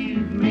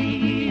leave me,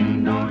 you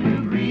know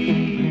you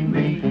grieve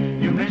me.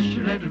 You miss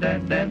your little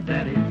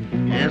daddy.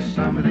 Yes,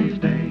 some of these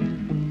days.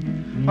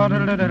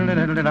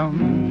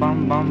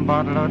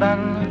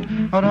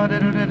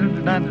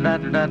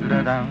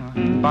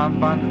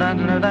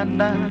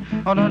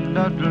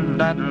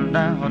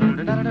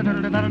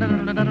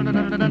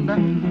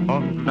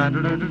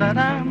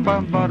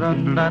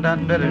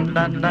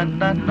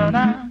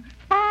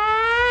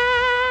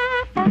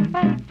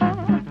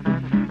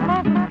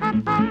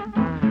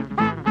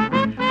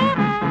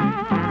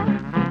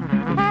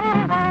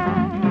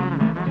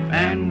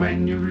 And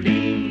when you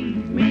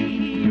leave me,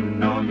 you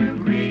know you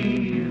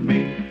grieve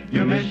me.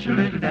 You miss your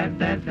little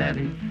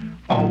daddy.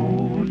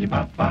 Oh, you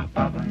papa.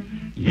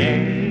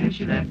 Yes,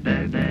 your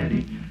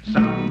daddy.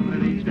 Some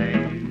of these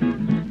days.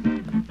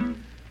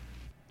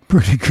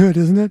 Pretty good,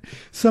 isn't it?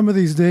 Some of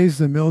these days,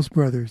 the Mills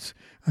Brothers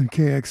on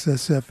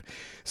KXSF.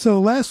 So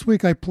last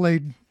week I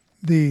played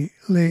the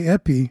Les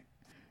Epis.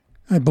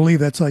 I believe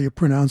that's how you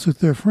pronounce it.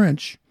 They're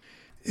French.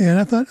 And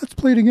I thought, let's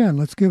play it again.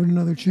 Let's give it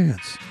another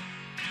chance.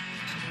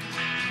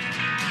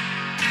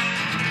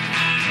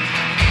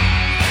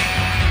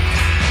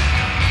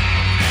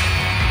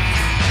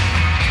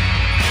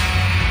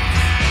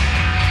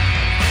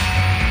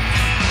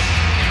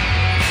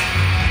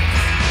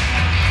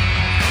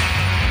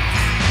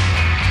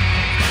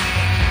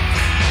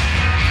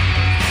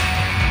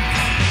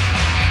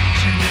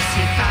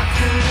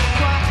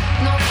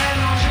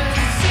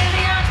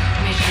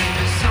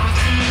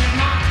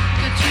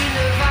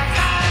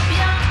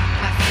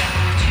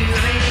 Tu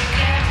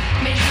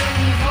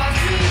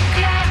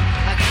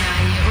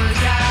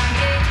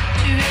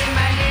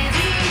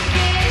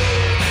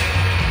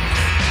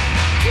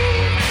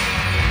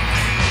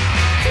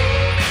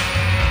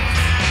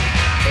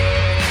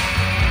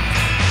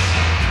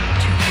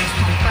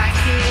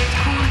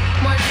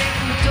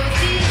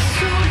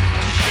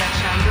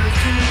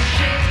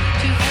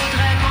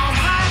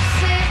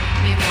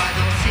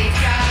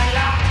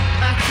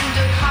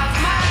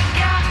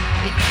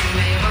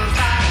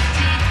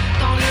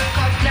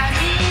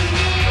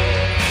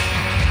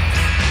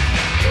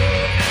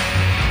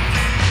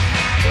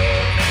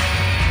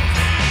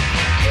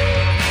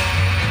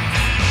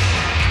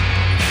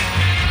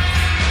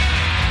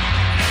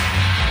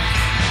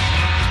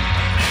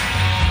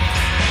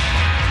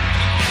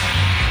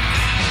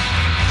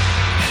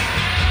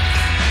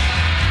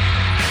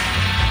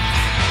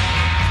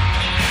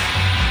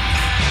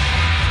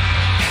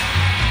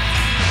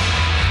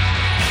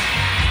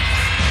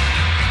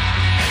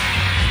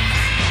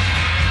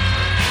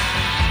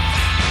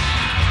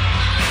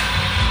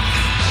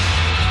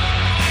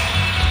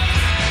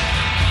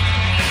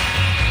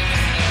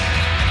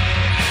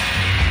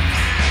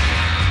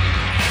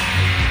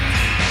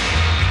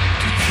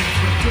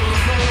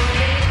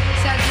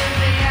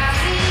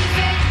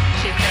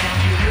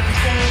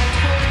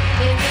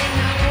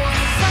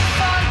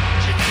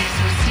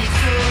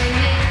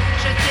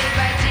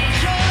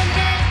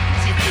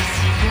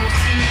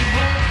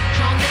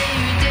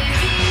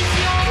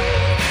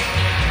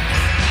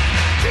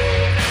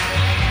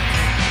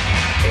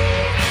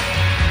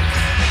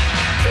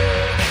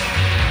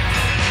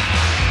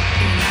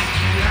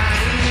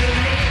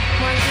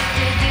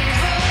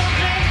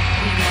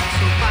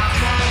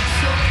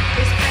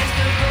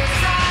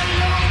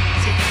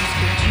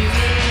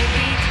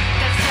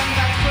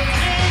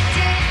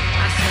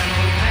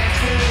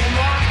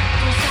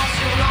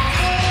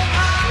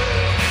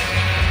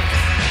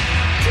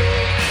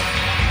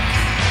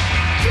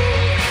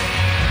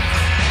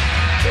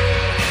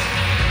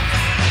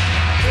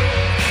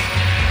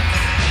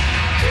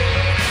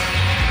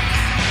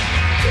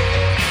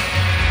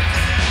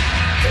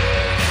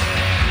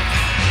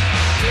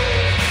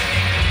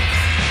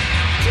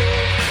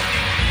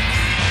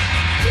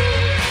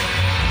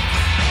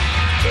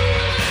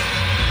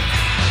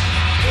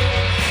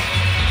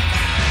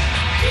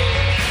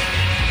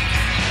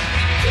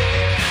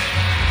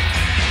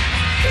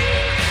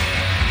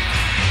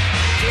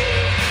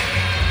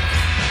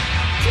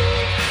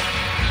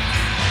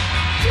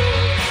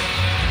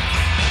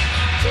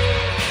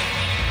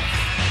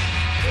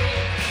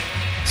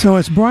So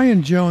it's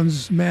Brian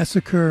Jones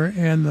Massacre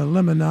and the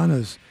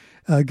Lemonanas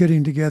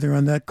getting together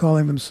on that,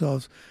 calling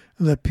themselves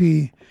the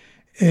P.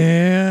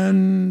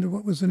 And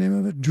what was the name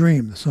of it?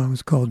 Dream. The song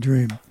was called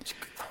Dream.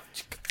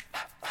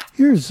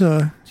 Here's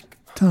Tom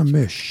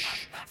Misch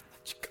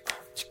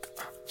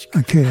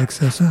on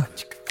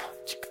KXSF.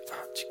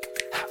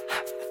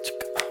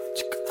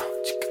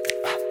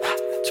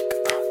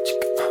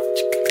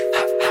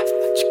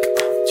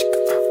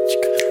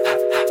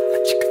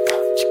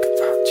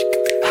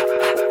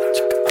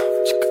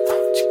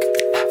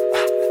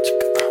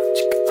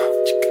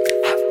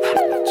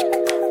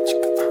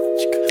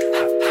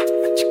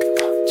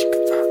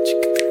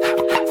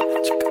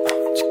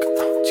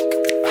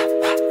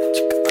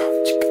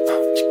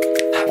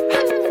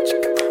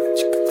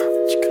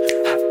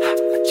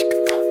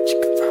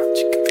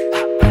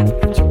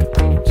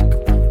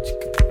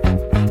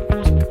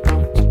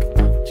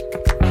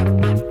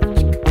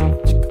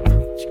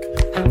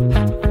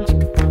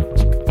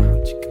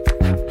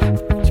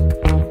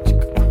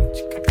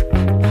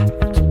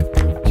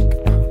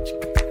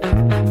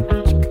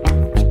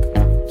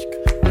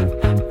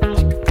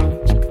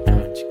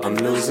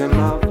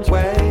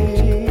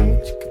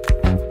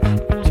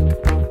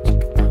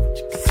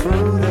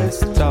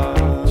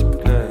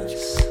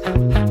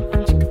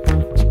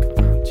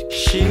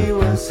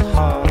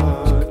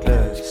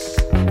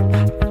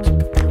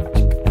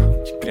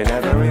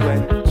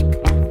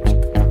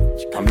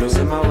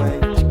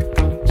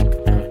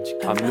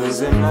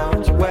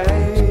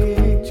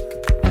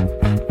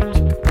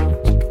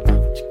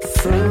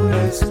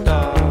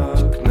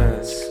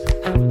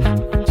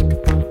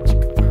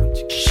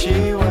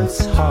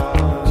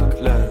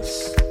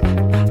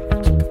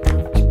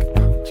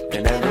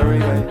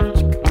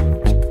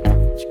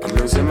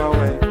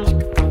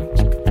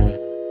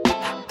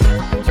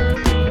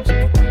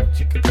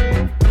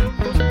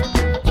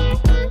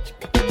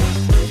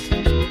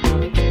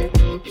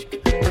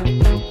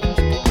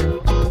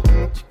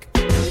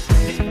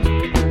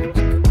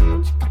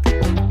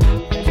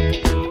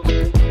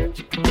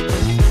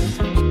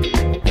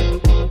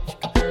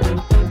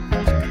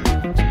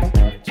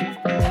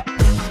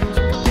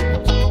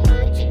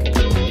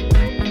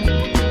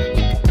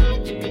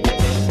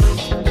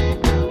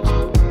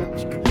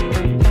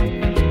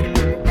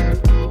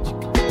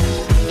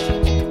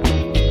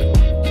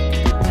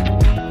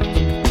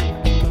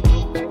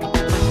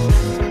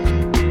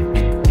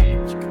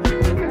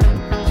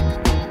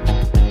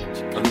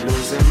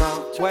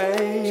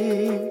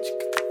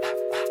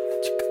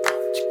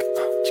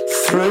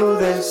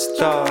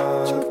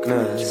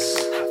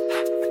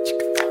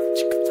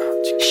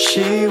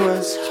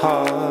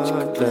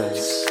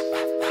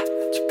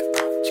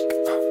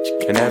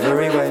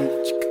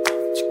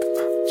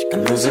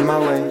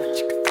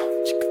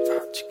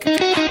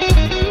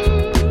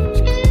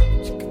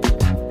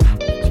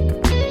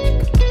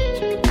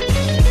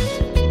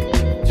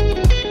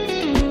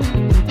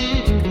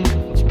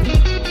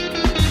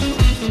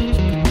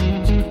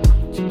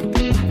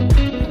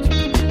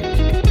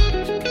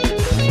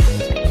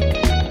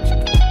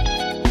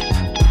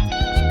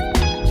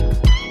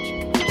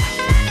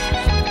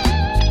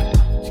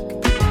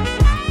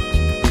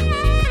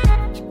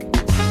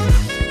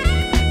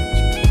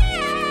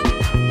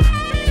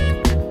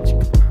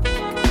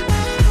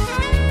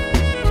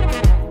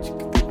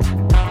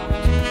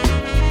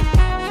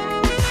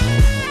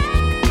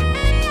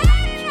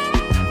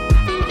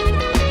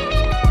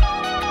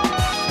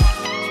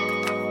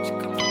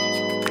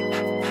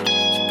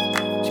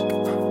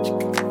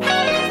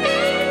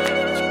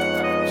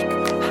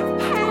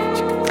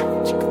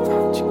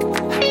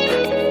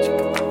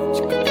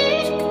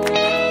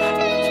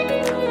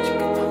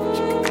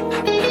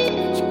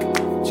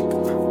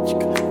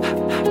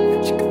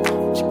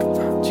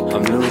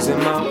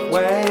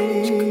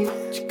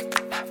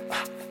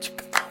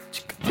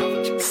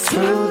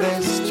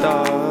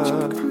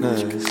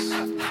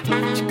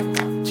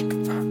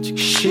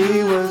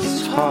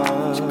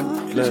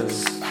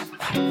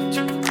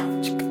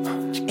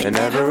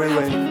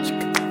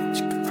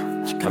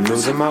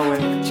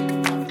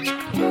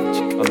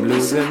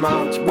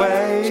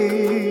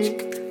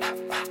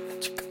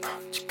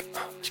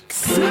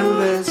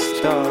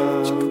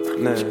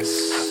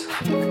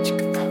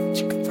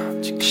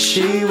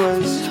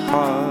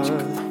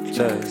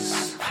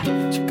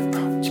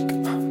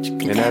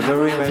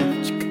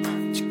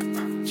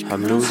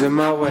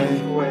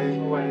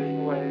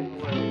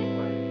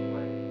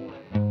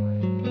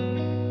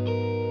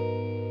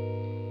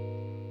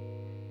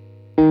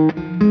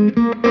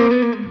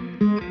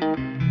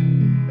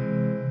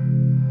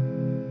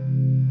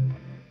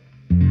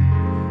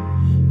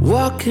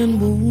 Walking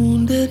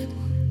wounded,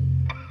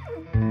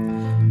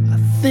 I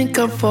think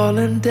I'm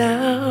falling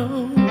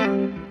down.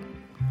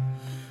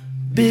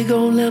 Big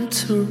old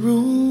empty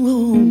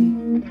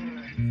room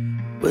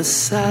where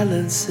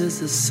silence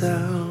is a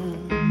sound.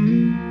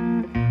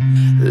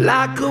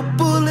 Like a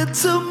bullet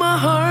to my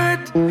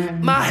heart,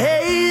 my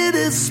head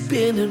is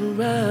spinning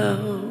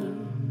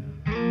round.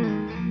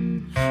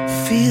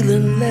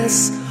 Feeling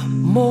less,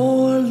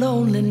 more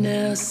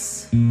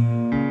loneliness.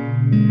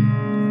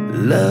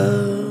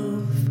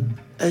 Love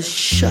has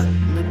shut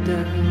me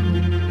down.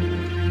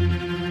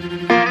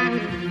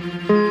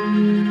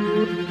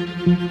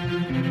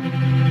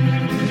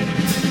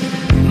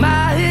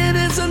 My head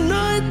is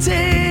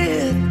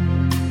anointed.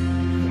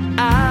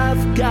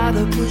 I've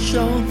gotta push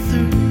on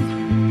through.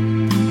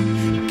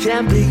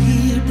 Can't be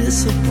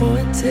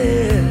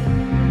disappointed,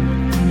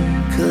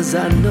 'cause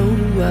I know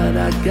what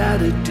I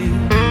gotta do.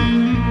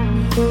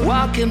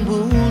 Walking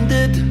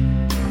wounded,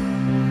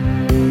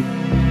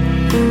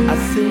 I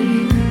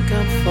think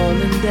I'm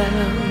falling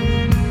down.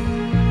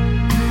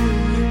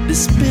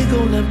 This big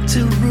old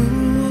empty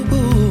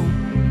room,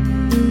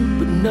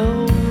 but no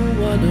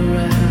one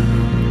around.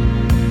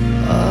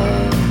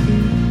 Oh,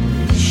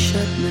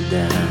 shut me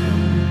down.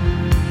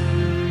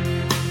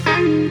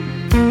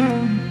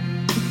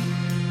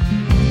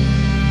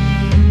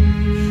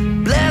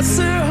 Bless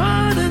her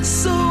heart and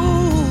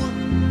soul.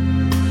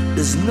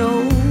 There's no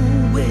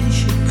way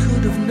she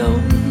could have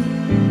known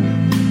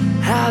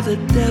how the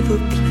devil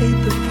played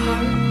the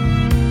part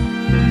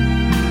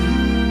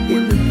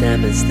in the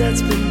damage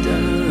that's been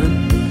done.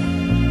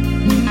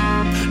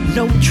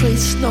 No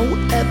trace, no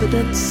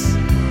evidence,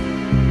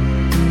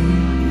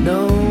 no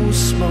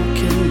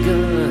smoking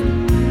gun.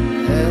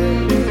 Hey.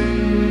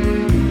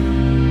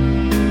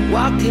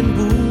 Walking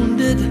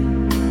wounded,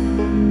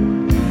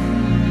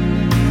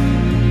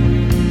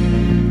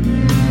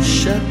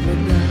 shut me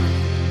down.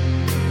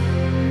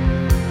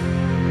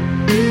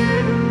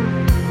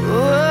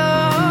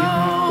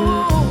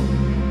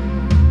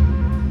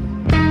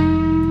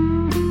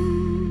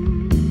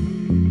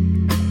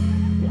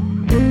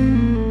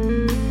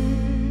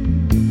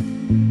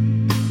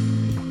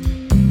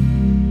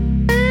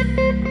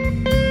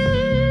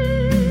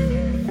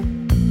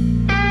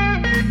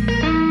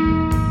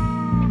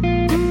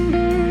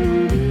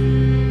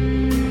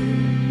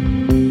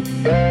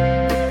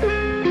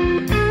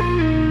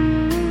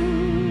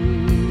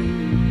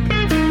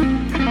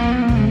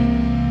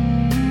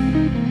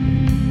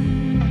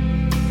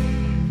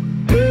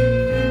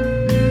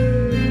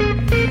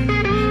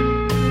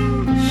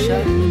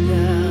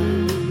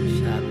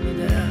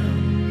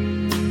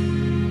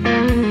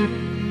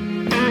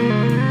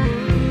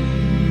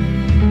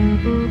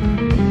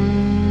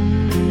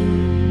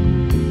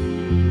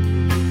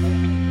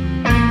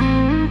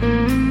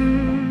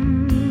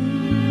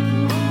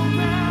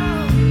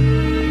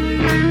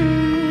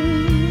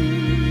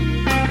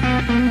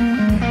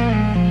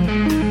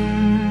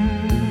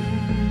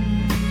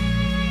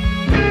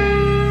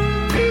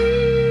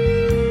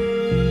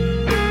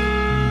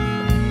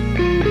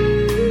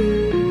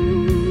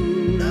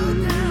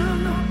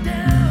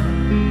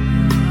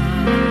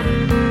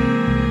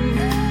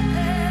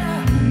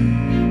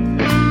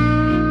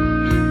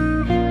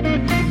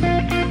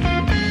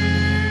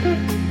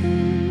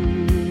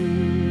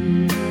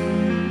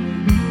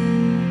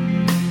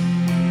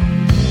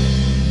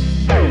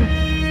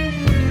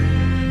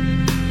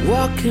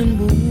 Walking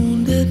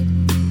wounded,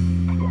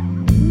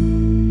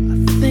 I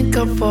think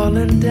I'm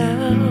falling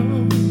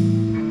down.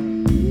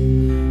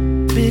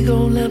 Big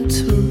old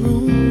empty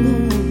room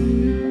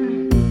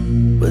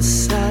where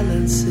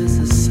silence is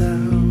a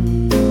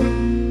sound.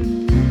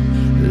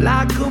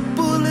 Like a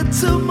bullet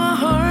to my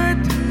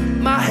heart,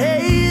 my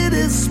head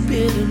is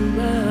spinning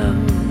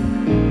round.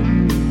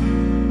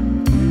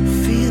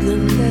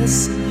 Feeling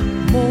less,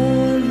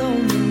 more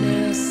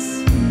loneliness.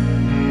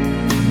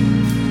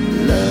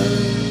 Love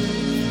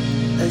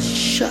has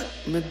shut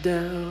me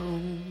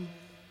down.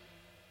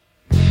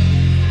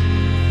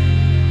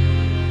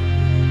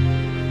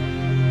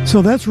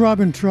 So that's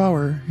Robin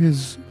Trower,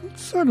 his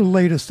sort of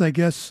latest, I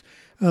guess,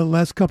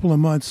 last couple of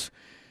months,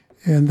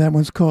 and that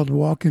one's called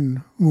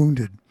Walking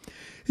Wounded.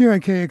 Here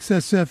on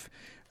KXSF,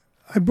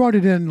 I brought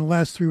it in the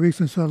last 3 weeks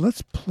and said,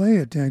 let's play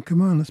it, Dan.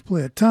 Come on, let's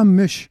play it. Tom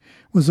Misch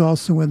was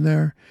also in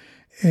there,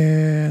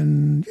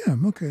 and yeah,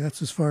 okay,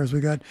 that's as far as we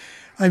got.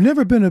 I've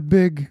never been a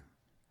big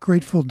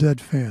Grateful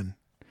Dead fan.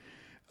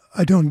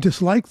 I don't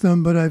dislike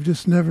them, but they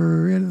just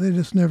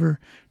never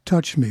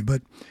touched me.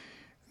 But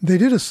they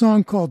did a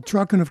song called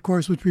Truckin', of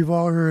course, which we've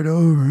all heard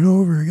over and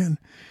over again.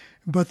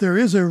 But there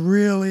is a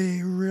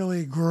really,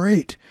 really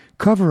great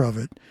cover of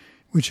it,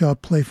 which I'll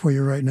play for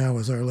you right now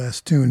as our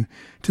last tune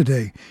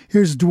today.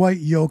 Here's Dwight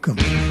Yoakam.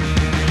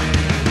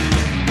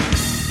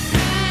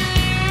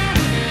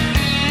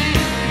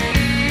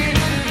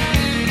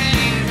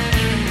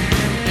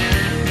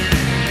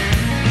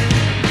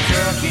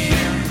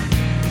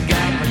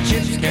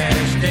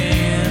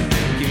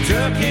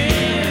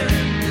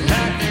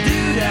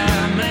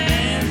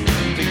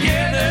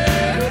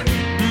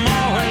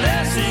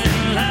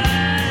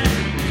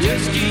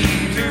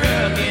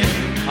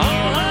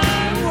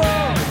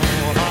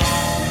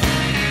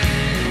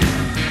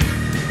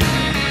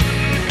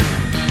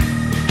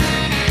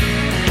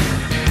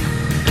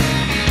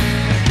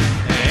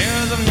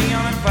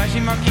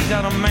 Marquees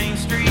out on Main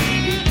Street,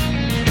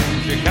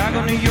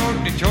 Chicago, New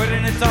York, Detroit,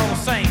 and it's all the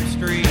same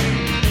street.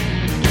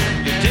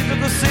 Your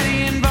typical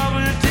city involved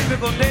in a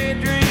typical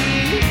daydream.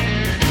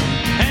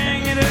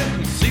 Hang it up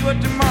and see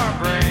what tomorrow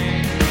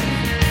brings.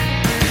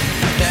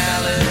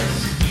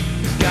 Dallas,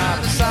 got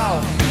a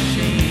soft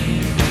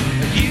machine.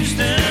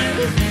 Houston,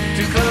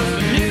 too close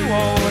to New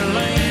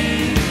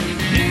Orleans.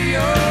 New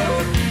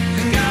York,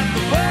 got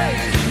the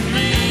ways and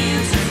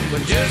means,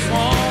 but just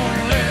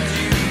won't let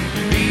you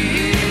be.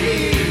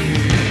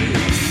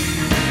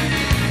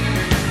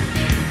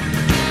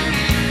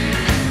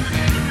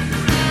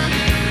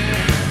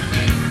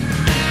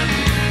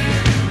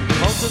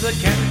 Most of the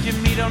cats you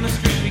meet on the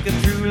street speak of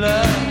true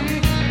love.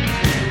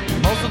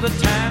 Most of the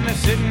time they're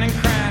sitting and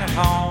crying at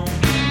home.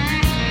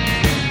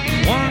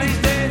 One of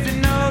these days they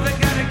know they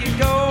gotta get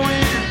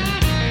going,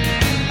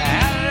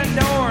 out of the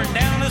door and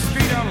down the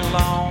street all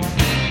alone.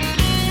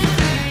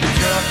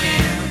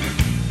 Trucking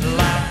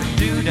like a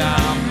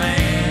doodah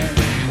man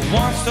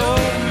once told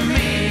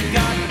me,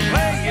 got to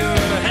play your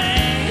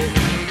hand.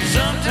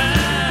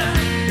 Sometimes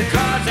the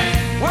cards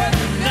ain't worth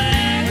a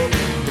thing,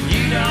 but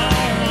you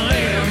don't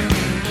live.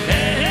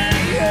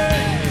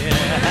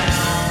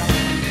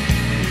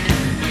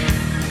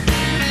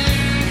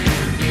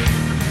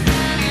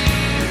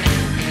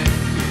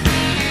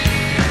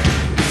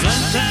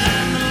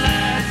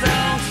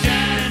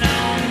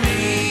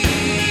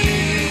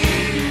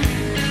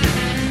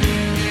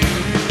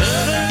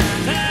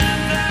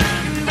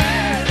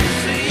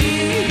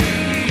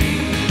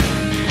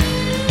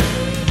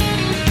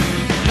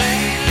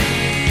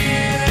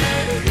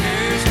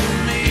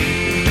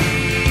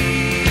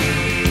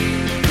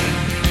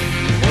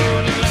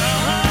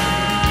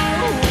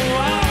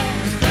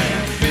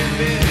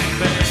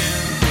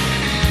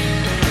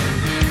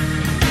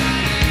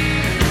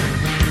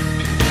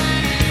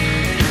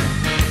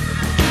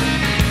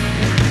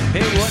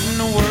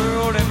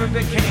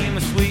 Became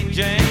a sweet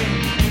Jane.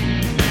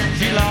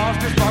 She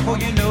lost her sparkle,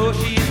 you know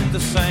she isn't the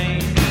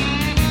same.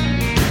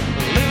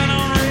 Living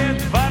on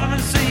red, vitamin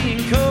C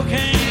and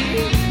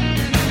cocaine.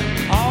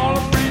 All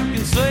a friend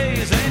can say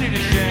is ain't it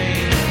a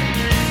shame.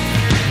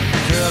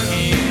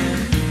 Trucking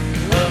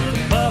up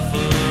to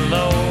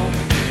Buffalo,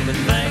 but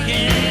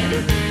thinking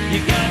you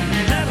got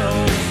to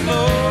pedal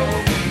slow.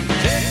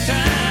 Take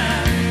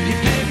time, you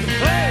pick a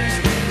place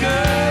to go.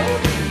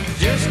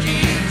 Just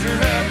keep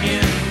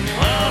trucking.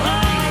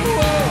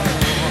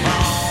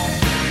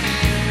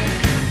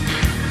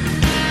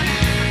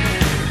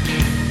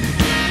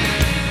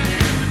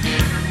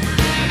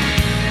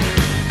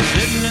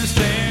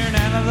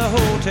 The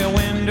hotel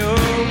window,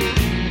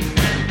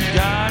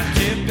 got a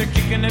tip, they're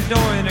kicking the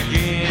door in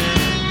again.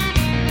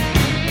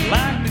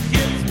 Like to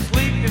get some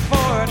sleep before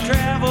I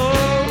travel,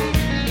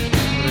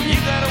 but if you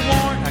got a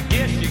warrant, I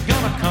guess you're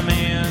gonna come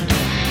in.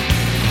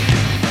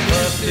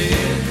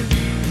 Busted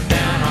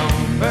down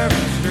on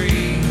Bourbon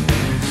Street,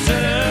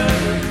 set up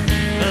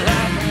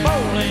like a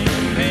bowling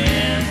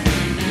pin,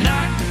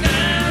 knocked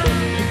down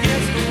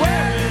against the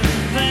wearing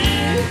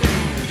thing,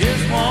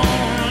 just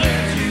won't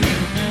let you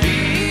be.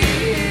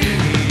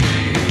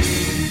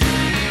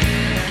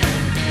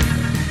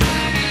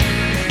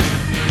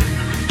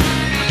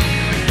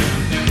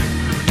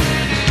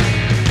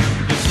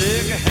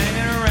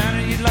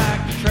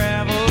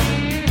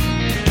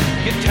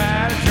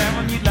 Tired of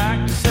traveling, you'd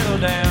like to settle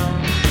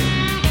down.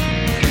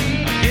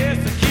 I guess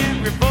I can't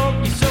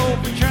revoke you so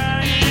for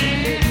trying.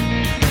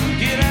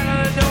 Get out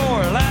of the door,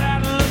 light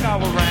out and look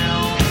all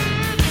around.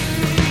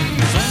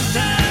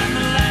 Sometimes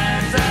the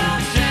lights all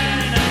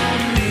shine on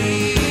me.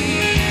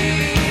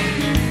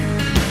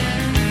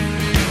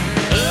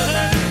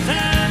 Other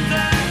times I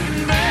can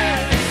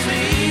barely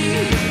see.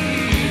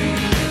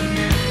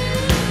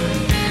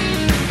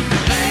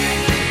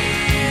 Lately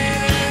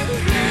it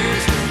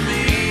appears to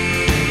me.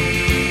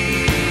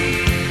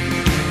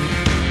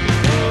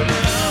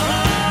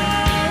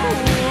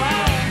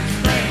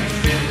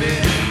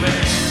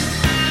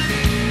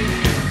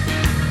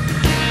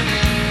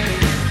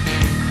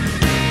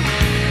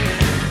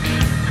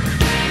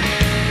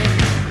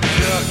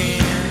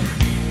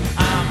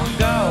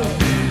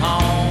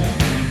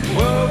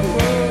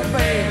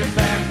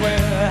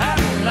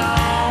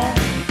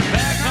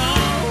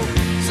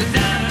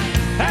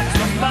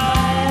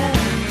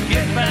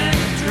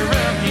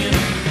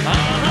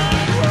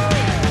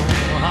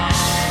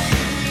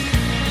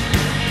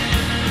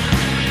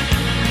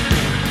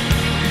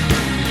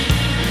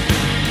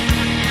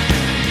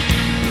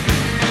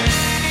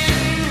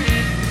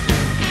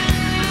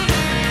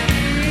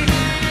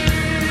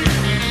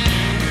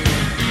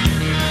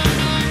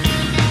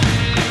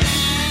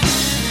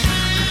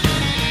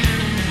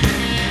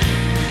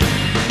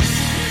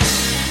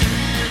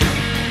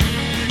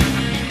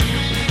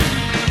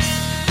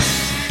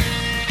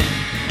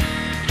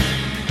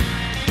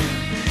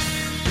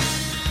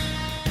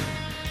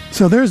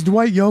 So there's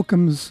Dwight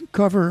Yoakam's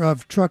cover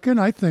of Truckin'.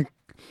 I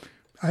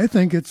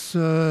think it's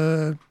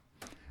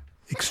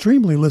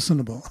extremely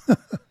listenable.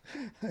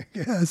 I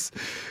guess.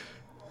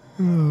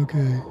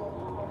 Okay.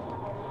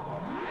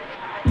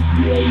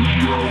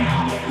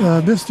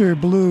 Mr.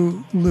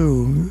 Blue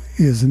Lou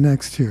is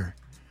next here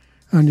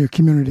on your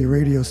community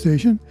radio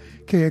station,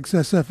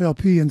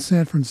 KXSFLP in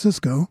San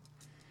Francisco.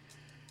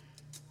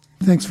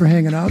 Thanks for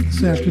hanging out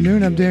this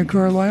afternoon. I'm Dan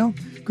Carlisle.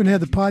 Going to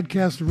have the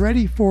podcast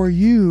ready for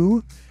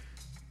you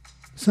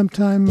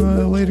sometime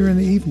later in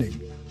the evening.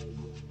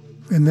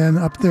 And then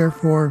up there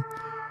for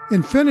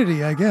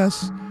infinity, I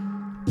guess.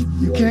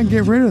 You can't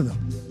get rid of them.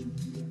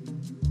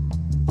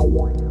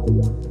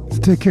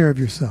 Take care of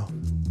yourself.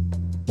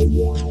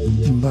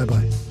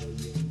 Bye-bye.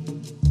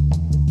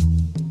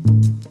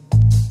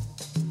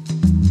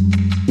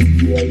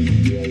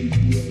 Yeah.